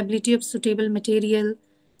 non-availability of suitable material,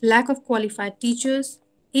 lack of qualified teachers,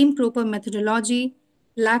 improper methodology,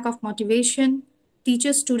 lack of motivation,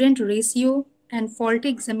 teacher-student ratio, and faulty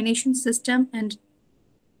examination system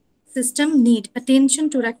need attention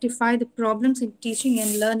to rectify the problems in teaching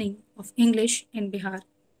and learning of English in Bihar.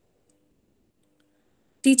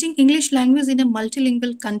 Teaching English language in a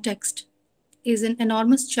multilingual context is an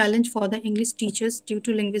enormous challenge for the English teachers due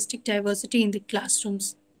to linguistic diversity in the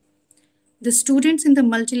classrooms. The students in the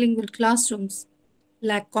multilingual classrooms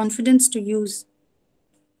lack confidence to use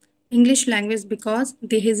English language because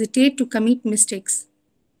they hesitate to commit mistakes.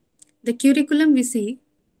 The curriculum we see,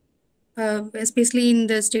 especially in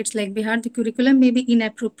the states like Bihar, the curriculum may be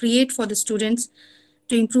inappropriate for the students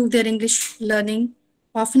to improve their English learning.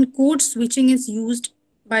 Often code switching is used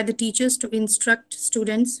by the teachers to instruct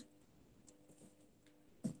students.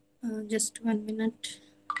 Just 1 minute.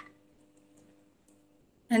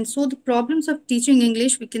 And so the problems of teaching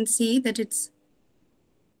English, we can see that it's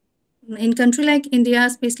in country like India,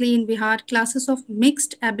 especially in Bihar, classes of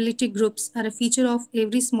mixed ability groups are a feature of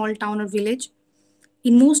every small town or village.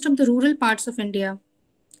 In most of the rural parts of India,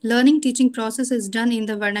 learning teaching process is done in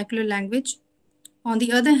the vernacular language. On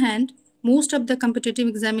the other hand, most of the competitive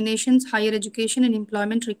examinations, higher education and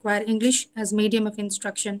employment require English as medium of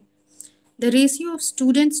instruction. The ratio of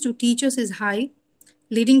students to teachers is high,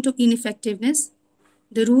 leading to ineffectiveness.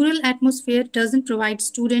 The rural atmosphere doesn't provide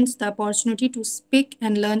students the opportunity to speak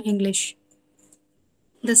and learn English.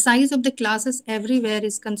 The size of the classes everywhere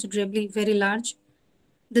is considerably very large.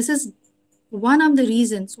 This is one of the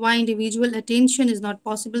reasons why individual attention is not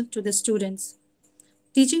possible to the students.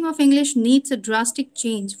 Teaching of English needs a drastic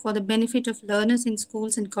change for the benefit of learners in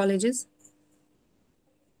schools and colleges.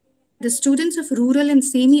 The students of rural and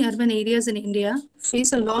semi-urban areas in India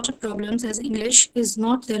face a lot of problems as English is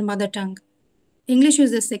not their mother tongue. English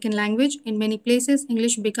is their second language. In many places,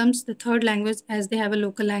 English becomes the third language as they have a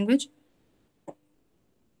local language.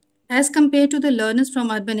 As compared to the learners from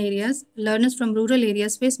urban areas, learners from rural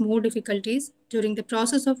areas face more difficulties during the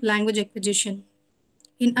process of language acquisition.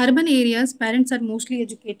 In urban areas, parents are mostly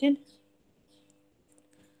educated,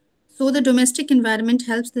 so the domestic environment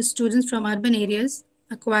helps the students from urban areas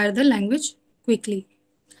acquire the language quickly.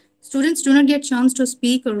 Students do not get a chance to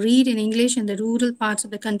speak or read in English in the rural parts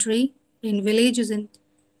of the country. In villages and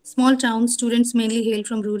small towns, students mainly hail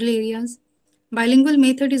from rural areas. Bilingual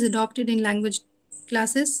method is adopted in language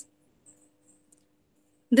classes.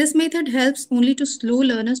 This method helps only to slow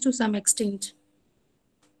learners to some extent.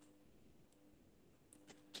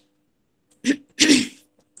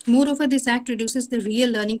 Moreover, this act reduces the real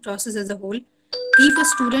learning process as a whole. If a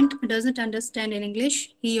student doesn't understand in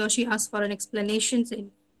English, he or she asks for an explanation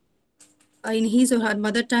in his or her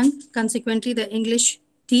mother tongue. Consequently, the English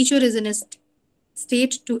teacher is in a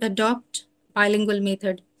state to adopt bilingual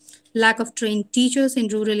method. Lack of trained teachers in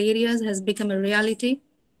rural areas has become a reality.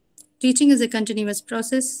 Teaching is a continuous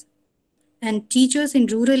process, and teachers in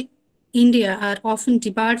rural India are often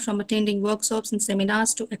debarred from attending workshops and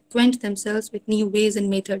seminars to acquaint themselves with new ways and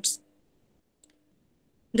methods.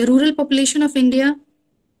 The rural population of India,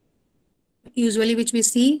 usually which we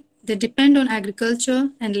see, they depend on agriculture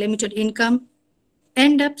and limited income,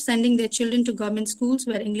 end up sending their children to government schools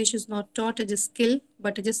where English is not taught as a skill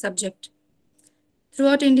but as a subject.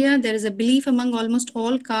 Throughout India, there is a belief among almost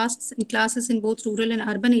all castes and classes in both rural and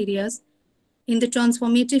urban areas in the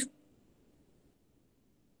transformative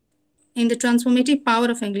power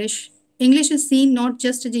of English. English is seen not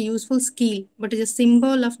just as a useful skill, but as a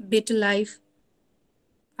symbol of better life,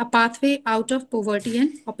 a pathway out of poverty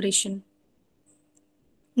and oppression.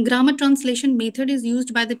 Grammar translation method is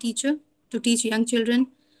used by the teacher to teach young children,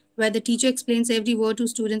 where the teacher explains every word to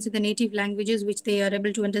students in the native languages which they are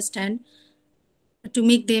able to understand, to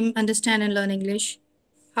make them understand and learn English.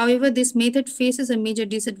 However, this method faces a major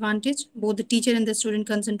disadvantage. Both the teacher and the student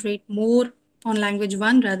concentrate more on language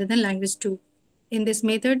 1 rather than language 2. In this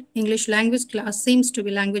method, English language class seems to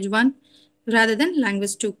be language 1 rather than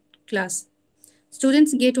language 2 class.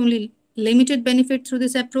 Students get only limited benefit through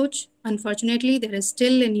this approach. Unfortunately, there is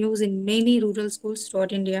still in use in many rural schools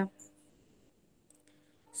throughout India.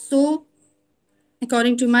 So,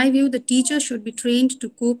 according to my view, the teacher should be trained to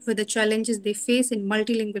cope with the challenges they face in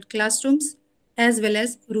multilingual classrooms as well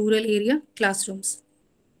as rural area classrooms.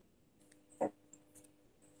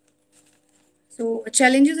 So,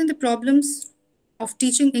 challenges and the problems of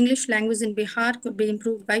teaching English language in Bihar could be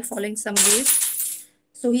improved by following some ways.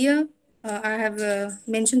 So, here I have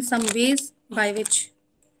mentioned some ways by which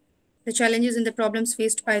the challenges and the problems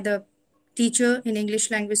faced by the teacher in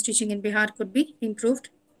English language teaching in Bihar could be improved.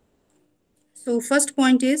 So, first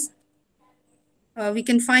point is we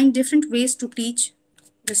can find different ways to teach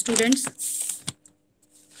the students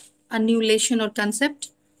a new lesson or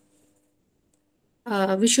concept.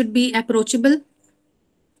 We should be approachable.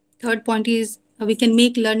 Third point is we can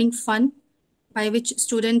make learning fun, by which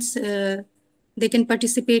students they can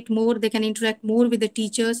participate more, they can interact more with the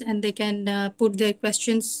teachers, and they can put their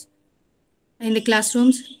questions in the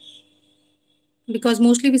classrooms. Because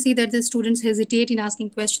mostly we see that the students hesitate in asking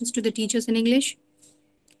questions to the teachers in English.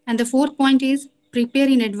 And the fourth point is prepare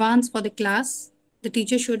in advance for the class. The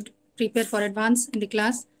teacher should prepare for advance in the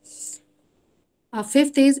class.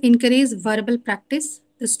 Fifth is encourage verbal practice.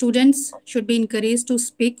 The students should be encouraged to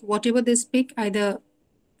speak whatever they speak, either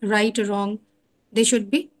right or wrong. They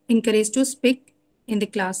should be encouraged to speak in the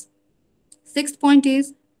class. Sixth point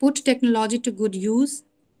is put technology to good use.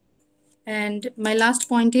 And my last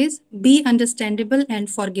point is be understandable and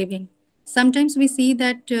forgiving. Sometimes we see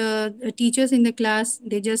that teachers in the class,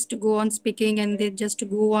 they just go on speaking and they just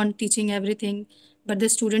go on teaching everything, but the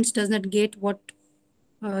students does not get what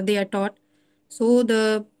they are taught. So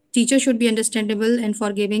the teacher should be understandable and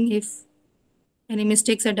forgiving if any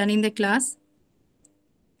mistakes are done in the class.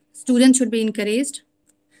 Students should be encouraged.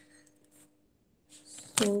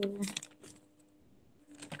 So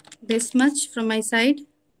this much from my side.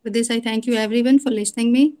 With this, I thank you everyone for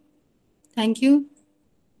listening me. Thank you.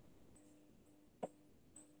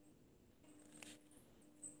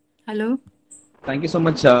 Hello. Thank you so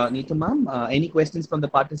much, Neetu ma'am. Any questions from the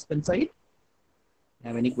participant side?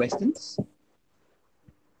 Have any questions?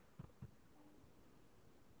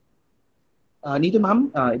 Neetu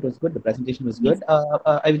ma'am, it was good. The presentation was good.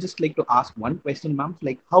 I would just like to ask one question, ma'am.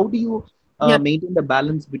 Like, how do you maintain the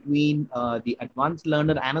balance between the advanced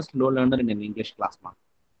learner and a slow learner in an English class, ma'am?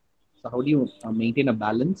 So, how do you maintain a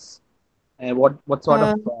balance? What sort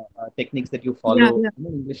of techniques that you follow in an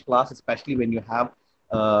English class, especially when you have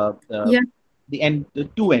the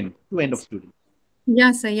two end of students?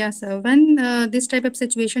 Yes, sir. Yes, sir. When this type of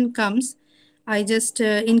situation comes, I just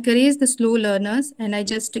encourage the slow learners, and I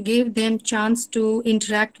just give them chance to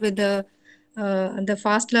interact with the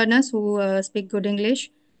fast learners who speak good English.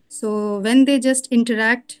 So when they just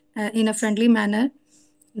interact in a friendly manner,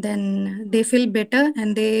 then they feel better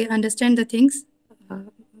and they understand the things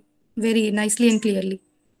very nicely and clearly.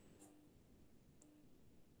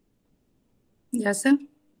 Yes, sir.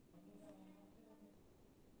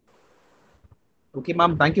 Okay,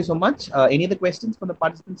 ma'am, thank you so much. Any other questions from the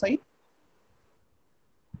participant side?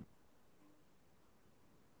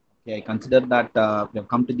 Okay, I consider that we have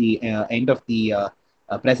come to the end of the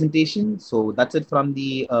presentation. So that's it from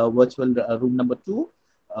the virtual room number 2.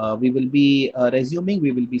 We will be resuming.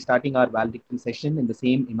 We will be starting our valedictory session in the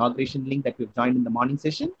same inauguration link that we've joined in the morning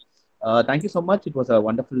session. Thank you so much. It was a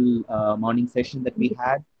wonderful morning session that we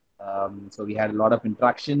had. So we had a lot of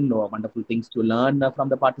interaction, wonderful things to learn from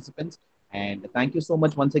the participants. And thank you so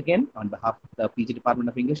much once again on behalf of the PG Department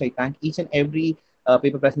of English. I thank each and every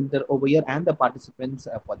paper presenter over here and the participants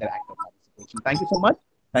for their active participation. Thank you so much.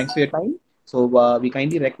 Thanks for your time. So we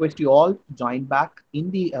kindly request you all to join back in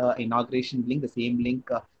the inauguration link, the same link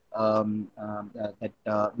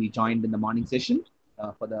that we joined in the morning session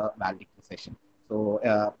for the valedictory session. So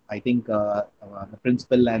I think the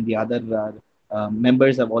principal and the other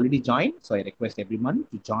members have already joined. So I request everyone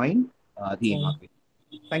to join the inauguration.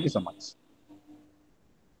 Thank you so much.